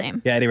actors are the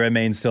same. Yeah, Eddie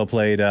Redmayne still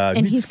played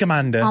Newt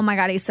Scamander. Oh my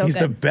God, he's so good. He's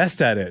the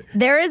best at it.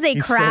 There is a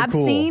crab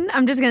scene.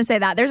 I'm just going to say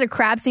that. There's a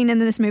crab scene in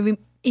this movie.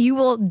 You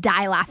will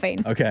die laughing.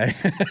 Okay.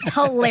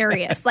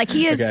 Hilarious. Like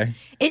he is,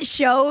 it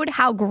showed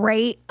how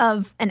great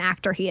of an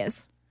actor he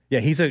is. Yeah,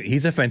 he's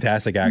a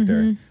fantastic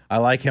actor. Mm-hmm. I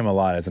like him a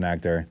lot as an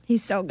actor.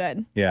 He's so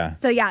good. Yeah.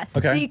 So yeah,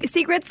 Okay.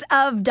 Secrets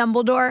of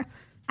Dumbledore.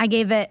 I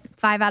gave it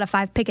 5 out of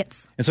 5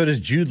 pickets. And so does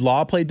Jude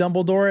Law play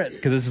Dumbledore?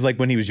 Because this is like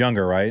when he was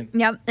younger, right?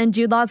 Yep, and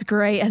Jude Law's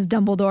great as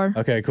Dumbledore.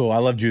 Okay, cool. I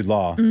love Jude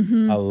Law.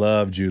 Mm-hmm. I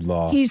love Jude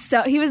Law. He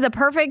was the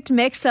perfect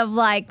mix of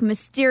like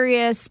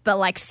mysterious but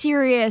like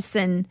serious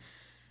and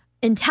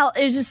it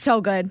was just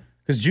so good.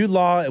 Because Jude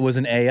Law was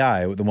an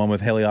AI, the one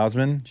with Haley Joel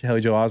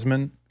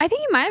Osment. I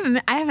think you might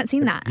have. I haven't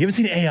seen that. You haven't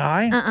seen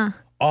AI?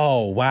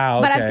 Oh,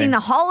 wow. But okay. I've seen The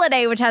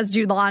Holiday, which has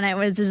Jude Law in it,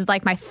 which is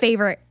like my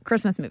favorite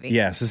Christmas movie.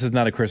 Yes, this is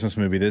not a Christmas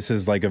movie. This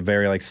is like a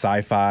very like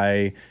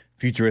sci-fi,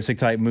 futuristic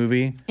type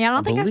movie. Yeah, I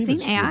don't think I've seen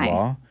Jude AI.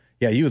 Law.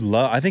 Yeah,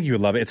 I think you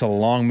would love it. It's a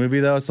long movie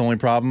though. It's the only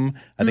problem.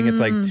 I think it's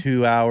like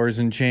 2 hours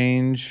and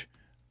change.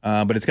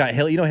 But it's got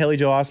Haley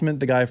Joel Osment,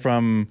 the guy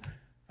from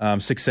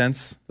Sixth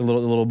Sense, the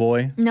little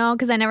boy. No,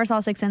 because I never saw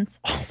Sixth Sense.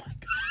 Oh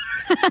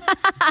my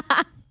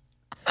god.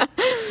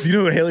 Do you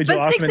know who Haley Joel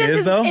Osment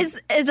is though? Is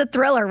a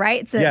thriller,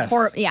 right? It's a yes.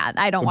 horror. Yeah,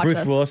 I don't watch Bruce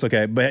those. Willis,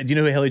 okay. But do you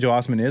know who Haley Joel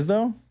Osment is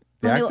though?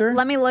 The actor?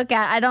 Let me look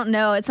at. I don't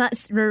know. It's not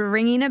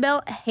ringing a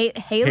bell.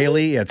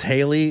 Haley. It's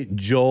Haley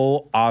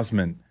Joel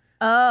Osment.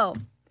 Oh.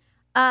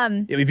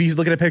 If you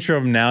look at a picture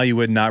of him now, you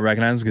would not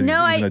recognize him because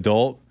he's an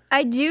adult.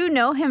 I do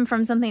know him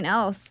from something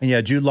else. And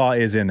yeah, Jude Law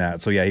is in that.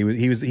 So yeah,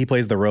 he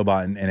plays the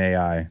robot in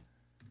AI,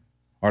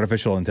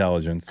 artificial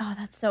intelligence. Oh,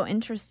 that's so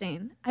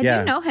interesting. I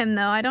do know him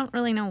though. I don't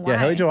really know why. Yeah,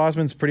 Haley Joel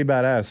Osment's pretty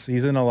badass.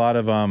 He's in a lot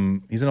of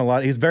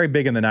He's very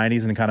big in the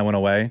 '90s and kind of went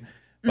away.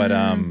 But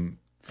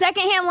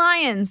Secondhand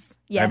Lions.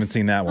 Yes, I haven't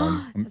seen that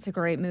one. That's a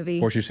great movie.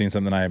 Of course, you've seen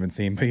something I haven't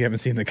seen, but you haven't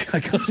seen the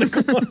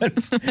iconic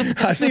ones.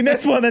 I've seen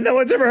this one that no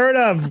one's ever heard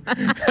of.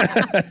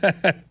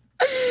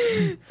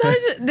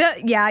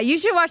 You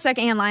should watch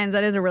Secondhand Lions.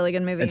 That is a really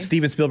good movie. And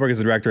Steven Spielberg is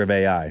the director of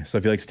AI. So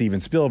if you like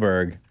Steven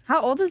Spielberg, how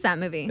old is that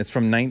movie? It's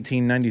from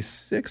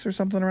 1996 or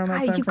something around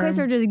that time. You guys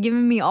are just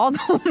giving me all the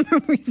old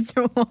movies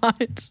to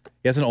watch.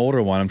 Yeah, it's an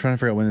older one. I'm trying to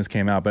figure out when this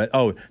came out, but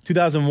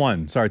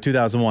 2001. Sorry,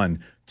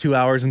 2001. 2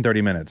 hours and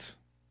 30 minutes.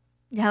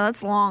 Yeah,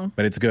 that's long.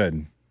 But it's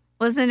good.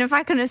 Listen, if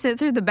I couldn't sit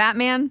through the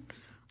Batman,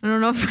 I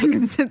don't know if I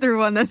can sit through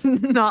one that's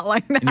not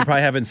like that. And you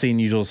probably haven't seen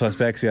Usual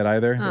Suspects yet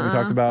either, that we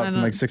talked about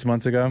from like 6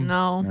 months ago?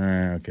 No.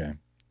 Okay.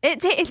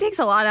 It takes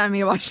a lot out of me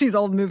to watch these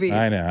old movies.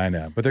 I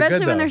know. But they're Especially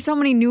good, when though. there's so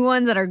many new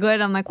ones that are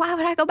good. I'm like, why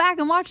would I go back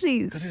and watch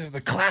these? Because these are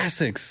the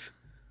classics.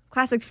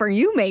 Classics for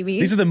you, maybe.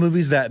 These are the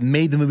movies that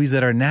made the movies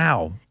that are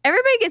now.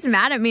 Everybody gets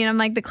mad at me, and I'm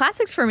like, the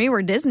classics for me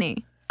were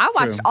Disney. I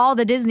watched all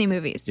the Disney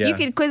movies. Yeah. You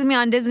could quiz me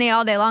on Disney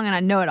all day long, and I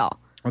know it all.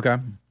 Okay.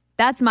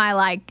 That's my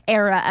like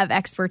era of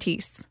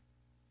expertise.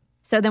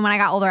 So then when I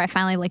got older, I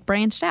finally like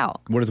branched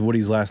out. What is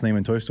Woody's last name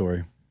in Toy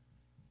Story?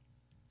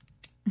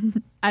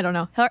 I don't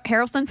know.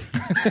 Harrelson?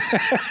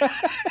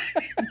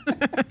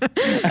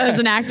 As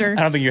an actor.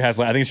 I don't think he has.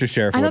 I think it's just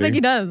Sheriff Woody. I don't think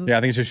he does. Yeah,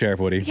 I think it's just Sheriff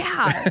Woody.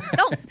 Yeah.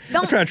 Don't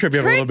I'm trying to trip you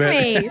up a little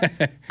bit.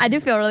 Me. I do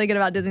feel really good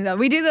about Disney though.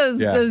 We do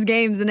those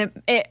games and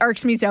it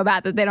irks me so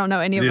bad that they don't know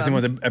any of Disney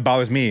them. It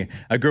bothers me.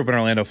 I grew up in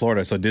Orlando,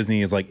 Florida, so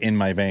Disney is like in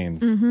my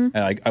veins. Mm-hmm.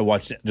 And I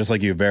watched, just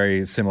like you,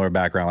 very similar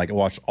background. Like I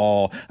watched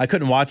I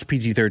couldn't watch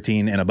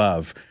PG-13 and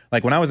above.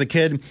 Like when I was a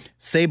kid,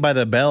 Saved by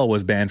the Bell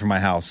was banned from my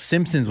house.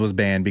 Simpsons was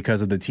banned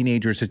because of the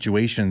teenager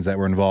situations that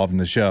were involved in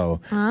the show.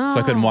 Oh.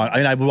 So I couldn't watch. I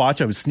mean, I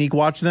would sneak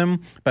watch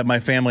them, but my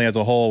family as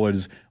a whole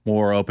was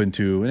more open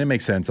to, and it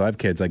makes sense. I have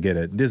kids, I get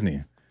it.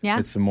 Disney. Yeah.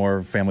 It's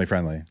more family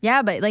friendly.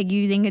 Yeah, but like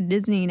you think of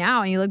Disney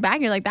now and you look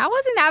back, you're like, that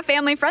wasn't that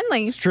family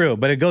friendly. It's true,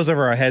 but it goes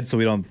over our heads, so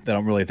they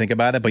don't really think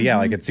about it. But yeah,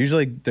 like it's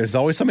usually, there's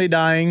always somebody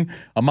dying.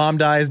 A mom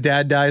dies,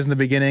 dad dies in the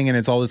beginning, and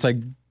it's all this like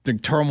the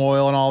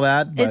turmoil and all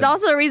that. It's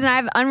also the reason I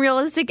have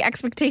unrealistic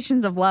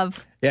expectations of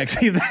love. Yeah,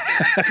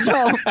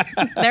 so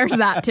there's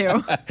that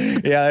too.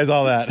 Yeah, there's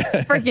all that.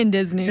 Freaking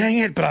Disney. Dang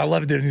it, but I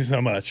love Disney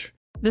so much.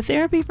 The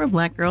Therapy for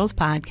Black Girls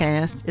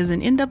podcast is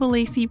an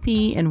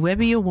NAACP and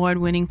Webby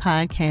Award-winning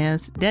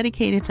podcast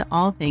dedicated to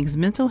all things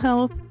mental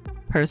health,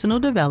 personal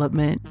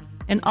development,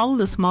 and all of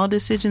the small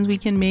decisions we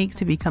can make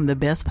to become the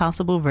best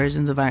possible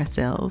versions of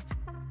ourselves.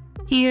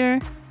 Here,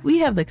 we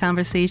have the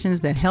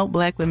conversations that help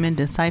Black women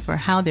decipher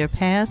how their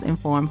past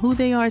inform who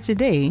they are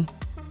today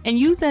and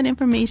use that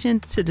information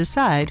to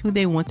decide who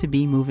they want to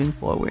be moving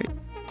forward.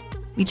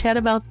 We chat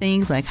about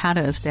things like how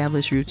to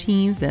establish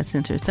routines that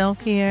center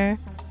self-care,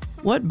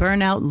 what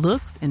burnout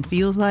looks and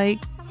feels like,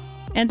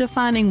 and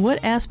defining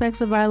what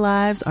aspects of our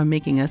lives are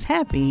making us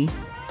happy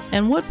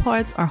and what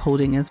parts are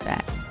holding us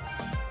back.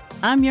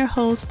 I'm your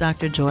host,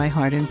 Dr. Joy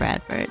Harden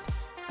Bradford,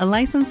 a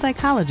licensed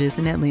psychologist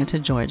in Atlanta,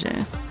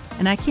 Georgia,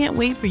 and I can't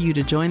wait for you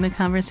to join the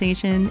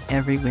conversation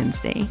every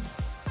Wednesday.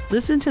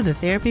 Listen to the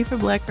Therapy for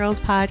Black Girls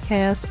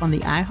podcast on the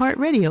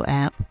iHeartRadio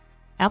app,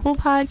 Apple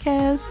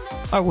Podcasts,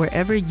 or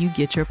wherever you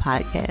get your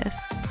podcasts.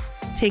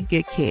 Take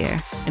good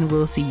care, and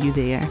we'll see you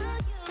there.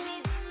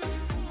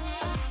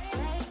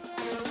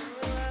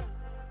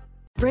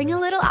 Bring a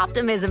little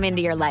optimism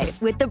into your life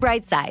with The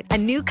Bright Side, a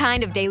new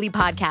kind of daily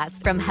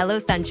podcast from Hello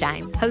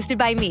Sunshine, hosted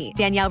by me,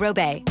 Danielle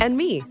Robay. And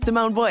me,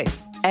 Simone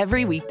Boyce.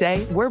 Every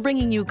weekday, we're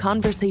bringing you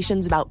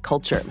conversations about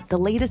culture, the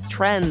latest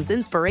trends,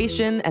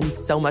 inspiration, and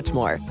so much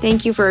more.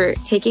 Thank you for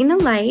taking the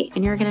light,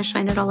 and you're going to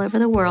shine it all over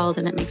the world,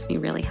 and it makes me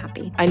really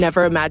happy. I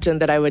never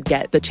imagined that I would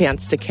get the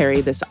chance to carry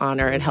this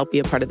honor and help be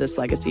a part of this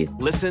legacy.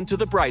 Listen to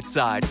The Bright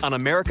Side on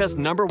America's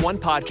 #1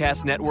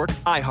 podcast network,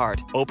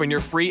 iHeart. Open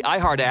your free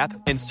iHeart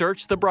app and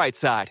search The Bright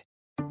Side.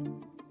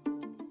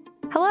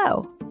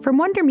 Hello. From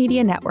Wonder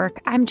Media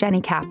Network, I'm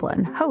Jenny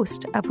Kaplan,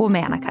 host of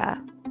Womanica,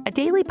 a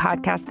daily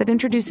podcast that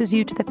introduces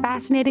you to the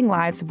fascinating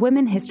lives of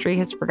women history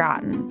has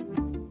forgotten.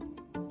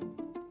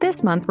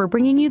 This month, we're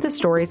bringing you the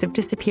stories of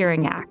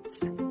disappearing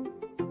acts.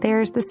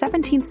 There's the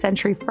 17th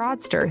century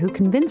fraudster who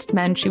convinced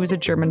men she was a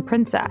German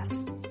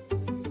princess.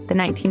 The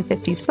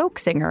 1950s folk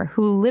singer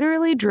who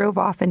literally drove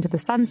off into the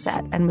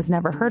sunset and was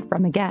never heard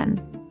from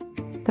again.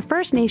 The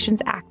First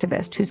Nations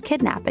activist whose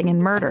kidnapping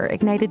and murder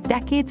ignited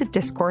decades of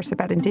discourse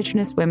about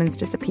Indigenous women's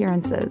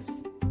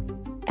disappearances.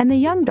 And the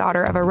young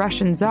daughter of a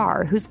Russian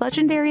czar whose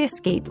legendary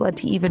escape led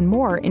to even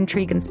more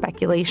intrigue and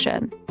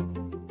speculation.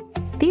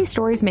 These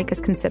stories make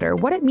us consider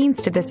what it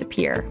means to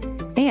disappear,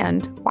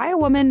 and why a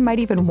woman might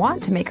even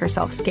want to make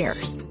herself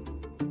scarce.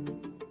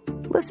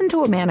 Listen to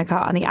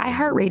Womanica on the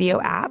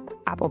iHeartRadio app,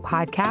 Apple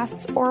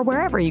Podcasts, or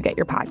wherever you get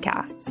your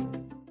podcasts.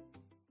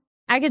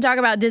 I could talk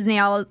about Disney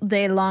all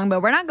day long,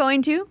 but we're not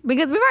going to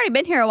because we've already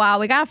been here a while.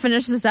 We got to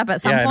finish this up at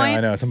some point.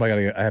 I know.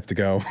 I have to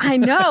go. I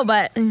know,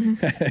 but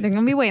they're going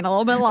to be waiting a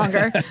little bit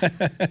longer.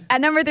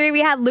 At number 3, we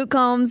had Luke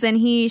Combs, and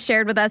he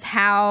shared with us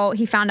how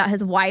he found out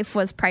his wife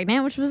was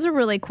pregnant, which was a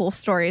really cool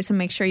story. So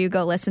make sure you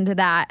go listen to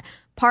that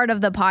part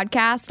of the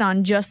podcast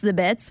on Just the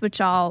Bits,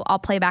 which I'll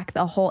play back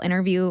the whole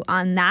interview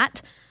on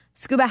that.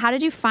 Scuba, how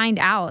did you find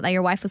out that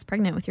your wife was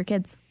pregnant with your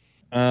kids?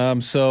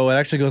 So it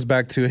actually goes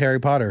back to Harry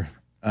Potter.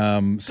 We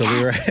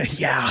were,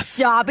 yes.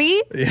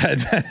 Dobby? Yeah.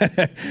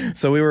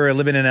 So we were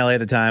living in LA at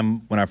the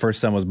time when our first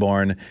son was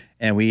born,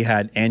 and we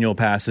had annual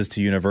passes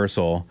to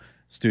Universal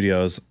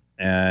Studios.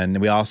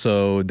 And we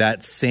also,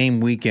 that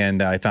same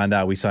weekend that I found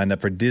out, we signed up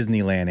for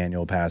Disneyland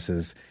annual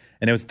passes.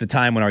 And it was the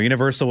time when our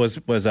Universal was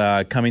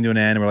coming to an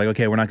end. And we're like,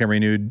 okay, we're not going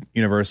to renew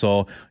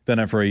Universal. Done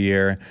it for a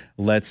year.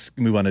 Let's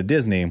move on to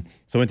Disney.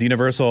 So we went to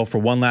Universal for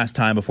one last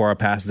time before our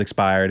passes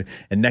expired.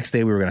 And next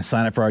day we were going to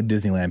sign up for our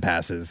Disneyland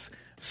passes.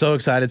 So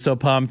excited, so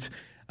pumped.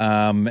 We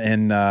were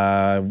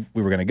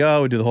going to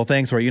go, do the whole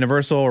thing. So we're at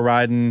Universal, we're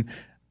riding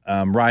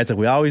rides like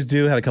we always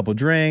do, had a couple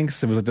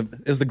drinks. It was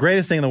the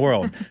greatest thing in the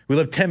world. We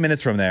lived 10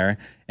 minutes from there,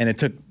 and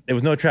it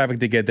was no traffic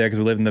to get there because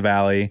we lived in the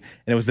valley.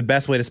 And it was the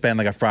best way to spend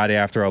like a Friday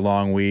after a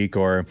long week,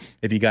 or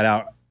if you got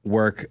out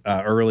work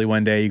early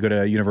one day, you go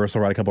to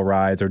Universal, ride a couple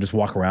rides, or just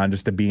walk around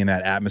just to be in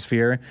that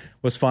atmosphere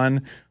was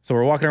fun. So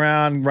we're walking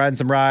around, riding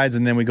some rides,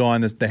 and then we go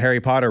on the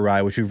Harry Potter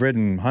ride, which we've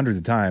ridden hundreds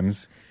of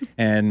times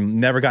and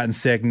never gotten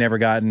sick, never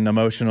gotten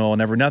emotional,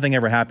 nothing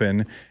ever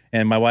happened.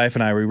 And my wife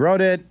and I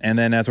rewrote it. And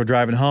then as we're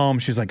driving home,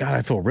 she's like, God,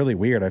 I feel really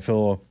weird. I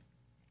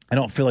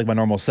don't feel like my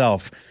normal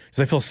self. She's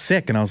like, I feel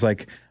sick. And I was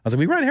like,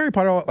 we ride Harry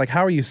Potter. Like,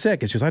 how are you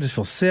sick? And she goes, I just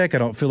feel sick. I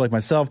don't feel like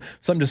myself.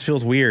 Something just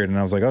feels weird. And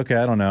I was like, okay,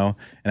 I don't know.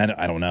 And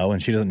I don't know.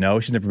 And she doesn't know.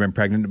 She's never been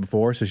pregnant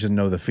before, so she doesn't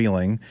know the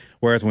feeling.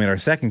 Whereas when we had our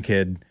second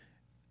kid,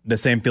 the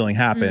same feeling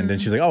happened.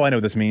 And she's like, oh, I know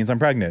what this means. I'm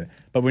pregnant.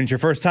 But when it's your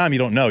first time, you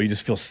don't know. You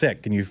just feel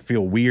sick and you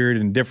feel weird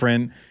and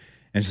different.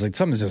 And she's like,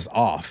 something's just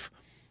off.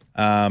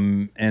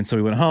 And so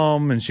we went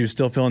home and she was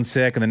still feeling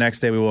sick. And the next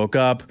day we woke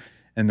up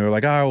and they were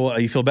like, oh, well,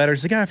 you feel better?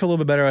 She's like, yeah, I feel a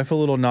little bit better. I feel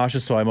a little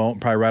nauseous, so I won't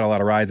probably ride a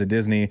lot of rides at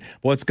Disney.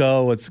 But let's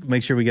go. Let's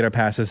make sure we get our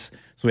passes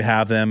so we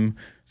have them.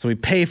 So we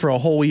pay for a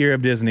whole year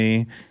of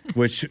Disney,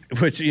 which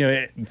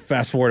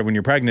fast forward when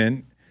you're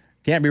pregnant,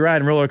 can't be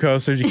riding roller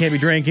coasters. You can't be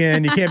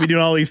drinking. You can't be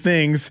doing all these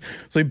things.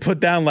 So we put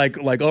down like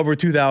over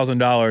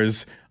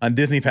 $2,000 on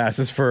Disney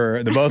passes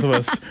for the both of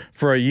us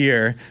for a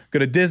year. Go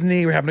to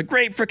Disney. We're having a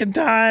great freaking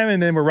time.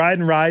 And then we're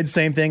riding rides,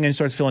 same thing, and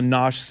starts feeling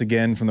nauseous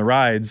again from the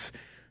rides.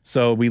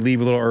 So we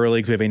leave a little early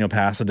because we have annual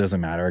pass. It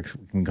doesn't matter.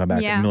 We can come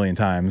back a million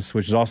times,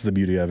 which is also the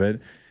beauty of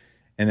it.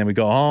 And then we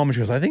go home. And she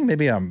goes, I think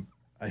maybe I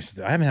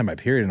haven't had my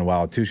period in a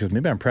while too. She goes,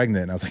 maybe I'm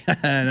pregnant. And I was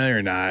like, no,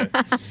 you're not.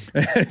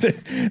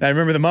 And I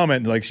remember the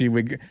moment, like so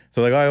like,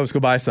 oh, let's go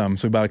buy some.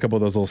 So we bought a couple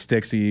of those little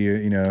sticks,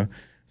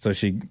 So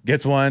she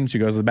gets one, she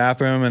goes to the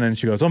bathroom, and then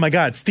she goes, oh my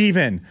God,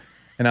 Steven.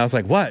 And I was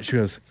like, what? She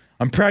goes,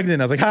 I'm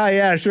pregnant. I was like, hi,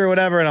 yeah, sure,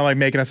 whatever. And I'm like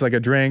making us like a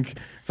drink.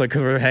 It's like,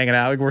 because we're hanging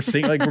out, like we're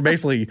seeing, like we're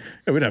basically,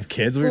 we don't have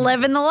kids. We're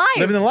living the life.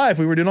 Living the life.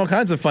 We were doing all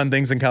kinds of fun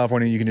things in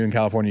California you can do in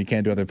California you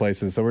can't do other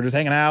places. So we're just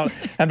hanging out,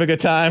 having a good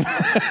time,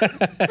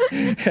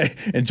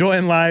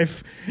 enjoying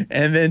life.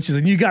 And then she's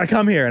like, you got to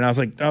come here. And I was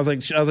like,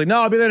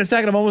 no, I'll be there in a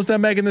second. I'm almost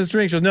done making this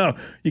drink. She goes, no,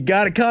 you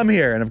got to come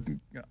here.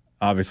 And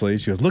obviously,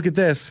 she goes, look at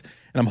this.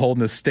 And I'm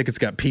holding this stick. It's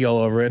got pee all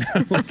over it.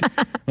 I'm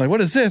like, what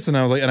is this? And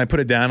I was like, and I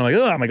put it down. I'm like,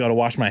 oh, I'm like, got to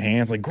wash my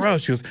hands. Like,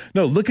 gross. She goes,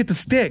 no, look at the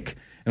stick.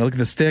 And I look at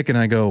the stick and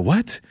I go,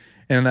 what?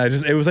 And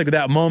it was like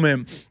that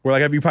moment where,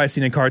 like, have you probably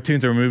seen in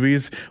cartoons or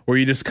movies where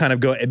you just kind of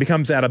go, it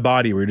becomes out of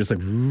body where you're just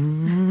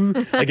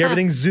like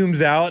everything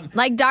zooms out.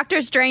 Like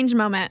Doctor Strange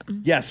moment.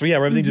 Yes. Where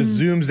everything just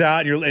zooms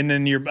out and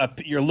then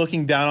you're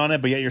looking down on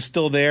it, but yet you're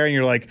still there and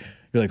you're like,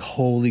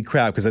 holy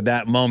crap. Because at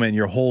that moment,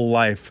 your whole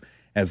life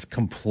is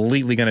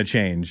completely going to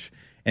change.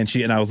 And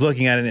I was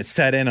looking at it and it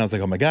set in. I was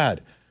like, oh my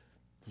God.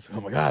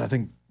 I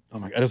think, oh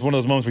my God. It's one of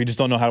those moments where you just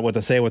don't know what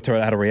to say,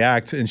 how to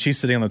react. And she's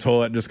sitting on the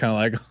toilet just kind of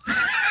like,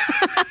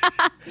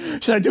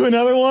 should I do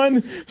another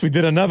one? So we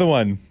did another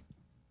one.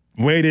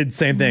 Waited,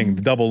 same thing.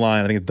 The double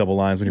line. I think it's double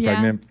lines when you're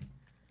pregnant.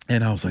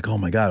 And I was like, oh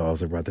my God. I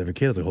was like, we're about to have a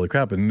kid. I was like, holy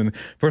crap. And then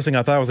first thing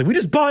I thought, I was like, we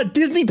just bought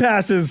Disney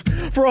passes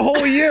for a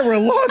whole year. We're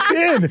locked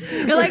in.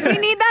 You're like, we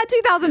need that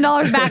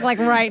 $2,000 back like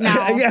right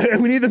now. Yeah,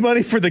 we need the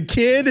money for the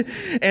kid.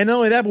 And not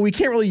only that, but we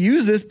can't really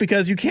use this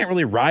because you can't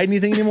really ride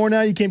anything anymore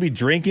now. You can't be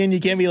drinking. You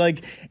can't be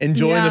like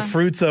enjoying the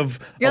fruits of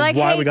You're like,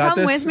 why hey, we got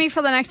come with me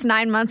for the next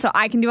 9 months so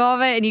I can do all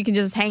of it and you can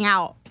just hang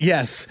out.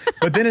 Yes,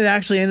 but then it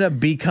actually ended up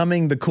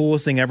becoming the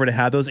coolest thing ever to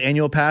have those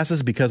annual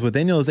passes because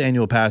within those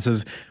annual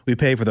passes, we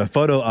pay for the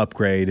photo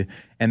upgrade,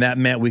 and that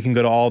meant we can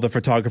go to all the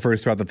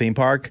photographers throughout the theme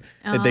park.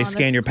 They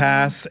scan your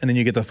pass, and then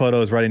you get the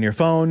photos right in your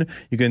phone.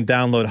 You can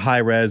download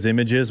high-res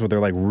images where they're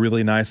like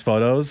really nice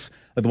photos,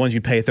 like the ones you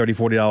pay $30,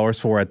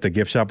 $40 for at the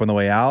gift shop on the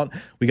way out.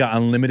 We got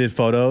unlimited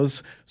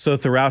photos. So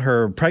throughout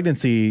her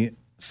pregnancy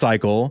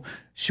cycle,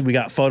 we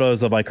got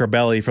photos of like her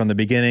belly from the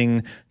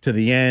beginning to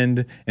the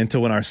end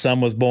until when our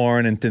son was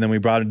born. And then we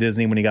brought him to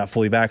Disney when he got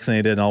fully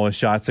vaccinated and all his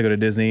shots to go to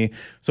Disney.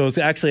 So it's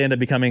actually ended up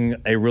becoming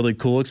a really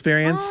cool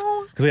experience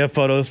because we have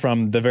photos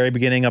from the very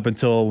beginning up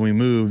until when we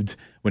moved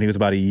when he was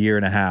about a year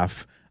and a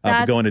half.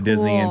 Going to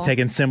Disney and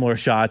taking similar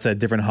shots at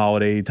different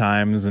holiday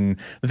times and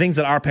the things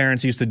that our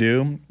parents used to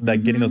do,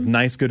 like getting those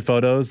nice, good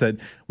photos that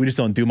we just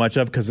don't do much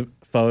of because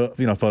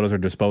photos are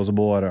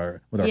disposable with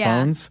our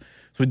phones.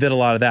 So we did a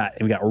lot of that,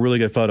 and we got really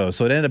good photos.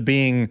 So it ended up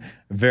being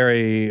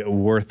very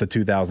worth the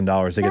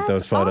 $2,000 to get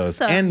those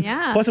photos. Awesome.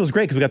 And plus, it was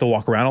great because we got to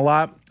walk around a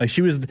lot. Like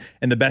she was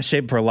in the best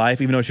shape of her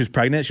life, even though she was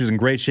pregnant. She was in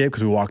great shape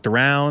because we walked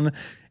around,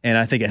 and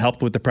I think it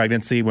helped with the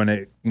pregnancy when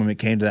it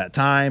came to that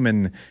time.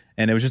 And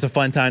it was just a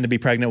fun time to be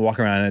pregnant,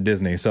 walking around at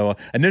Disney. So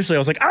initially, I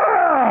was like,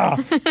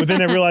 but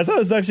then I realized,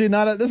 it's actually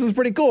this is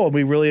pretty cool.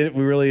 We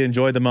really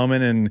enjoyed the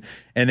moment,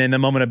 and in the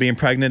moment of being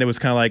pregnant, it was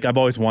kind of like I've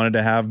always wanted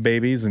to have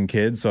babies and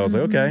kids. So I was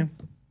like, okay.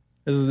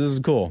 This is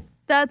cool.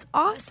 That's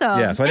awesome.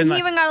 Yeah, so he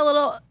even got a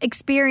little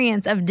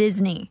experience of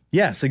Disney.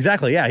 Yes,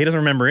 exactly. Yeah, he doesn't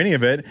remember any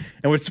of it.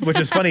 And which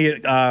is funny,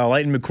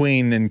 Lightning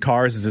McQueen in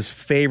Cars is his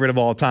favorite of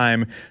all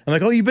time. I'm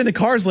like, oh, you've been to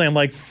Cars Land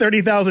like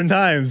 30,000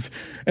 times.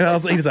 And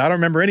he's like, I don't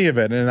remember any of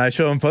it. And I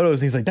show him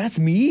photos and he's like, that's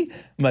me?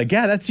 I'm like,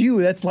 yeah, that's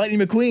you. That's Lightning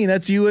McQueen.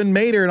 That's you and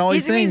Mater and all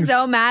these things. He's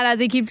so mad as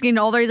he keeps getting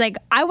older. He's like,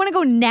 I want to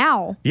go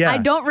now. Yeah. I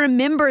don't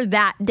remember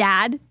that,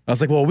 Dad. I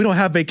was like, well, we don't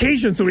have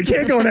vacation, so we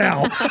can't go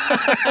now.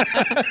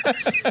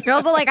 You're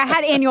also like, I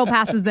had annual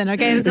passes then,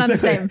 okay? It's not the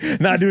same.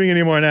 Not doing it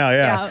anymore now,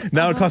 yeah.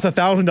 Now it costs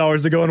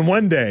 $1,000 to go in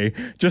one day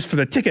just for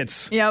the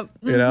tickets. Yep.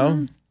 You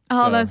know?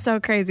 Oh, that's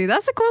so crazy.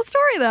 That's a cool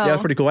story, though. Yeah,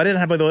 it's pretty cool. I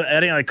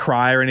didn't like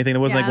cry or anything. It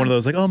wasn't like one of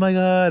those like, oh my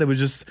God. It was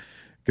just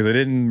because I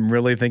didn't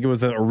really think it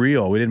was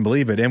real. We didn't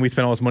believe it. And we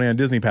spent all this money on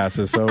Disney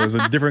passes. So it was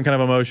a different kind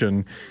of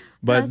emotion.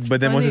 But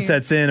then once it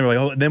sets in, we're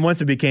like, then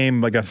once it became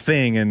like a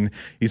thing and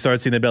you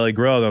start seeing the belly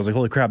grow, I was like,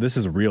 holy crap, this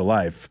is real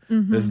life.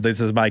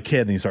 This is my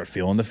kid. And you start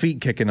feeling the feet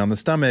kicking on the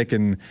stomach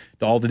and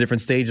all the different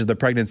stages of the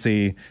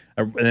pregnancy.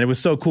 And it was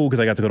so cool because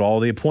I got to go to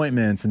all the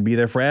appointments and be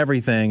there for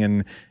everything.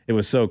 And it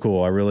was so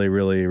cool. I really,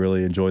 really,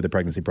 really enjoyed the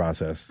pregnancy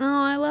process.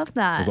 Oh, I love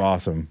that. It was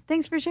awesome.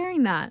 Thanks for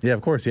sharing that. Yeah,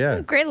 of course.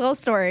 Yeah. Great little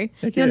story.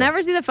 You'll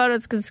never see the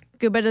photos because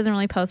Scuba doesn't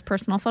really post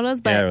personal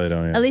photos. But I really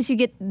don't. Yeah. At least you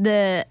get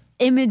the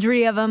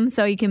imagery of them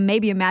so you can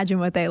maybe imagine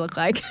what they look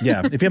like.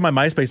 Yeah. If you have my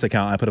MySpace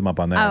account, I put them up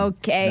on there.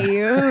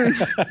 Okay.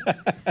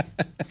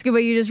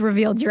 Scuba, you just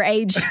revealed your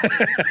age.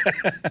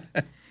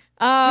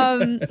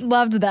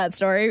 Loved that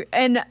story.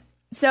 And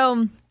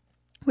so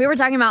we were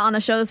talking about on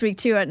the show this week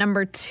too, at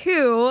number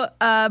 2,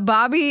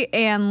 Bobby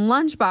and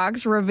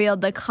Lunchbox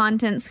revealed the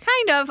contents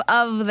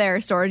of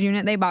their storage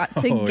unit they bought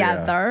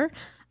together.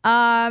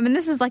 And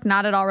this is like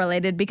not at all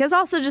related because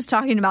also just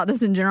talking about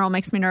this in general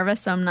makes me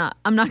nervous. So I'm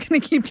not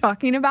going to keep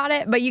talking about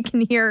it, but you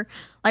can hear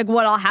like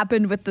what all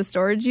happened with the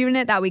storage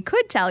unit that we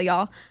could tell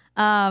y'all.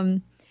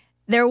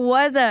 There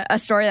was a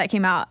story that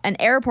came out. An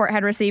airport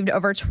had received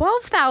over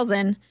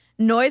 12,000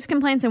 noise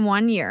complaints in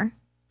 1 year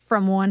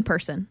from one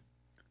person.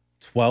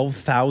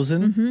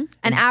 12,000?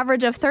 An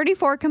average of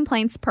 34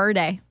 complaints per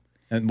day.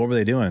 And what were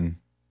they doing?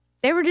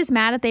 They were just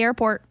mad at the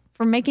airport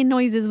for making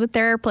noises with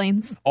their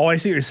airplanes. Oh, I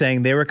see what you're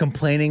saying. They were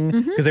complaining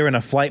because they were in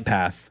a flight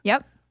path.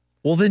 Yep.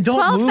 Well, then don't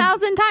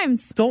 12,000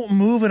 times. Don't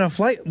move in a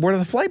flight where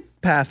the flight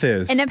path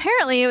is. And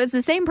apparently it was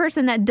the same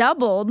person that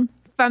doubled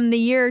from the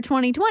year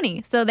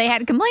 2020. So they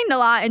had complained a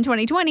lot in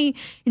 2020,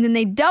 and then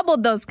they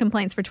doubled those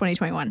complaints for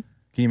 2021.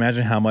 Can you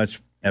imagine how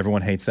much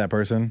everyone hates that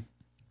person?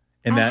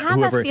 And I that have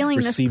whoever a feeling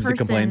receives this the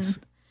complaints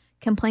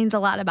complains a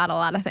lot about a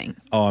lot of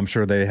things. Oh, I'm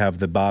sure they have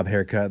the bob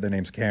haircut. Their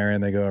name's Karen.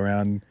 They go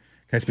around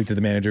Can I speak to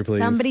the manager, please?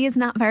 Somebody is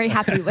not very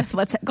happy with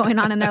what's going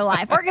on in their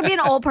life. Or it could be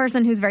an old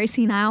person who's very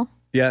senile.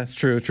 Yeah, it's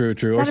true. Is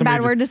that a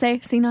bad word to say,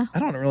 senile? I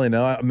don't really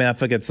know. I mean, I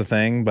think it's the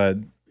thing, but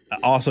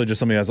also just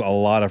somebody who has a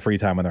lot of free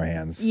time on their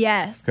hands.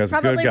 Yes.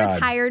 Probably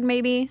retired,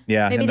 maybe.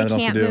 Yeah. Maybe they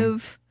can't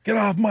move. Get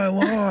off my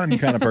lawn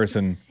kind of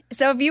person.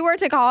 So if you were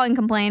to call and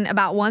complain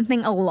about one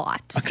thing a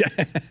lot,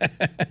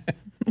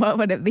 what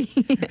would it be?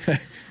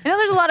 I know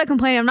there's a lot of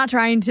complaining. I'm not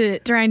trying to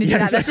do that. Exactly.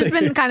 That's just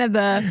been kind of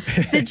the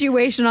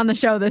situation on the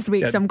show this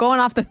week. So I'm going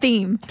off the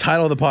theme.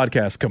 Title of the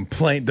podcast,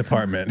 Complaint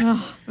Department.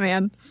 Oh,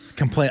 man.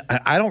 Complain.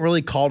 I don't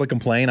really call to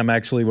complain. I'm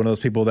actually one of those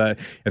people that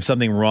if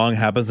something wrong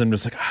happens, I'm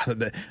just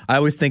like, I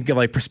always think of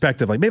like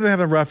perspective. Like maybe they're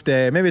having a rough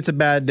day, maybe it's a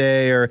bad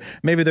day, or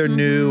maybe they're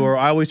new, or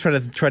I always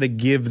try to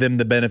give them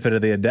the benefit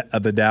of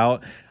the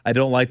doubt. I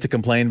don't like to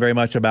complain very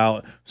much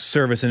about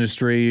service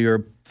industry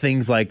or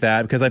things like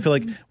that because I feel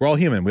like we're all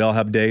human. We all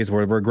have days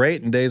where we're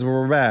great and days where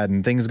we're bad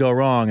and things go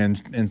wrong and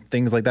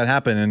things like that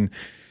happen. And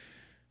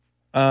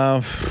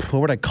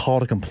what would I call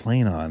to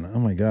complain on? Oh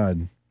my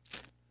God.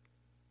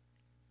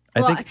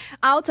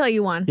 I'll tell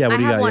you one. Yeah,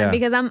 I have one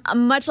because I'm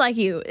much like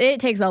you. It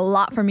takes a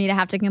lot for me to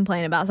have to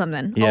complain about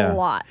something. Yeah. A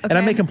lot. Okay? And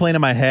I may complain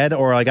in my head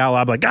or like out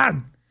loud, like,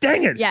 God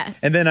dang it.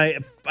 Yes. And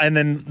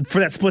then for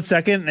that split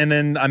second, and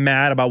then I'm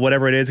mad about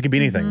whatever it is. It could be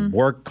anything.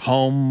 Work,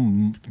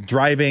 home,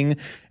 driving.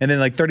 And then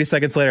like 30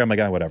 seconds later, I'm like,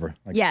 whatever.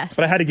 Like, yes.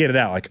 But I had to get it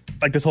out.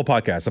 Like this whole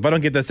podcast. If I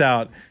don't get this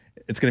out,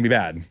 it's going to be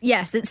bad.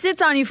 Yes, it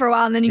sits on you for a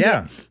while, and then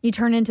you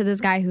turn into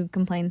this guy who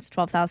complains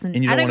 12,000.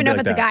 I don't even know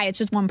if it's a guy. It's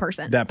just one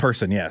person. That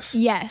person, yes.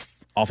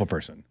 Yes. Awful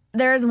person.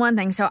 There's one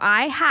thing. So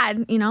I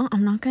had,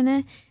 I'm not going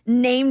to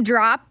name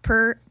drop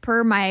per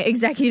my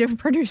executive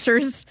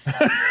producer's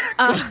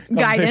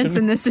guidance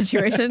in this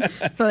situation.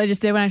 That's what I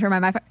just did when I turned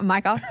my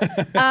mic off.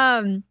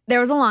 There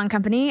was a lawn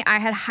company. I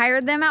had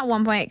hired them at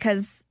one point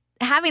because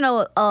having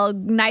a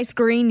nice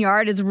green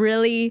yard is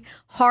really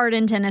hard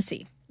in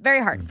Tennessee. Very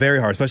hard. Very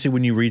hard, especially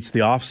when you reach the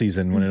off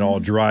season when it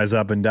all dries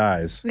up and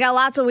dies. We got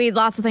lots of weeds,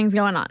 lots of things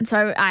going on.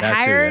 So I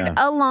hired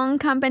a lawn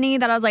company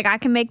that I was like, I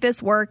can make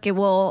this work. It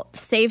will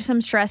save some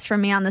stress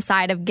from me on the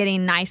side of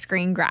getting nice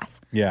green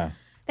grass. Yeah.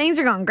 Things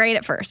are going great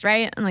at first,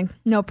 right? I'm like,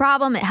 no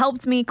problem. It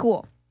helped me.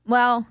 Cool.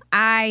 Well,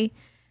 I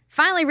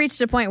finally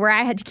reached a point where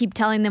I had to keep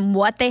telling them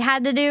what they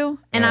had to do.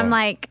 And I'm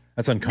like,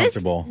 that's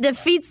uncomfortable. This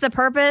defeats the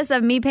purpose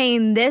of me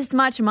paying this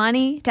much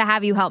money to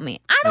have you help me.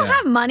 I don't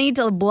have money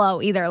to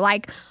blow either.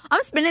 Like,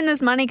 I'm spending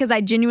this money because I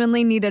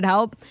genuinely needed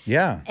help.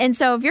 Yeah. And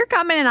so if you're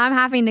coming and I'm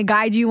having to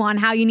guide you on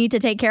how you need to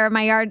take care of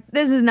my yard,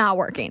 this is not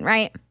working,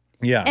 right?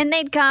 Yeah. And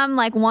they'd come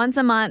like once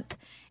a month.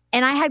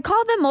 And I had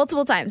called them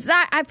multiple times.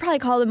 I probably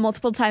called them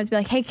multiple times, be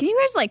like, hey, can you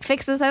guys like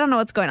fix this? I don't know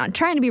what's going on.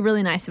 Trying to be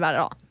really nice about it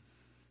all.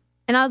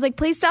 And I was like,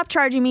 please stop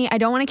charging me. I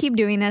don't want to keep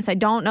doing this. I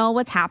don't know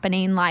what's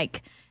happening.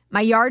 Like, my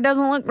yard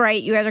doesn't look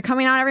great. You guys are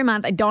coming out every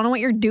month. I don't know what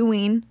you're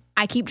doing.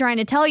 I keep trying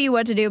to tell you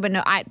what to do, but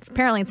no,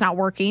 apparently it's not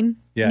working.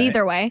 Yeah.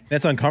 Neither way.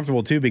 It's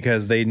uncomfortable too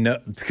because they know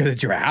because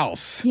it's your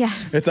house.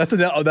 Yes. That's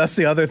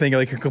the other thing.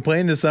 Like you're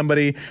complaining to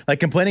somebody, like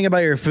complaining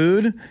about your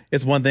food.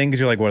 It's one thing because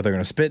you're like, what, they're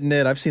going to spit in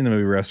it? I've seen the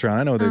movie Restaurant.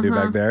 I know what they do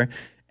back there.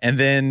 And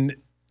then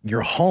you're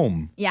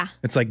home. Yeah.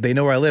 It's like they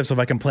know where I live. So if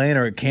I complain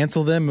or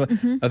cancel them, are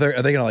they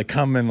going to like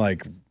come and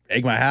like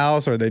egg my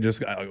house, or are they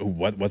just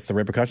what's the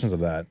repercussions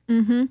of that?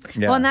 Yeah.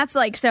 Well, and that's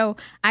like, so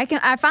I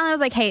finally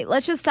was like, hey,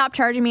 let's just stop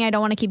charging me. I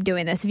don't want to keep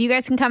doing this. If you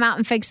guys can come out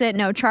and fix it,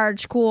 no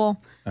charge,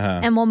 cool,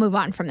 and we'll move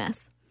on from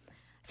this.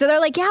 So they're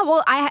like, yeah,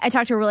 well, I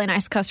talked to a really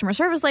nice customer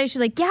service lady.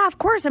 She's like, yeah, of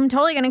course, I'm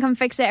totally going to come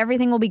fix it.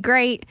 Everything will be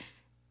great.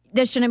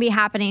 This shouldn't be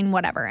happening,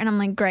 whatever. And I'm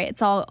like, great,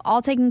 it's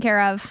all taken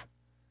care of.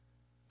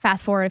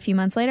 Fast forward a few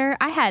months later,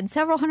 I had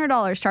several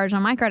 $100s charged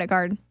on my credit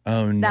card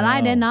that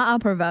I did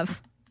not approve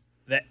of.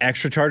 The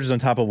extra charges on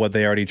top of what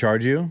they already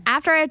charge you?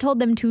 After I had told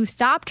them to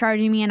stop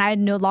charging me and I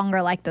no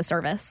longer liked the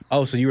service.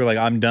 Oh, so you were like,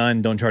 I'm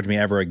done. Don't charge me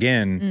ever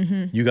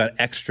again. You got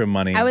extra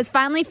money. I was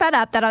finally fed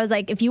up that I was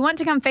like, if you want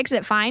to come fix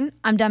it, fine.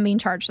 I'm done being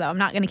charged, though. I'm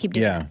not going to keep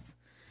doing this.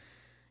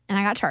 And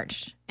I got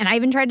charged. And I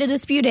even tried to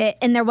dispute it.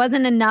 And there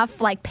wasn't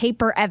enough like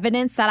paper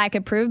evidence that I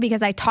could prove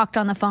because I talked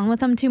on the phone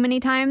with them too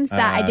many times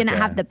that I didn't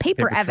have the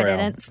paper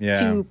evidence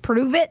to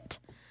prove it.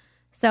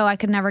 So I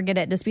could never get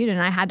it disputed,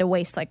 and I had to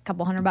waste like a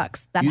couple $100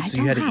 that I don't have.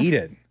 So you had to eat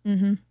it.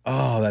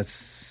 Oh, that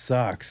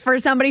sucks. For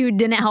somebody who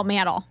didn't help me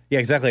at all. Yeah,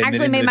 exactly.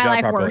 Actually made my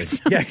life worse.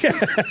 Yeah.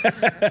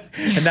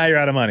 And now you're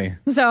out of money.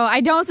 So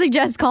I don't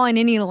suggest calling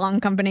any lawn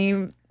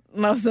company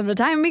most of the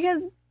time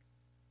because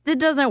it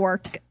doesn't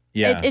work.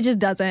 Yeah. It just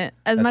doesn't,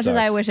 as much as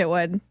I wish it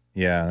would.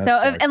 Yeah.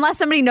 So unless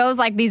somebody knows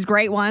like these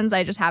great ones,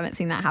 I just haven't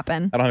seen that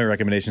happen. I don't have any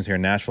recommendations here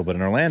in Nashville, but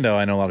in Orlando,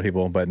 I know a lot of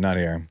people, but not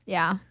here.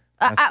 Yeah.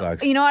 That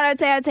sucks. You know what I'd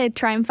say? I'd say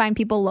try and find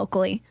people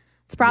locally.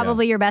 It's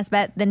probably your best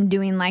bet than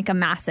doing like a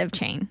massive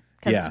chain.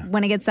 Because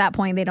when it gets to that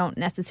point, they don't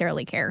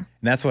necessarily care. And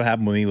that's what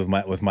happened with me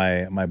with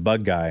my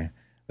bug guy.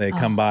 They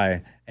come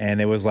by, and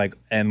it was like,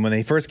 and when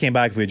they first came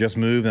by, because we had just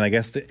moved, and I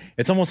guess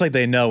it's almost like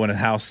they know when a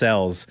house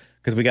sells,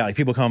 because we got like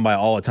people coming by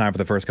all the time for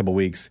the first couple of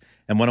weeks.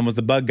 And one of them was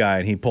the bug guy,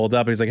 and he pulled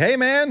up, and he's like, hey,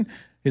 man,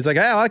 He's like,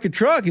 hey, I like a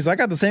truck. He's like,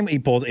 I got the same. He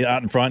pulls it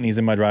out in front and he's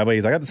in my driveway.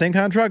 He's like, I got the same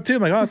kind of truck too.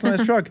 I'm like, oh, it's a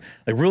nice truck.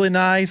 Like really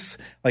nice.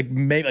 Like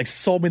maybe like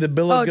sold me the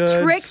bill of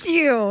goods. Tricked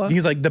you.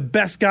 He's like the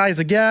best guy. He's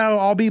like, yeah,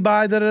 I'll be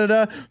by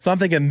da. So I'm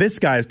thinking this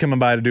guy is coming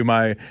by to do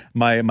my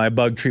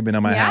bug treatment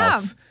on my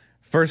house.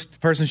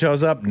 First person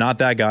shows up, not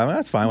that guy. Well,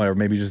 that's fine, whatever.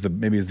 Maybe he's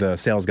the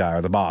sales guy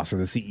or the boss or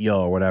the CEO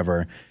or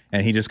whatever.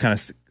 And he just kind of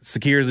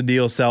secures the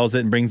deal, sells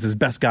it, and brings his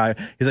best guy.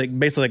 He's like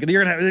basically like,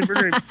 you're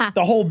gonna have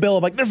the whole bill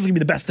of like, this is gonna be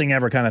the best thing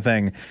ever kind of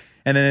thing.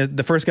 And then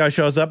the first guy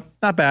shows up,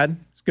 not bad,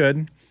 it's good.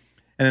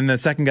 And then the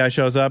second guy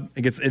shows up,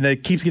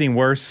 it keeps getting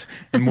worse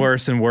and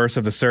worse and worse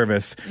of the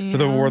service to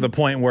the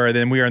point where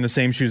then we are in the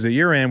same shoes that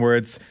you're in,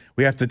 where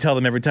we have to tell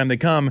them every time they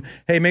come,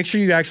 hey, make sure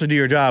you actually do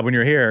your job when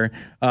you're here.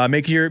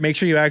 Make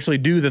sure you actually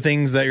do the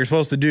things that you're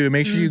supposed to do.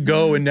 Make sure you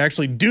go and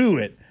actually do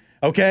it,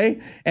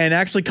 okay? And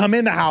actually come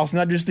in the house,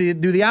 not just do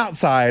the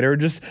outside or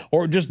just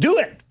do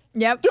it.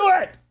 Yep. Do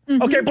it.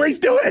 Okay, please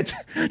do it.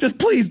 Just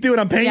please do it.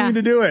 I'm paying you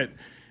to do it.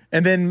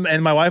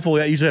 And my wife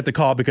will usually have to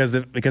call because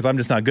I'm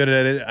just not good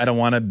at it. I don't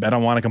want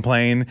to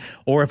complain.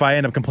 Or if I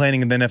end up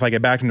complaining, and then if I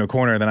get backed into a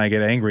corner, then I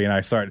get angry and I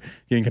start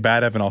getting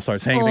combative and I'll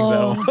start saying things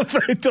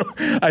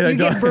that I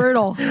get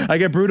brutal. I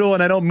get brutal,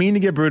 and I don't mean to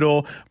get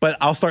brutal, but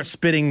I'll start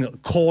spitting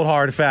cold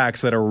hard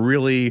facts that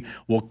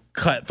will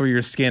cut through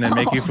your skin and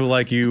make you feel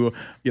like you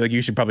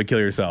should probably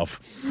kill yourself.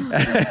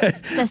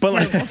 That's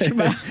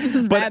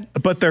terrible.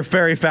 But they're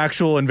very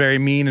factual and very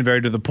mean and very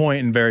to the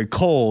point and very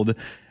cold.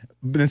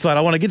 And so I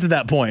don't want to get to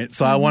that point.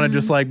 So I want to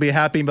just like be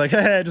happy and be like,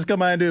 hey, just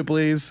come by and do it,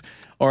 please.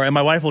 And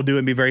my wife will do it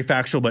and be very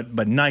factual,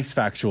 but nice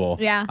factual.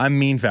 Yeah. I'm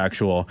mean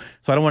factual.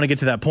 So I don't want to get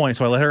to that point.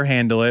 So I let her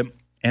handle it.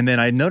 And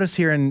then I notice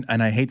here, and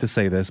I hate to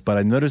say this, but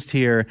I noticed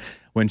here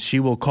when she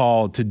will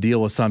call to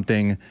deal with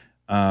something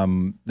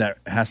that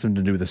has something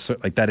to do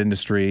with like that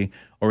industry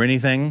or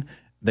anything,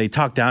 they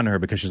talk down to her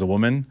because she's a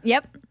woman.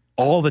 Yep.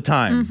 All the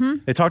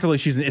time. They talk to her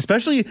like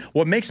especially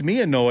what makes me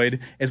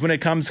annoyed is when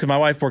it comes, because my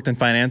wife worked in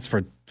finance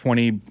for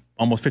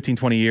almost 15,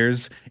 20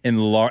 years in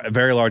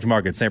very large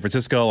markets, San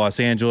Francisco,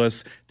 Los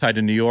Angeles, tied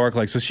to New York.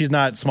 Like, so she's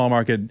not small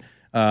market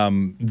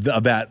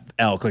of that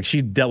elk. Like,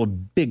 she dealt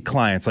with big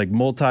clients, like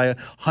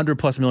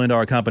 $100+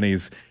 million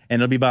companies,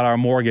 and it'll be about our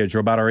mortgage or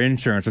about our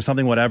insurance or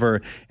something,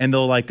 whatever. And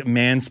they'll like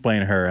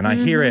mansplain her, and I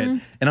hear it,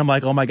 and I'm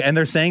like, oh my God. And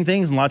they're saying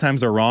things, and a lot of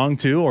times they're wrong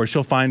too, or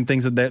she'll find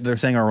things that they're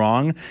saying are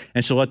wrong,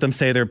 and she'll let them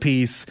say their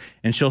piece,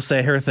 and she'll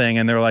say her thing,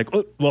 and they're like,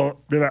 oh,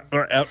 well,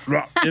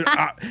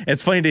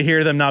 it's funny to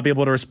hear them not be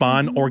able to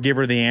respond or give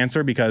her the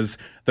answer because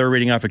they're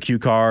reading off a cue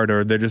card,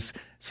 or they're just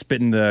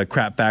spitting the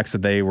crap facts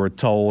that they were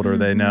told or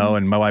they know,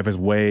 and my wife is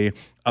way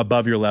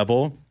above your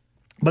level.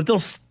 But they'll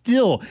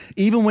still,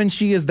 even when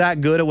she is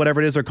that good at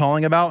whatever it is they're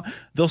calling about,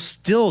 they'll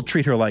still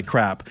treat her like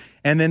crap.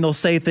 And then they'll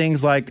say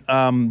things like,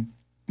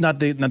 not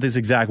these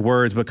exact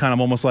words, but kind of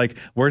almost like,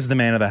 where's the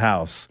man of the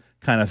house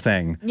kind of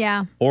thing.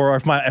 Yeah. Or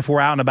if we're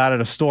out and about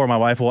at a store, my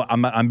wife will,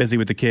 I'm busy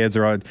with the kids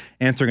or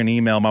answering an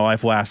email, my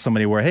wife will ask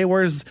somebody hey,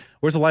 where's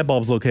the light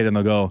bulbs located? And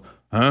they'll go,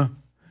 huh?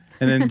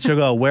 And then she'll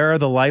go, where are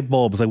the light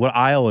bulbs? Like, what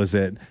aisle is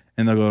it?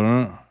 And they'll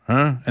go,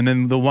 huh? And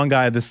then the one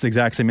guy, this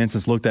exact same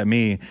instance, looked at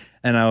me,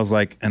 and I was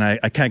like, and I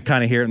can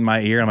kind of hear it in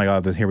my ear. I'm like,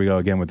 oh, here we go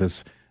again with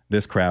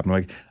this crap. I'm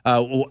like,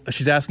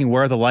 she's asking,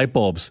 where are the light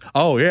bulbs?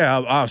 Oh,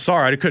 yeah,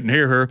 sorry, I couldn't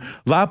hear her.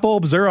 Light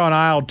bulbs, they're on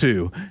aisle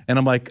 2. And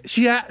I'm like,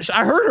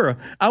 I heard her.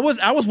 I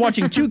was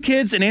watching 2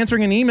 kids and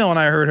answering an email, and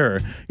I heard her.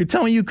 You're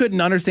telling me you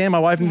couldn't understand my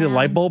wife needed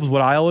light bulbs?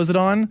 What aisle is it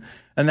on?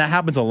 And that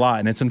happens a lot,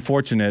 and it's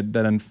unfortunate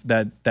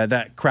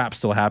that crap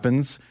still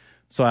happens.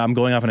 So I'm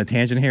going off on a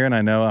tangent here, and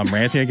I know I'm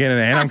ranting again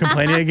and I'm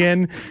complaining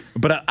again.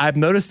 But I've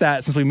noticed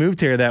that since we moved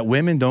here, that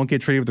women don't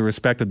get treated with the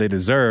respect that they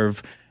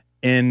deserve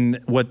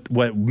in what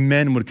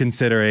men would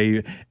consider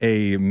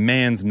a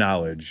man's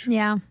knowledge.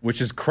 Yeah.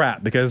 Which is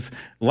crap, because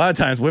a lot of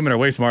times women are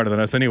way smarter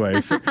than us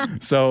anyways.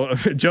 So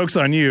joke's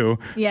on you.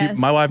 Yes.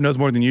 My wife knows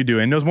more than you do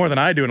and knows more than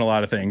I do in a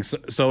lot of things.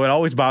 So it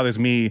always bothers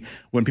me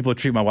when people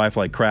treat my wife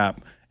like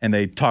crap and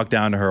they talk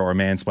down to her or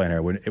mansplain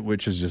her,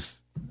 which is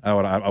just, I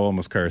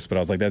almost cursed, but I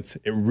was like, it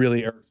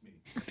really irks me.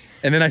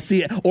 And then I'll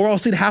see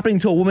it happening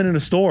to a woman in a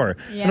store.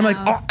 Yeah. And I'm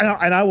like,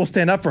 and I will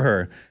stand up for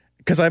her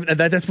because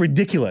that's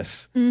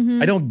ridiculous.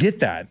 I don't get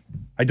that.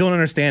 I don't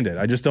understand it.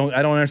 I don't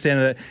understand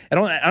that. I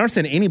don't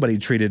understand anybody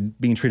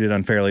being treated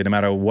unfairly, no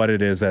matter what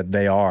it is that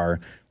they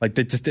are. Like,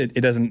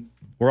 it doesn't.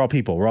 We're all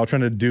people. We're all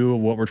trying to do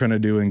what we're trying to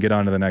do and get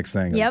on to the next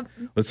thing. Yep.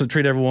 Let's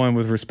treat everyone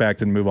with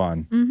respect and move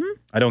on.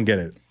 I don't get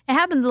it. It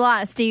happens a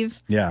lot, Steve.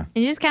 Yeah.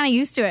 And you're just kind of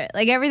used to it.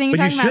 Like, everything you're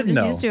talking about,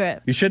 just used to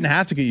it. You shouldn't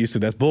have to get used to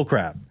it. That's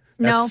bullcrap.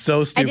 That's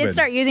so stupid. I did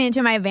start using it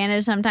to my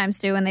advantage sometimes,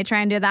 too, when they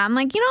try and do that. I'm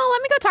like,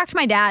 let me go talk to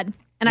my dad.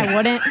 And I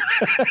wouldn't.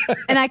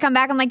 And I come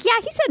back, I'm like, yeah,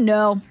 he said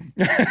no.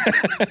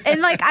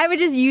 And like, I would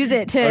just use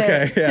it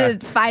to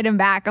fight him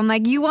back. I'm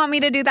like, you want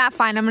me to do that?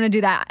 Fine, I'm going to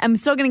do that. I'm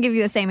still going to give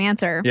you the same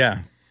answer.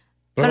 Yeah.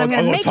 But I'm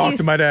going to talk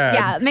to my dad.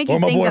 Yeah, make you or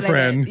my think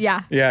boyfriend. That I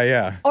did. Yeah.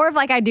 Yeah. Or if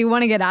like I do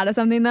want to get out of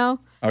something though,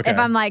 If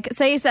I'm like,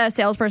 say a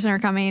salesperson are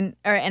coming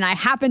and I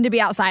happen to be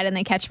outside and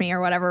they catch me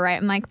or whatever,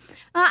 right? I'm like,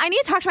 I need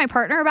to talk to my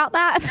partner about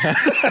that.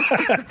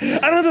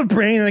 I don't have a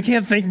brain and I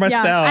can't think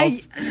myself. Yeah,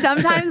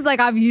 sometimes like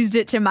I've used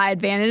it to my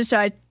advantage. So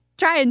I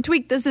try and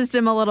tweak the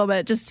system a little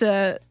bit just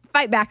to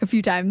fight back a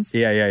few times.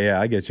 Yeah.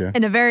 I get you.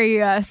 In a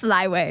very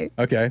sly way.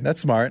 Okay, that's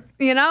smart.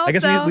 You know? I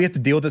guess we have to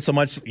deal with it so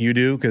much. You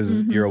do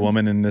because you're a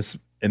woman in this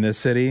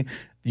city.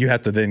 You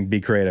have to then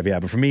be creative. Yeah.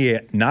 But for me,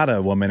 not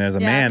a woman, as a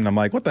man, I'm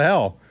like, what the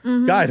hell?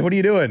 Guys, what are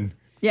you doing?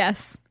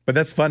 Yes. But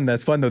that's fun.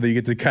 That's fun, though, that you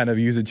get to kind of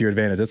use it to your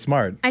advantage. That's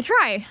smart. I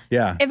try.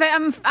 Yeah. If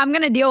I'm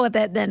going to deal with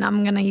it, then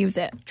I'm going to use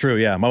it. True.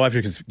 Yeah. My wife,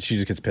 she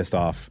just gets pissed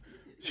off.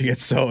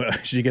 She's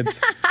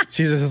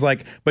just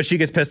like, but she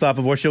gets pissed off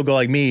before she'll go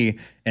like me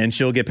and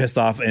she'll get pissed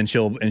off and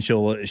she'll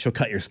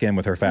cut your skin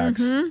with her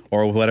facts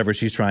or whatever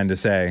she's trying to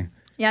say.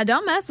 Yeah,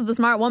 don't mess with a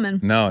smart woman.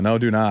 No,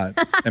 do not.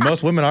 And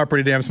most women are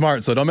pretty damn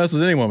smart, so don't mess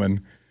with any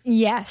woman.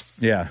 Yes.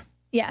 Yeah.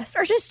 Yes,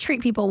 or just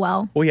treat people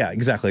well. Well, yeah,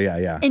 exactly.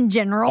 Yeah. In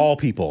general. All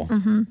people.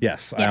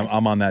 Yes,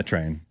 I'm on that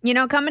train. You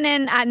know, coming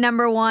in at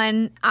number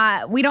one,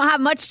 we don't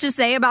have much to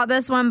say about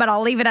this one, but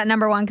I'll leave it at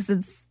number one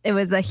because it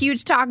was the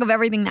huge talk of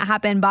everything that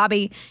happened.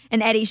 Bobby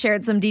and Eddie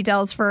shared some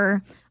details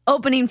for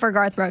opening for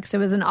Garth Brooks. It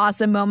was an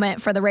awesome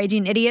moment for the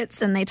Raging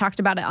Idiots, and they talked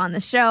about it on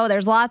the show.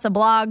 There's lots of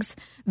blogs,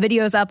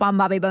 videos up on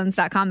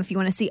bobbybones.com. If you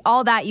want to see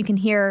all that, you can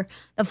hear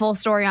the full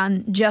story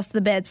on just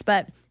the bits.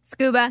 But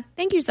Scuba,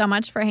 thank you so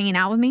much for hanging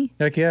out with me.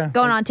 Heck yeah.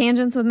 Going on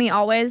tangents with me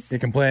always. You're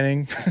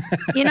complaining.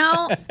 You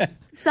know,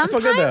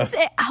 sometimes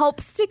it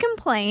helps to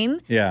complain.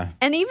 Yeah.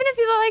 And even if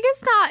people are like,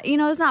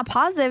 it's not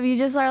positive, you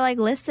just are like,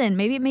 listen,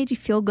 maybe it made you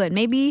feel good.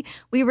 Maybe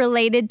we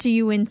related to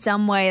you in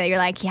some way that you're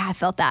like, yeah, I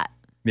felt that.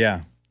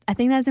 Yeah. I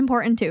think that's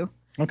important too.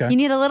 Okay. You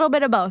need a little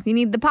bit of both. You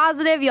need the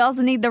positive. You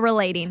also need the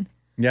relating.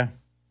 Yeah.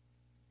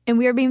 And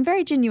we are being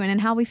very genuine in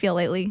how we feel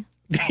lately.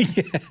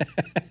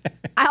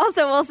 I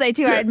also will say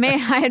too, I had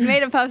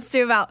made a post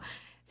too about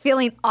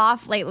feeling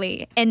off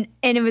lately. And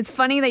it was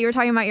funny that you were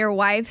talking about your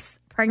wife's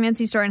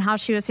pregnancy story and how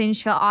she was saying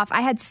she felt off.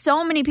 I had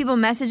so many people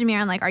message me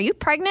and like, are you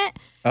pregnant?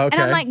 Okay.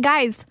 And I'm like,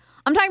 guys,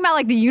 I'm talking about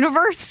like the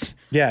universe.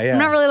 Yeah. I'm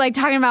not really like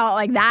talking about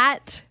like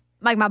that.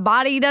 Like my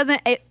body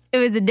doesn't. It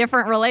was a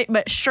different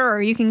but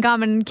sure, you can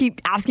come and keep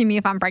asking me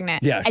if I'm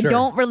pregnant. Yeah, sure. I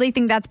don't really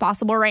think that's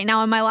possible right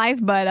now in my life,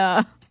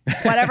 but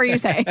whatever you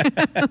say.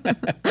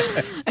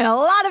 And a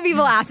lot of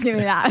people asking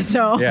me that.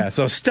 So yeah,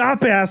 so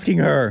stop asking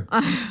her.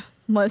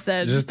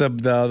 Listen. Just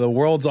the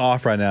world's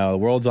off right now. The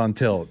world's on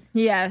tilt.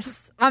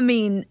 Yes. I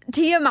mean,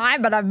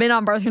 TMI, but I've been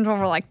on birth control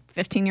for like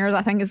 15 years.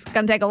 I think it's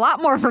going to take a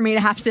lot more for me to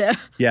have to.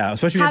 Yeah,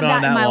 especially when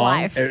you've been on that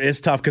long. Life.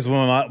 It's tough because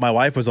when my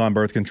wife was on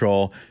birth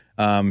control,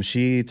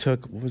 she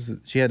took, what was it?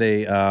 She had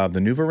the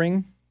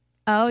NuvaRing.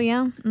 Oh,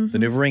 yeah. Mm-hmm. The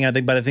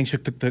NuvaRing, but I think she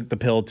took the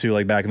pill too,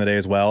 like back in the day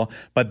as well.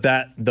 But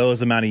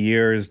those amount of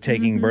years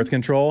taking birth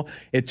control,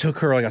 it took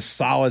her like a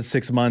solid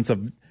 6 months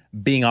of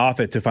being off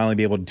it to finally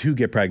be able to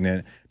get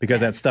pregnant because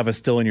that stuff is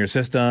still in your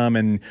system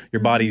and your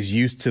body's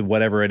used to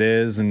whatever it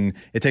is. And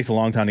it takes a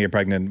long time to get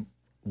pregnant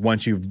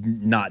once you've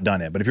not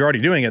done it. But if you're already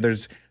doing it,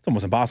 it's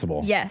almost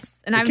impossible.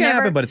 Yes. And it can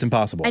happen, but it's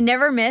impossible. I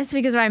never miss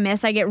because if I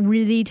miss, I get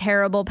really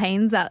terrible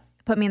pains that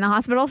put me in the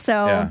hospital.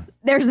 So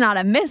there's not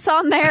a miss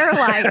on there.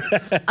 Like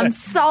I'm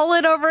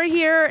solid over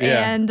here.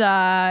 Yeah. And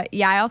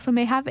I also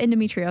may have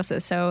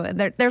endometriosis. So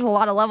there's a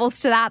lot of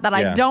levels to that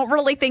I don't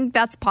really think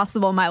that's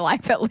possible in my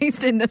life, at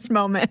least in this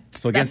moment.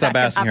 So again, stop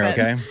asking her,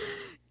 okay?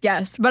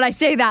 Yes. But I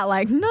say that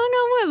like, no,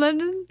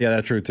 London. Yeah,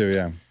 that's true too,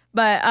 yeah.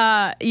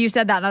 But you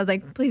said that and I was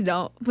like, please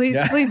don't.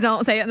 Please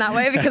don't say it in that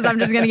way because I'm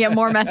just going to get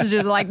more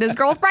messages like, this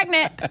girl's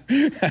pregnant.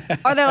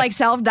 Or they're like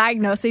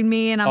self-diagnosing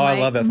me and I'm like.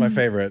 I love that. That's my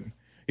favorite.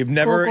 You've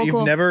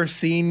never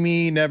seen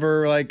me,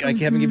 never like I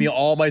haven't given you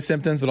all my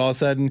symptoms, but all of a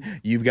sudden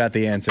you've got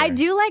the answer. I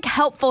do like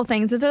helpful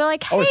things. If they're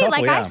like, hey,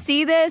 I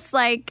see this,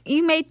 like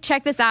you may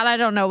check this out. I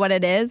don't know what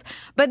it is.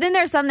 But then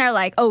there's some they're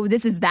like, oh,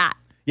 this is that.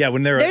 Yeah,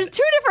 there's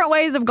two different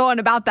ways of going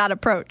about that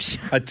approach.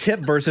 A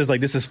tip versus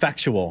like this is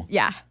factual.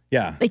 Yeah.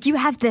 Yeah. Like you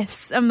have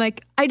this. I'm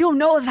like, I don't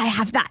know if I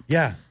have that.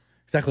 Yeah,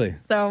 exactly.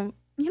 So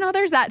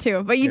there's that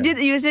too. But you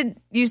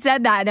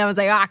said that and I was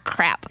like,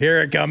 crap.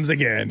 Here it comes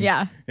again.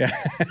 Yeah.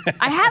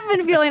 I have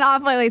been feeling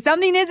off lately.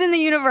 Something is in the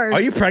universe.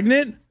 Are you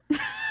pregnant?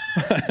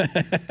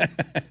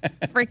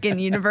 Freaking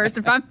universe.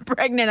 If I'm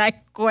pregnant, I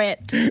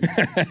quit.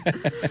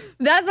 That's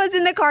what's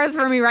in the cards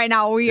for me right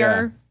now. We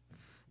are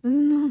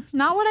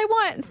not what I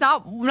want. It's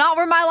not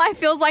where my life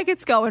feels like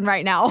it's going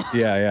right now.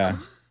 Yeah.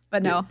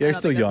 But no. You're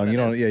still young. You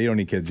don't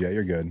need kids yet.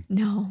 You're good.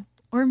 No.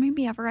 Or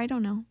maybe ever. I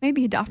don't know.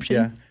 Maybe adoption.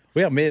 Yeah.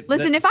 Well,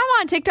 listen, if I'm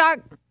on TikTok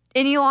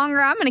any longer,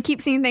 I'm going to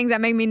keep seeing things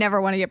that make me never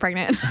want to get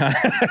pregnant.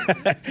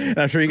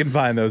 I'm sure you can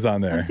find those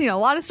on there. I've seen a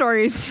lot of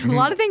stories, a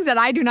lot of things that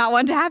I do not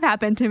want to have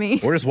happen to me.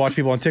 Or just watch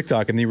people on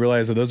TikTok and you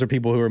realize that those are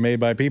people who are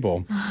made by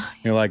people.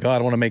 You're like, oh, I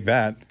don't want to make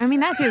that. I mean,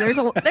 that too. There's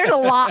a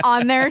lot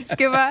on there,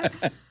 Scuba.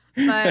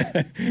 But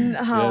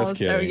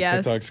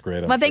TikTok's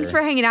great. But thanks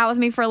for hanging out with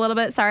me for a little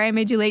bit. Sorry I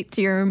made you late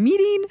to your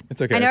meeting.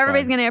 It's okay. I know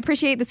everybody's going to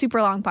appreciate the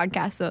super long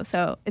podcast though,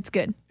 so it's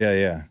good.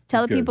 Yeah.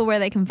 Tell the people where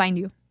they can find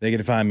you. They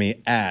can find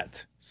me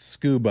at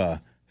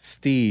Scuba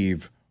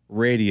Steve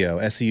Radio,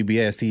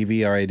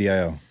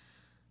 SCUBASTEVRADIO.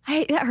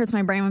 That hurts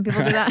my brain when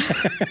people do that.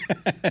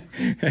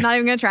 Not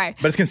even going to try.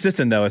 But it's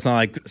consistent, though. It's not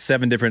like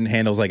 7 different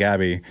handles like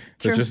Abby.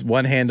 So it's just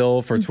one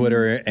handle for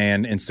Twitter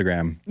and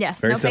Instagram.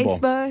 Yes. Very no simple.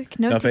 Facebook,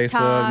 no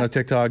TikTok. Facebook, no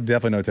TikTok.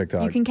 Definitely no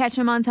TikTok. You can catch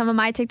them on some of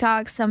my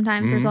TikToks.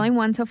 Sometimes there's only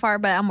one so far,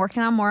 but I'm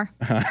working on more.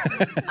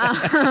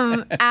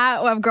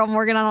 At Web Girl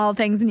Morgan on all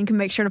things, and you can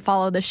make sure to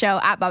follow the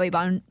show at Bobby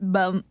Bone.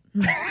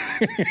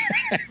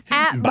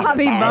 At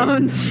Bobby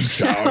Bones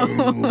Show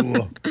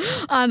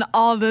on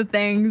all the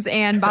things,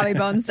 and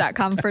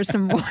bobbybones.com for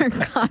some more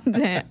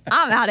content.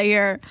 I'm out of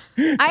here.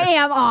 I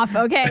am off,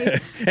 okay?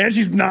 And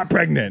she's not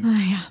pregnant.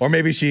 Or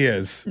maybe she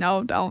is.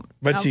 No, don't.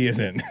 But she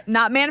isn't.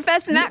 Not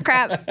manifesting that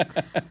crap.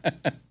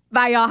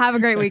 Bye, y'all. Have a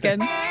great weekend.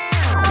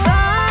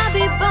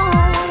 Bobby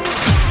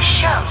Bones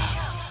Show.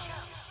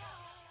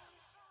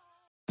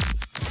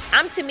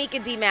 I'm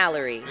Tamika D.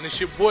 Mallory. And it's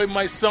your boy,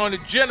 my son, the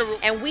General.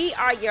 And we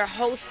are your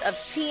hosts of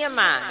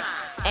TMI.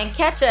 And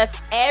catch us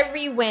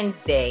every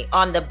Wednesday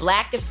on the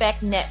Black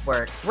Effect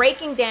Network,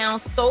 breaking down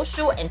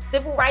social and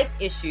civil rights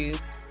issues,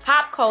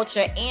 pop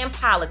culture, and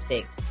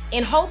politics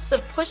in hopes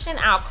of pushing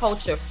our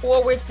culture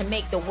forward to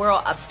make the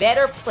world a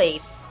better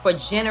place for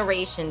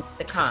generations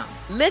to come.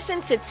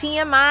 Listen to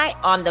TMI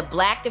on the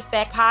Black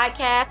Effect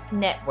Podcast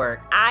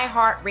Network,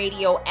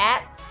 iHeartRadio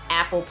app,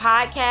 Apple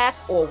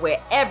Podcasts, or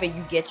wherever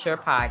you get your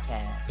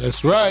podcasts.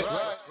 That's right.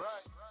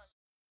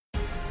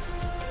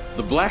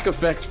 The Black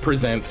Effect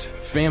presents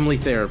Family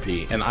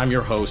Therapy, and I'm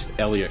your host,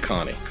 Elliot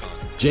Connie.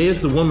 Jay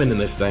is the woman in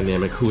this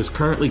dynamic who is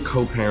currently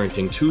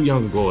co-parenting 2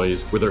 young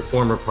boys with her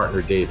former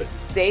partner, David.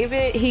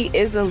 David, he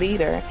is a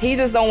leader. He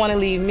just don't want to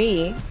leave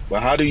me.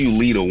 But how do you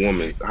lead a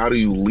woman? How do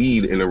you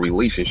lead in a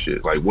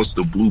relationship? Like, what's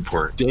the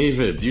blueprint?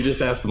 David, you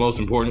just asked the most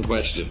important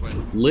question.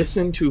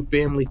 Listen to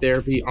Family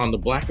Therapy on the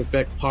Black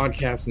Effect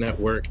Podcast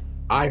Network,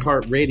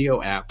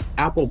 iHeartRadio app,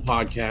 Apple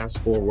Podcasts,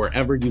 or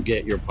wherever you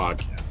get your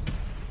podcasts.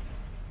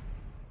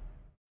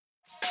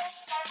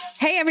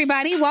 Hey,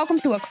 everybody. Welcome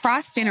to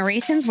Across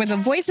Generations, where the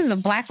voices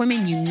of Black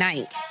women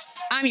unite.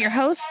 I'm your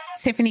host,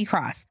 Tiffany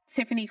Cross.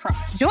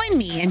 Join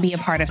me and be a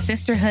part of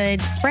sisterhood,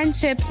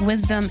 friendship,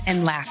 wisdom,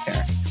 and laughter.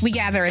 We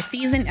gather a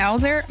seasoned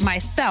elder,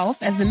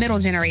 myself as the middle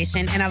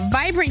generation, and a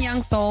vibrant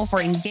young soul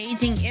for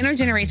engaging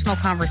intergenerational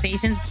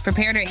conversations.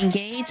 Prepare to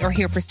engage or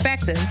hear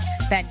perspectives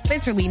that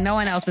literally no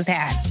one else has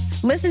had.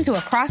 Listen to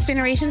Across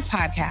Generations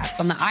podcast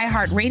on the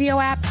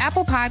iHeartRadio app,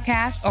 Apple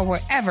Podcasts, or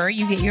wherever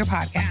you get your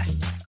podcasts.